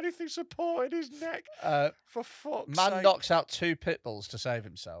hasn't got anything supporting his neck. For fuck's man sake. knocks out 2 pit bulls to save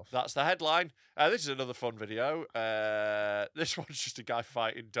himself. That's the headline. This is another fun video. This one's just a guy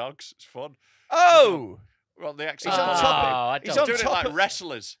fighting dogs. It's fun. Oh! Well, the He's on top of it. He's on doing it top like of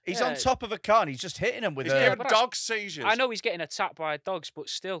wrestlers. He's Yeah. on top of a car and he's just hitting him with He's a. giving but that's- dogs seizures. I know he's getting attacked by dogs, but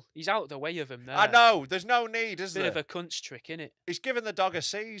still, he's out of the way of him there. I know. There's no need, is Bit there? of a cunt's trick, innit? He's giving the dog a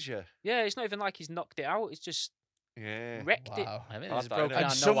seizure. Yeah, it's not even like he's knocked it out. It's just Yeah. wrecked it. Wow. I think I've there's done broken it.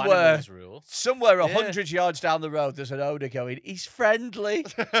 down And no somewhere- animals rule. Somewhere Yeah. 100 yards down the road, there's an owner going, he's friendly.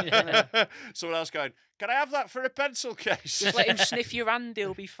 Someone else going, can I have that for a pencil case? Just let him sniff your hand,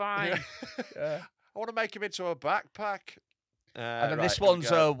 he'll be fine. Yeah. I want to make him into a backpack. And then right, this here we one's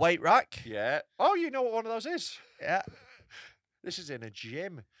go. a weight rack. Yeah. Oh, you know what one of those is? Yeah. This is in a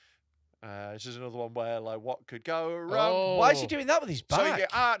gym. This is another one where, like, what could go wrong? Oh. Why is he doing that with his So back? you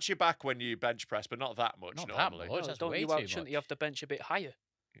arch your back when you bench press, but not that much Not that normally. much. Oh, That's don't way you too shouldn't much. you have the bench a bit higher?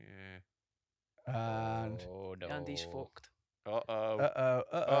 Yeah. And Oh no. And he's fucked. Uh-oh. uh-oh.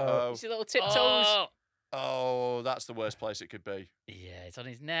 Uh-oh. See little tiptoes. Oh. Oh, that's the worst place it could be. Yeah, it's on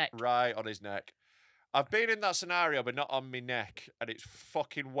his neck. Right on his neck. I've been in that scenario, but not on my neck, and it's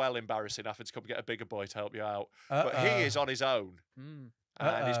fucking well embarrassing having to come get a bigger boy to help you out. But he is on his own, Mm.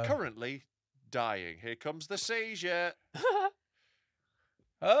 and he's Uh-oh. currently dying. Here comes the seizure.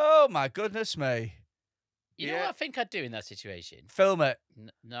 Oh, my goodness me. You know Yeah. what I think I'd do in that situation? Film it.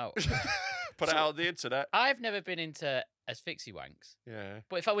 No. Put it out on the internet. I've never been into asphyxie wanks. Yeah.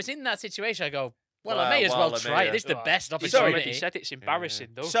 But if I was in that situation, I go, well, I Well, may as well I try it. may This is the Oh, best He's already opportunity. said it's embarrassing,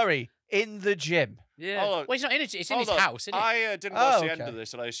 though. Sorry, in the gym. Yeah. Hold on. Well, it's not in it. It's in Hold his on. house, isn't it? I didn't watch Oh, the end okay. of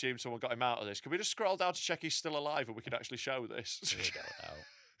this, and I assumed someone got him out of this. Can we just scroll down to check he's still alive, and we can actually show this? Here we go.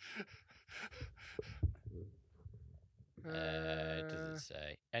 Oh. Doesn't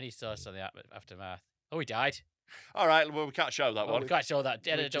say. Any source on the aftermath? Oh, he died. All right, well, we can't show that Oh, one. we can't show that.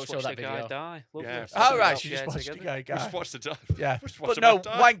 We Don't just show watched that the guy video. die. Lovely. Yeah. Oh, right, Up she just there watched the together. guy. We just watched the Yeah, we just watched but a no, man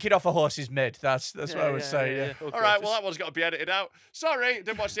die. wanking off a horse's mid. That's what I would say. Yeah. Okay, All right, well, just- that one's got to be edited out. Sorry,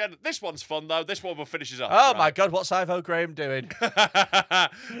 didn't watch the end. This one's fun, though. This one will finish us off. Oh my Right. God, what's Ivo Graham doing?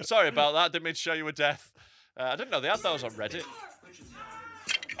 Sorry about that. Didn't mean to show you a death. I didn't know they had those on Reddit.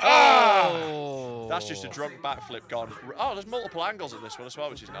 Oh, That's just a drunk backflip gone. Oh, there's multiple angles in this one as well,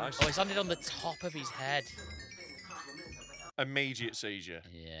 which is nice. Oh, he's landed on the top of his head. Immediate seizure.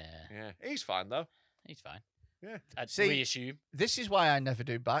 Yeah, Yeah, he's fine though. he's fine. Yeah. See- We assume. This is why I never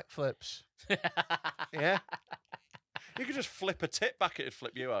do backflips. Yeah. You could just flip a tip back, it'd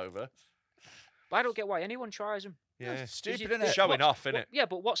flip you over. But I don't get why anyone tries them. Yeah. Stupid, you- isn't it? Showing off, innit? Yeah,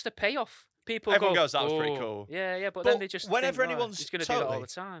 but what's the payoff? People Everyone go, goes, "That was pretty "Oh." cool. Yeah, but But then they just whenever think, anyone's- he's going to do that all totally. the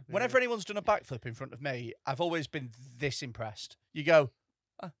time. Whenever anyone's done a backflip in front of me, I've always been this impressed. You go,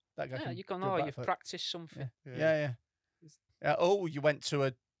 oh, that guy Yeah, can you go, do a oh, you've backflip." practiced something. Yeah. Oh, you went to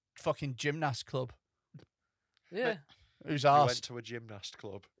a fucking gymnast club. Yeah. Who's You arse? went to a gymnast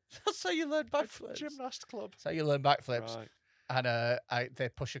club. That's how you learn backflips. Gymnast club. That's how you learn backflips. Right. And they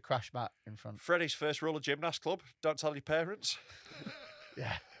push a crash mat in front. Freddie's first rule of gymnast club: don't tell your parents.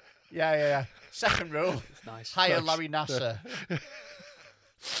 Yeah. Second rule: Nice. hire Larry Nasser.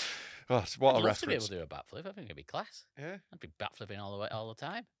 Oh, what I'd a love to be able reference! to do a backflip. I think it'd be class. Yeah, I'd be backflipping all the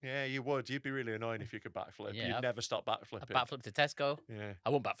time. yeah, you would. You'd be really annoying if you could backflip. Yeah, You'd I'd- never stop I'd backflipping. backflip to Tesco. Yeah. I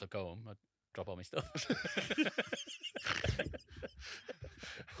won't backflip home. I'd drop all my stuff.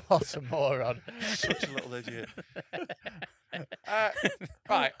 What a moron. Such a little idiot.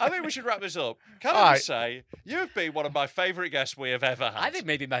 Right, I think we should wrap this up. Can I All just say, you've been one of my favourite guests we have ever had. I think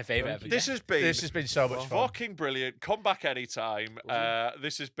maybe my favourite ever. this has been This has been so much fun. fucking brilliant. Come back anytime.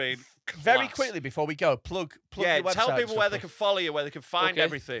 This has been Very class. quickly before we go, plug Yeah, your website tell and people where stuff. they can follow you, where they can find Okay.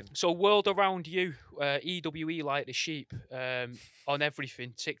 everything. So World Around You, EWE like the sheep, on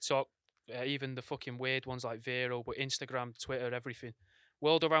everything, TikTok, even the fucking weird ones like Vero, but Instagram, Twitter, everything.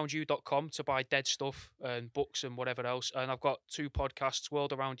 worldaroundyou.com to buy dead stuff and books and whatever else. And I've got 2 podcasts,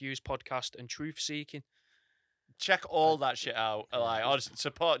 World Around You's podcast and Truth Seeking. Check all that shit out. Like, honestly,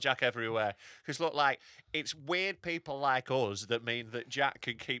 support Jack everywhere. Because look, like, it's weird people like us that mean that Jack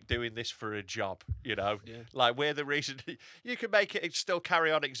can keep doing this for a job. You know, like we're the reason you can make it still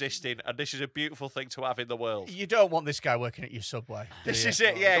carry on existing, and this is a beautiful thing to have in the world. You don't want this guy working at your Subway. This do you? is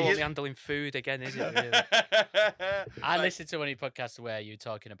it. Yeah. Don't you- be handling food again, is it? Really? I listened to one of your podcasts where you were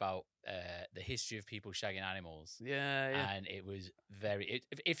talking about the history of people shagging animals. Yeah. And it was very.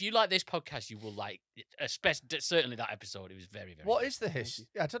 If you like this podcast, you will like, especially certainly that episode. It was very, very. What good. is the history?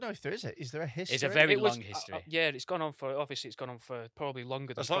 I don't know if there is it. Is there a history? It's a very It was- long history. yeah, it's gone on for it's gone on for probably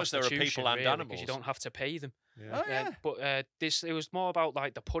longer than As long as there are prostitution, people and really, animals. because you don't have to pay them. Oh, yeah. But it was more about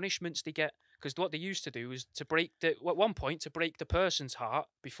like the punishments they get, because what they used to do was to break at one point to break the person's heart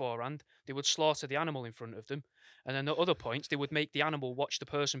beforehand, they would slaughter the animal in front of them, and then at other points they would make the animal watch the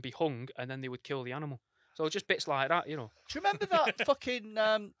person be hung, and then they would kill the animal. So just bits like that, you know. Do you remember that fucking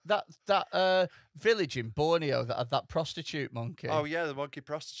that village in Borneo that had that prostitute monkey? Oh yeah, the monkey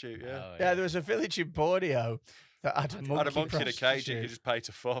prostitute. Yeah. Oh, yeah, there was a village in Borneo that had a monkey. Had a monkey in a cage and you prostitute. could just pay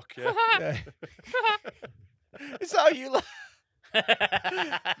to fuck. Yeah. Yeah. Is that how you?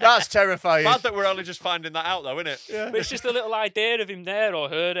 That's terrifying. Bad that we're only just finding that out, though, isn't it? Yeah. But it's just a little idea of him there or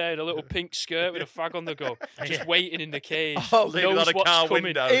her there in a little pink skirt with a fag on the go, just waiting in the cage. Oh, leaning knows on a what's car coming.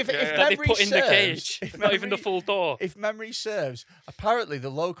 window. If Yeah. That they memory put in the serves- cage, if not even the memory- full door. If memory serves, apparently the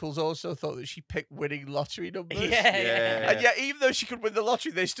locals also thought that she picked winning lottery numbers. Yeah. And yet, even though she could win the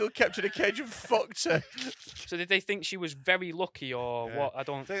lottery, they still kept her in a cage and fucked her. So did they think she was very lucky or Yeah. what? I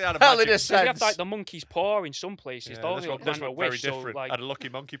don't. I think they had a Hell in magic- a They sense. have like the monkey's paw in some places. Yeah, don't this they? one, Like, this kind of one very wish, so, different. like, Had a lucky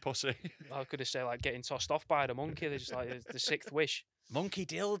monkey pussy. I could have said like getting tossed off by the monkey. They're just like the 6th wish. Monkey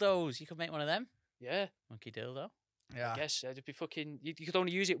dildos. You could make one of them. Yeah, Monkey dildo. Yeah. I guess it'd be fucking. You could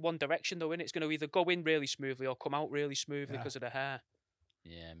only use it one direction though, innit? It's going to either go in really smoothly or come out really smoothly Yeah. because of the hair.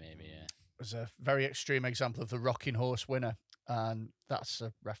 Yeah, maybe. Yeah. It was a very extreme example of the rocking horse winner. And that's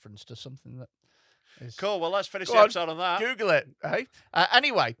a reference to something that is. Cool. Well, let's finish Go the on, episode on that. Google it. Hey.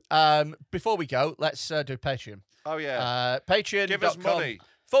 Anyway, before we go, let's do Patreon. Oh yeah. Patreon. Give us money.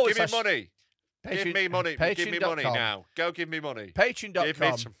 Forward Give me slash money. Give me money. Give me money Patreon.com. now. Go give me money. Patreon.com. Give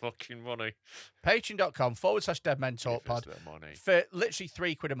me some fucking money. Patreon.com/Dead Men Talk Give us Pod the money. for literally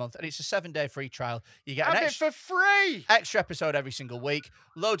 £3 a month, and it's a 7-day free trial. You get an And it extra, for free. extra episode every single week,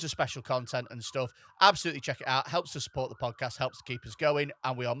 loads of special content and stuff. Absolutely check it out. Helps to support the podcast, helps to keep us going,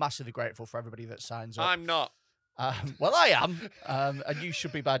 and we are massively grateful for everybody that signs up. I'm not. Well, I am, and you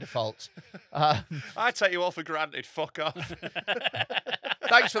should be by default. I take you all for granted. Fuck off.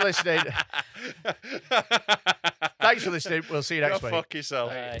 Thanks for listening. Thanks for listening. We'll see you next Go week. fuck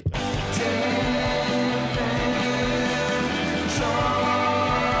yourself. Bye.